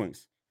throwback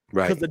joints.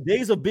 Right. Because the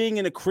days of being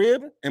in a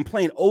crib and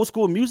playing old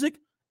school music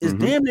is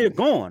damn near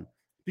gone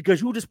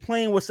because you just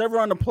playing whatever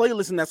on the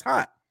playlist and that's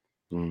hot.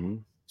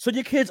 So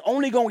your kids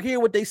only gonna hear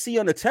what they see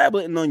on the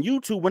tablet and on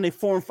YouTube when they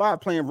 4 and 5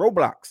 playing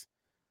Roblox.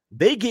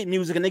 They get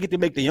music and they get to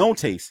make their own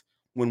taste.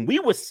 When we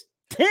was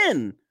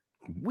 10,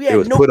 we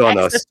had no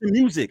access to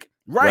music.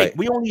 Right.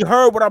 We only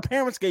heard what our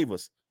parents gave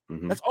us.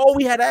 That's all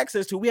we had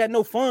access to. We had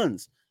no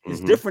funds. It's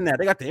different now.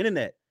 They got the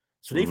internet.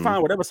 So they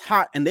find whatever's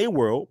hot in their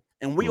world,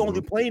 and we only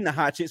playing the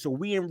hot shit. So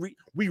we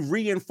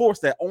reinforce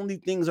that only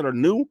things that are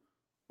new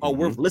are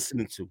worth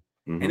listening to.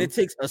 And it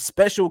takes a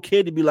special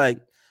kid to be like,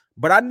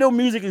 but I know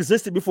music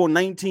existed before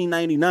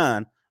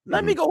 1999.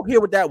 Let me go hear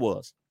what that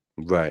was.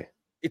 Right.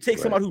 It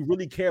takes somebody who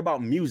really care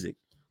about music.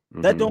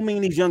 That don't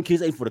mean these young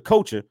kids ain't for the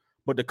culture,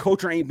 but the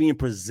culture ain't being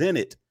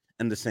presented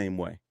in the same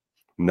way.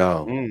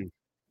 No.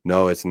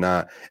 No, it's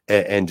not.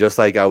 And just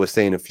like I was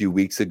saying a few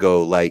weeks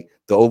ago, like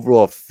the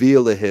overall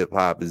feel of hip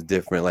hop is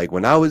different. Like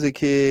when I was a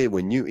kid,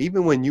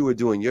 even when you were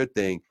doing your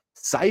thing,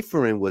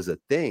 ciphering was a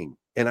thing.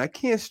 And I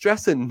can't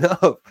stress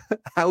enough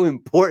how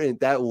important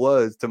that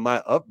was to my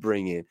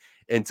upbringing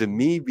and to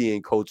me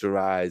being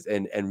culturized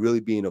and really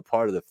being a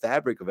part of the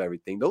fabric of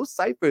everything. Those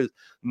ciphers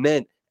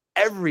meant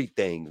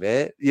everything,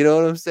 man. You know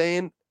what I'm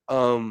saying?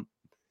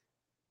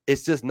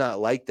 It's just not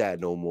like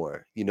that no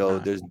more. You know,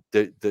 there's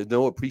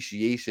no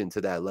appreciation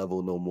to that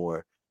level no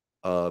more.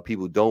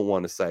 People don't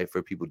want to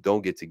cipher. People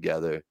don't get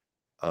together.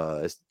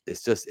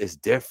 It's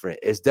different.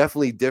 It's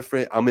definitely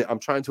different. I mean, I'm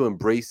trying to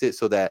embrace it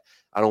so that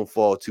I don't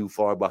fall too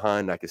far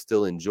behind. I can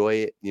still enjoy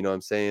it. You know what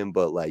I'm saying?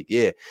 But like,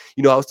 yeah,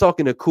 you know, I was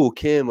talking to Cool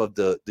Kim of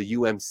the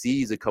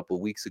UMCs a couple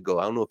of weeks ago.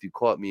 I don't know if you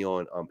caught me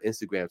on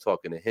Instagram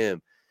talking to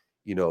him.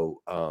 You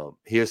know,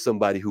 here's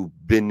somebody who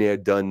been there,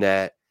 done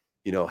that.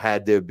 You know,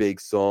 had their big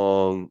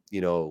song,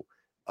 you know,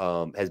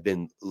 has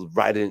been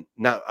riding,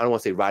 I don't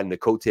want to say riding the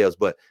coattails,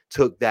 but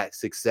took that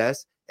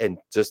success and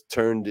just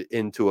turned it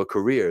into a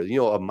career, you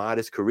know, a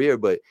modest career,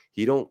 but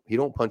he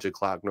don't punch a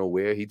clock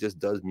nowhere. He just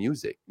does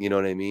music. You know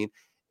what I mean?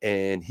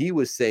 And he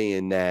was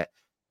saying that,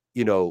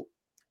 you know,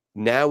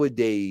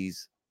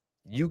 nowadays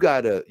you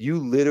gotta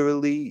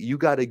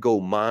go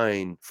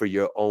mine for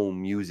your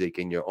own music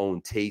and your own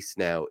taste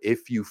now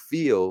if you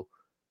feel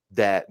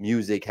that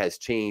music has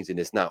changed and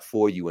it's not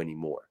for you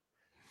anymore.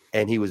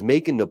 And he was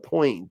making the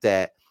point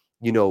that,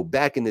 you know,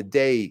 back in the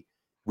day,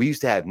 we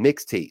used to have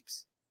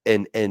mixtapes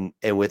and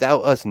without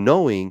us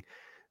knowing,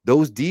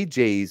 those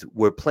DJs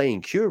were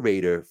playing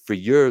curator for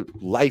your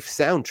life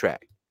soundtrack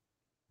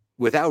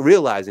without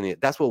realizing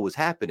it. That's what was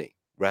happening.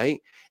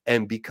 Right.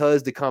 And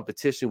because the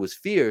competition was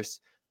fierce,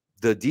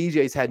 the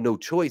DJs had no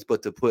choice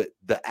but to put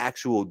the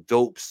actual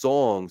dope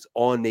songs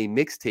on their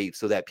mixtape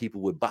so that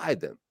people would buy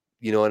them.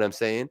 You know what I'm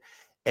saying?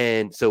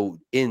 And so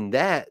in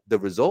that, the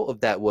result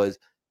of that was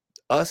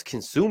us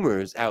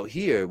consumers out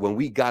here, when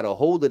we got a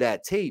hold of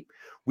that tape,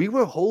 we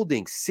were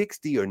holding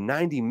 60 or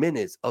 90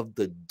 minutes of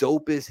the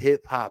dopest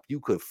hip hop you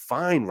could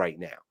find right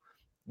now.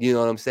 You know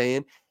what I'm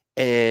saying?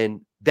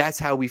 And that's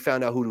how we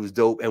found out who was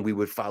dope, and we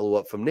would follow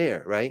up from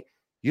there, right?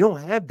 You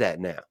don't have that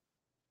now.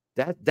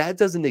 That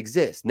doesn't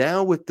exist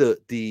now with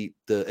the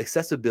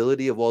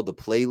accessibility of all the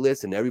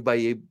playlists and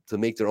everybody able to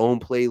make their own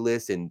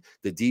playlists, and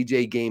the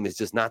DJ game is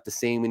just not the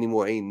same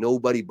anymore. Ain't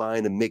nobody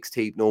buying a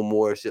mixtape no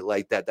more, shit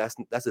like that.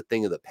 That's a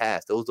thing of the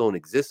past. Those don't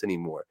exist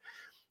anymore.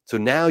 So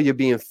now you're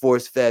being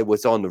force fed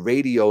what's on the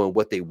radio and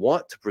what they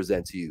want to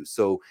present to you.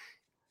 So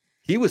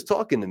he was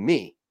talking to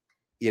me,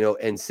 you know,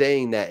 and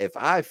saying that if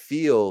I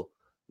feel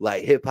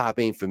like hip hop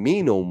ain't for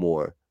me no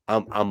more,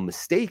 I'm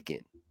mistaken.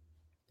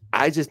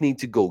 I just need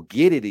to go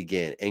get it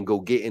again and go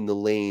get in the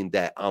lane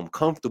that I'm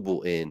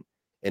comfortable in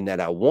and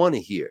that I want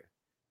to hear.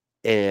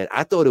 And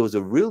I thought it was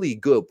a really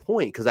good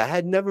point because I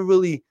had never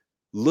really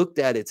looked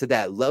at it to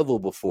that level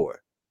before,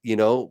 you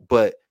know,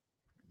 but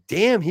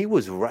damn, he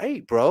was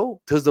right,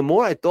 bro. Because the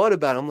more I thought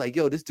about it, I'm like,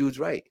 yo, this dude's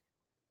right.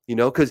 You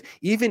know, because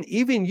even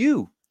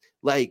you,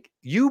 like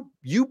you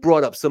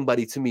brought up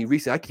somebody to me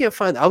recently. I can't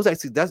find, I was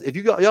actually, that's, if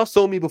y'all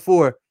saw me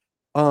before,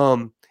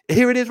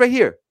 here it is right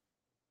here.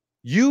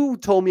 You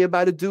told me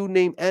about a dude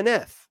named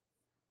NF.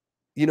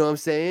 You know what I'm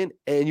saying?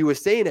 And you were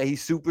saying that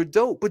he's super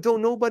dope, but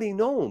don't nobody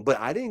know him. But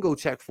I didn't go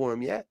check for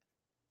him yet.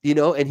 You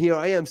know, and here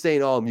I am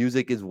saying, oh,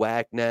 music is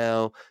whack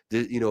now.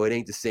 You know, it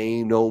ain't the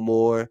same no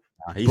more.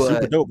 He's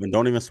super dope and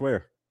don't even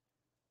swear.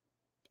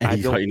 And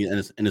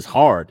it's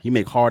hard. He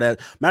make hard ass.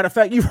 Matter of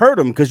fact, you've heard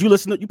him because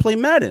you play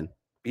Madden.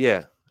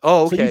 Yeah.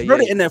 Oh, okay. So you've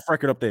heard it in that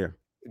record up there.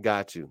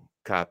 Got you.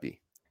 Copy.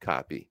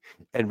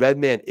 And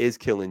Redman is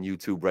killing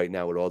YouTube right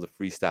now with all the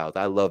freestyles.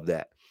 I love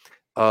that.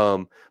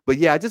 But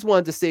yeah, I just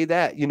wanted to say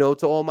that,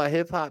 to all my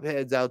hip hop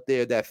heads out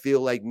there that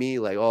feel like me,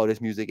 like, oh,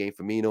 this music ain't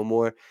for me no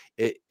more.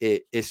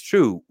 It's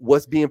true.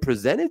 What's being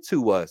presented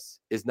to us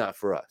is not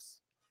for us.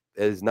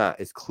 It is not.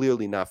 It's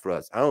clearly not for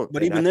us. But And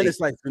I even then, think, it's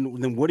like,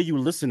 then what are you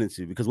listening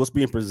to? Because what's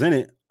being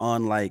presented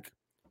on like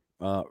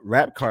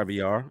Rap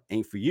Caviar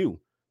ain't for you.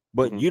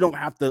 But Mhm, you don't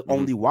have to mhm,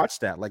 only watch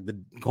that. Like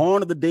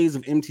gone are the days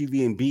of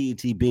MTV and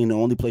BET being the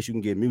only place you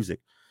can get music.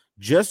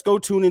 Just go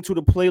tune into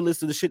the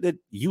playlist of the shit that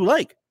you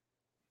like.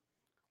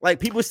 Like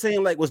people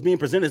saying like what's being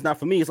presented is not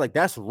for me. It's like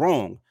that's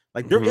wrong.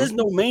 Like there mhm, is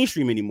no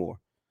mainstream anymore.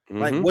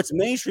 Like mhm, what's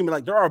mainstream?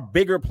 Like there are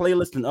bigger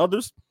playlists than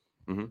others.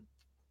 mhm.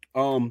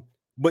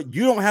 But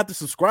you don't have to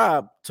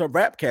subscribe to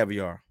Rap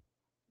Caviar,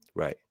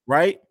 Right,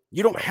 right?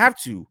 You don't right, have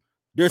to.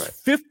 There's right.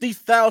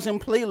 50,000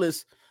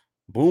 playlists.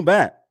 Boom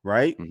bap,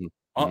 right? Mhm,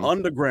 mhm,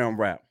 Underground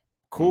rap, mhm,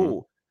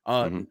 cool.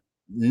 mhm.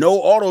 No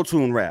auto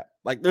tune rap.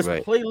 Like there's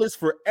Right, playlists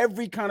for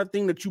every kind of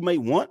thing that you may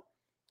want.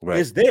 right.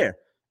 Is there?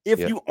 If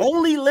Yep. you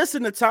only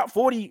listen to top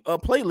 40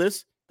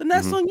 playlists, then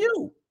that's Mhm, on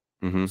you.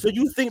 mhm, So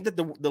you think that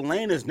the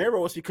lane is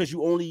narrow, it's because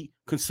you only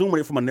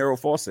consuming it from a narrow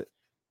faucet.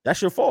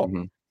 That's your fault.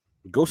 mhm.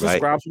 Go Right.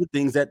 subscribe to the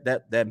things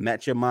that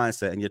match your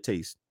mindset and your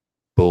taste.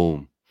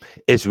 Boom.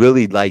 It's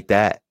really like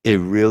that. It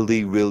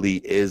really, really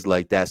is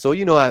like that. So,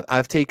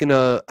 I've taken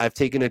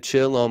a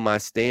chill on my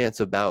stance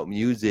about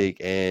music,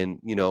 and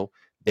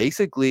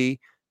basically,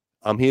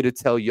 I'm here to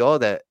tell y'all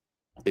that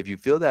if you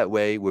feel that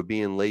way, we're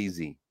being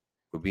lazy.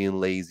 We're being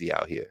lazy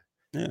out here.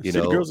 Yeah, You City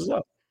know, Girls is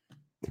up.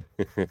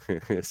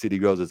 City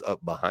Girls is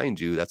up behind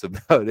you. That's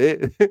about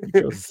it. City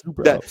Girls is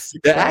super that up. they're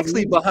 6,000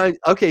 actually units. behind.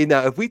 Okay,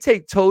 now if we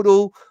take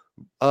total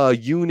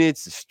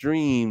units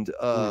streamed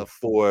Mm.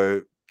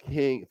 for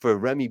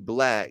Remy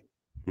Black,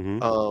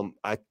 Mm-hmm.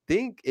 I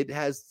think it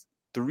has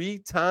 3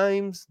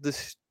 times the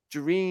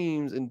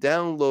streams and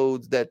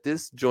downloads that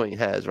this joint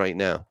has right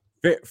now.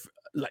 Fair,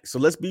 like so.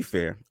 Let's be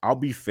fair. I'll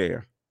be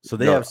fair. So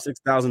they No. have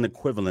 6,000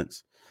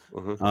 equivalents.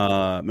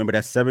 Uh-huh. Remember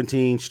that's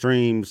 17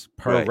 streams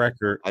per Right.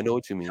 record I know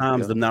what you mean.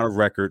 times Yeah. the amount of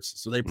records.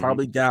 So they Mhm.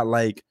 probably got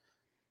like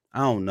I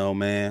don't know,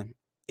 man,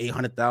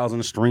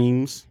 800,000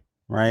 streams.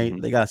 Right?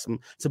 Mhm. They got some.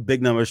 It's a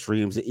big number of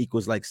streams. It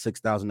equals like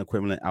 6,000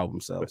 equivalent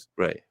album sales.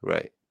 Right,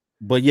 right,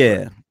 But right.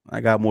 yeah,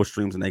 I got more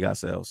streams than they got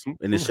sales,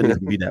 and it shouldn't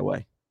even be that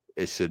way.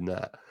 It should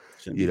not,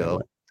 Shouldn't be you that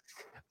way.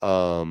 know?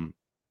 Um,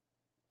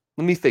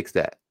 Let me fix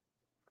that.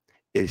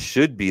 It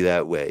should be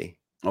that way.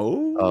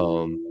 Um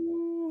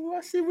Oh,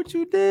 I see what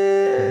you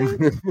did.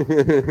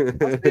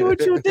 I see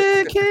what you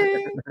did,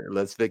 King.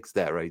 Let's fix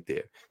that right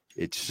there.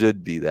 It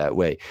should be that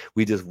way.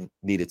 We just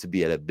need it to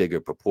be at a bigger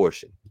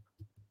proportion.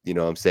 You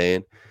know what I'm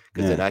saying?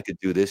 Because then Yeah. I could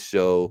do this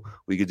show.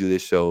 We could do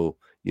this show,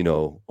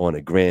 on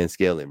a grand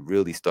scale and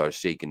really start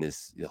shaking the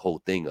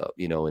whole thing up,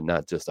 and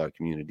not just our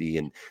community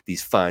and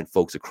these fine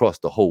folks across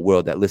the whole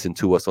world that listen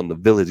to us on the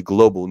Village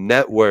Global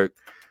Network.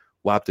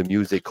 WAP the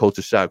Music,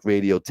 Culture Shock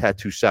Radio,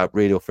 Tattoo Shop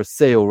Radio, For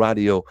Sale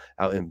Radio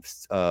out in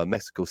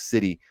Mexico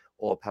City,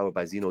 all powered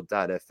by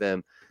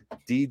Zeno.fm.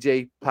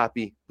 DJ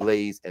Poppy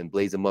Blaze and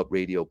Blaze 'em Up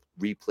Radio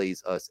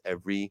replays us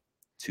every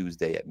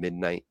Tuesday at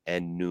midnight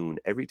and noon.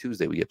 Every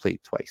Tuesday we get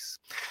played twice.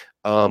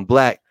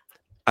 Black,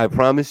 I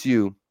promise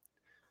you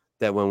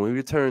that when we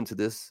return to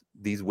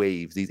these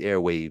waves, these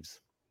airwaves,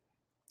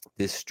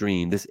 this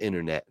stream, this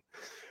internet,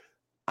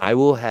 I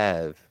will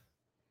have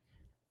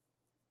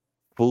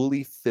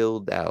fully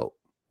filled out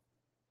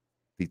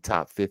the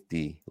top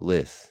 50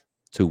 list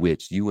to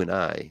which you and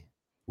I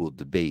will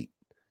debate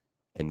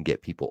and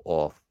get people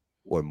off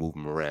or move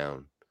them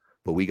around.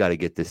 But we got to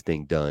get this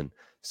thing done.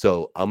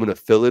 So I'm gonna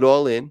fill it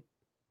all in.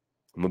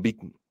 I'm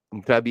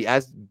trying to be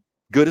as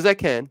good as I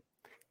can,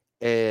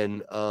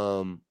 and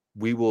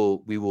we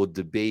will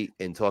debate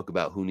and talk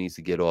about who needs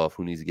to get off,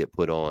 who needs to get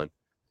put on,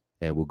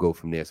 and we'll go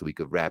from there. So we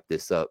could wrap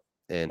this up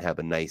and have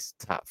a nice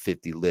top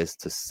 50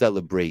 list to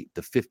celebrate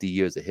the 50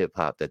 years of hip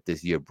hop that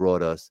this year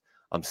brought us.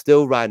 I'm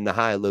still riding the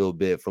high a little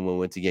bit from when we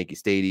went to Yankee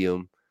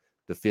Stadium.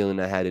 The feeling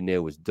I had in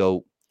there was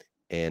dope.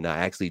 And I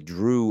actually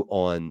drew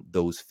on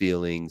those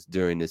feelings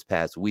during this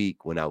past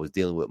week when I was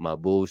dealing with my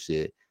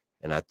bullshit.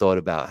 And I thought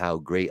about how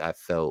great I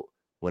felt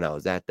when I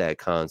was at that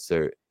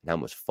concert and how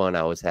much fun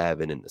I was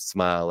having and the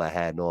smile I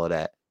had and all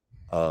that.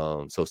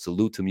 So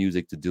salute to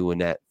music to doing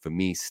that for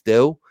me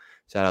still.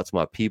 Shout out to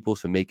my peoples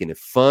for making it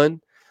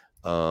fun.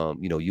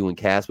 You and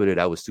Cass with it,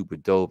 that was super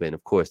dope. And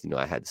of course,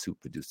 I had the super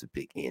producer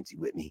Big Angie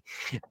with me.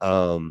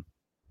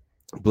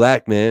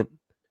 Black man,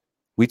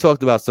 we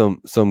talked about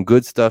some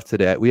good stuff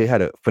today. We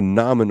had a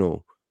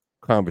phenomenal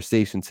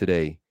conversation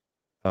today.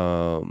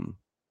 On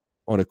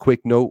a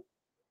quick note,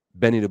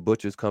 Benny the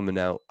Butcher's coming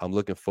out. I'm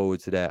looking forward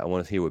to that. I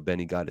want to hear what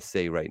Benny got to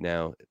say right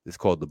now. It's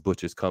called The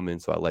Butcher's Coming,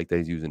 so I like that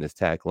he's using his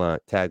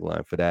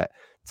tagline for that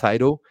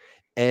title.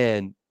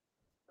 And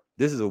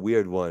this is a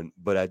weird one,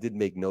 but I did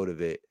make note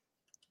of it.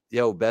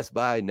 Yo, Best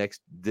Buy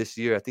this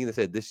year, I think they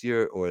said this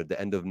year or the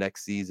end of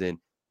next season,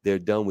 they're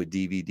done with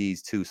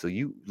DVDs too. So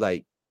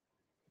I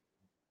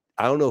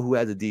don't know who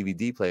has a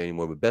DVD player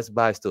anymore, but Best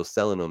Buy is still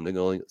selling them. They're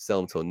going to only sell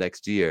them until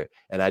next year.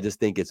 And I just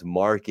think it's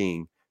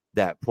marking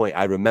that point.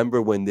 I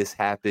remember when this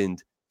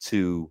happened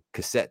to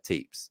cassette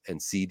tapes and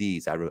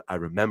CDs. I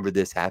remember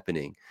this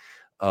happening.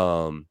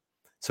 So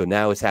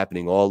now it's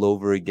happening all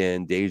over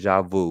again,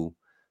 deja vu.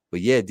 But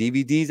yeah,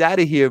 DVD's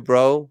out of here,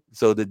 bro.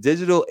 So the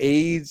digital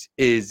age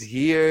is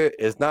here.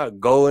 It's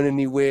not going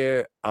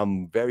anywhere.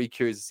 I'm very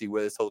curious to see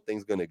where this whole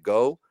thing's gonna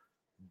go.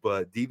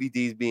 But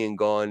DVDs being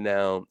gone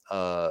now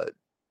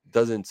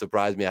doesn't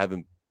surprise me. I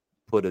haven't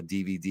put a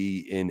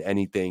DVD in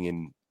anything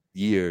in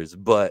years,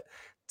 but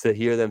to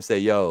hear them say,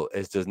 yo,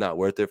 it's just not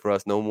worth it for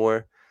us no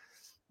more.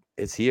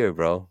 It's here,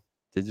 bro.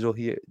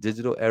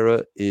 Digital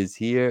era is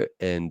here.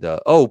 And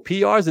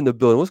PR's in the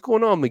building. What's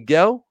going on,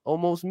 Miguel?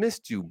 Almost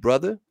missed you,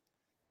 brother.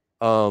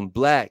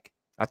 Black,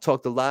 I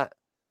talked a lot.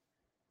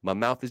 My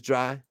mouth is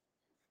dry.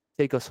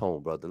 Take us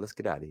home, brother. Let's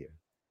get out of here.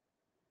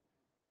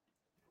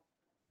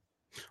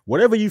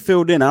 Whatever you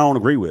filled in, I don't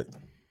agree with.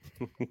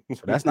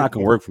 So that's not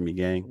gonna work for me,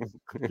 gang.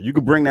 You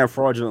can bring that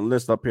fraudulent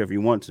list up here if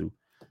you want to.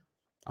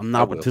 I'm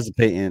not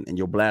participating in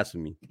your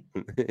blasphemy.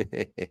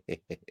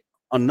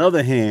 On the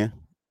other hand,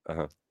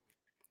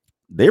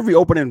 they're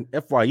reopening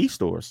FYE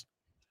stores.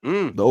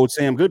 The old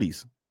Sam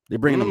Goodies. They're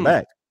bringing them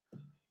back.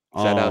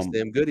 Shout out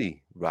Sam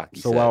Goody. Rocky.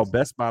 So while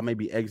Best Buy may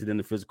be exiting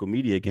the physical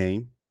media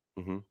game,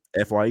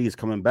 FYE is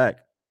coming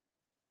back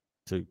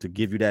to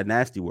give you that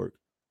nasty work.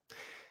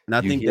 And I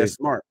think that's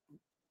smart.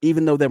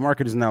 Even though that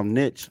market is now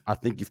niche, I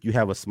think if you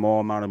have a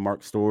small amount of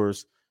market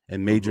stores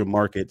and major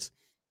markets,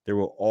 there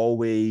will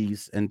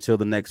always, until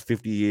the next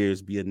 50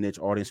 years, be a niche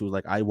audience who's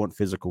like, I want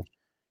physical.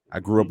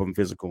 I grew up on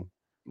physical.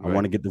 I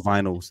want to get the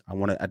vinyls. I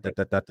want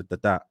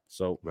to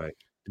So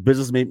the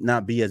business may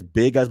not be as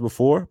big as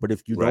before, but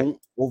if you don't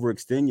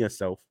overextend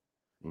yourself,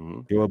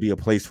 there will be a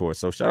place for it.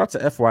 So shout out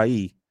to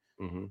FYE,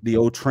 the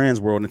old Trans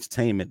World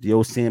Entertainment, the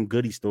old Sam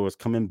Goody stores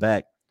coming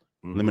back,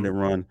 limited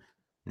run.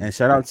 And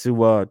shout out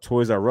to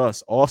Toys R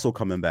Us also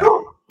coming back.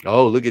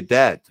 Oh, look at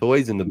that.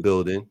 Toys in the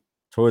building.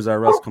 Toys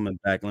R Us coming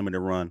back, limited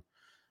run.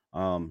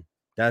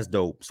 That's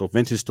dope. So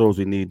vintage stores,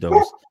 we need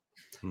those.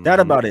 That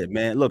about it,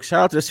 man. Look,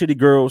 shout out to the City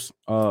Girls,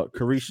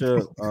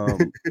 Carisha,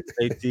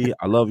 Safety.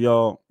 I love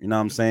y'all. You know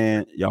what I'm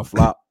saying? Y'all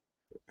flop.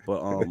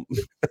 But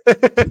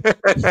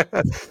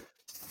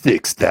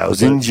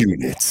 6,000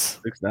 units.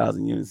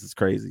 6,000 units is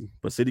crazy.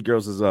 But City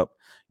Girls is up.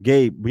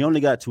 Gabe, we only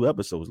got 2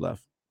 episodes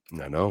left.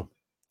 I know.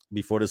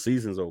 Before the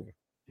season's over.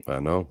 I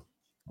know.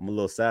 I'm a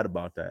little sad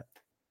about that.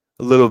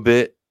 A little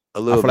bit. I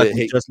feel like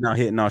we're just now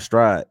hitting our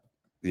stride.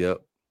 Yep.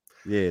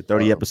 Yeah,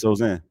 30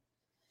 episodes in.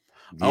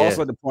 Yeah. I also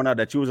like to point out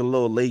that you was a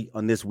little late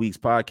on this week's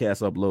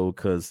podcast upload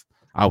because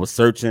I was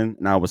searching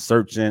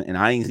and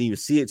I ain't even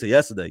see it till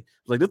yesterday. I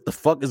was like, what the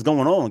fuck is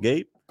going on,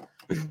 Gabe?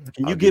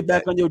 Can you get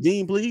back on your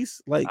Dean,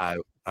 please? Like I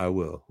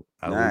will.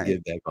 I will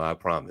get back on. I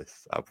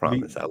promise. I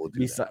will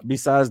do that.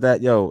 Besides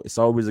that, yo, it's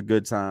always a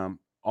good time.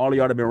 All of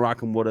y'all that been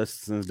rocking with us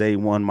since day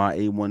one, my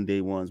A1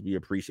 day ones, we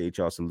appreciate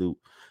y'all. Salute.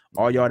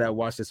 All y'all that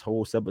watched this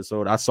whole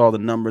episode, I saw the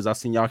numbers. I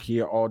seen y'all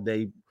here all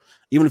day.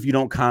 Even if you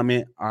don't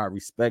comment, I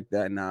respect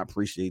that and I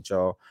appreciate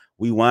y'all.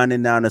 We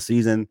winding down the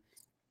season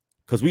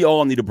because we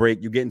all need a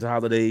break. You get into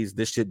holidays,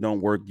 this shit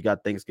don't work. You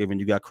got Thanksgiving,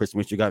 you got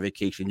Christmas, you got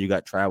vacation, you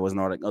got travels and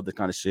all that other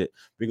kind of shit.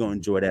 We're gonna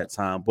enjoy that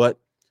time. But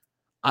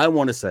I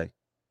want to say,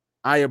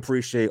 I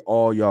appreciate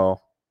all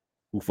y'all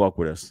who fuck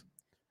with us.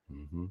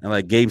 And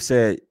like Gabe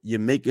said, you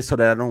make it so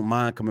that I don't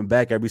mind coming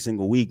back every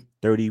single week,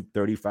 30,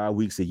 35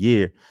 weeks a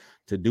year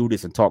to do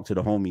this and talk to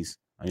the homies,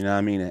 you know what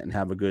I mean? And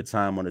have a good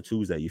time on a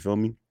Tuesday, you feel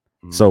me?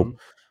 So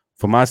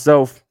for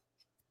myself,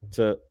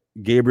 to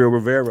Gabriel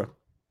Rivera,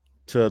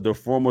 to the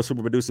former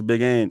super producer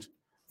Big Ange,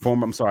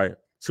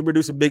 super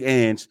producer Big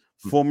Ange,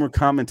 former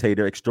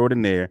commentator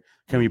extraordinaire,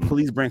 can we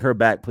please bring her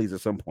back, please, at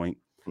some point?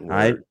 All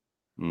right.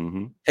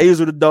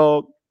 Hazel the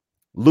dog,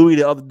 Louis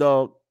the other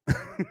dog,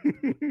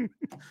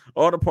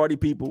 all the party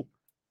people.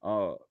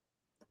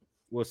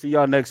 We'll see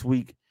y'all next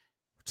week.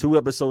 2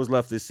 episodes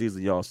left this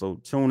season, y'all. So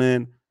tune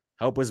in,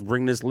 help us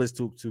bring this list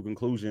to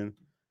conclusion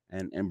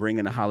and bring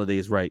in the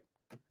holidays right.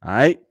 All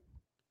right.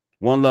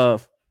 One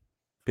love.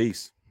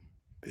 Peace.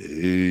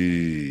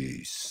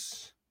 Peace.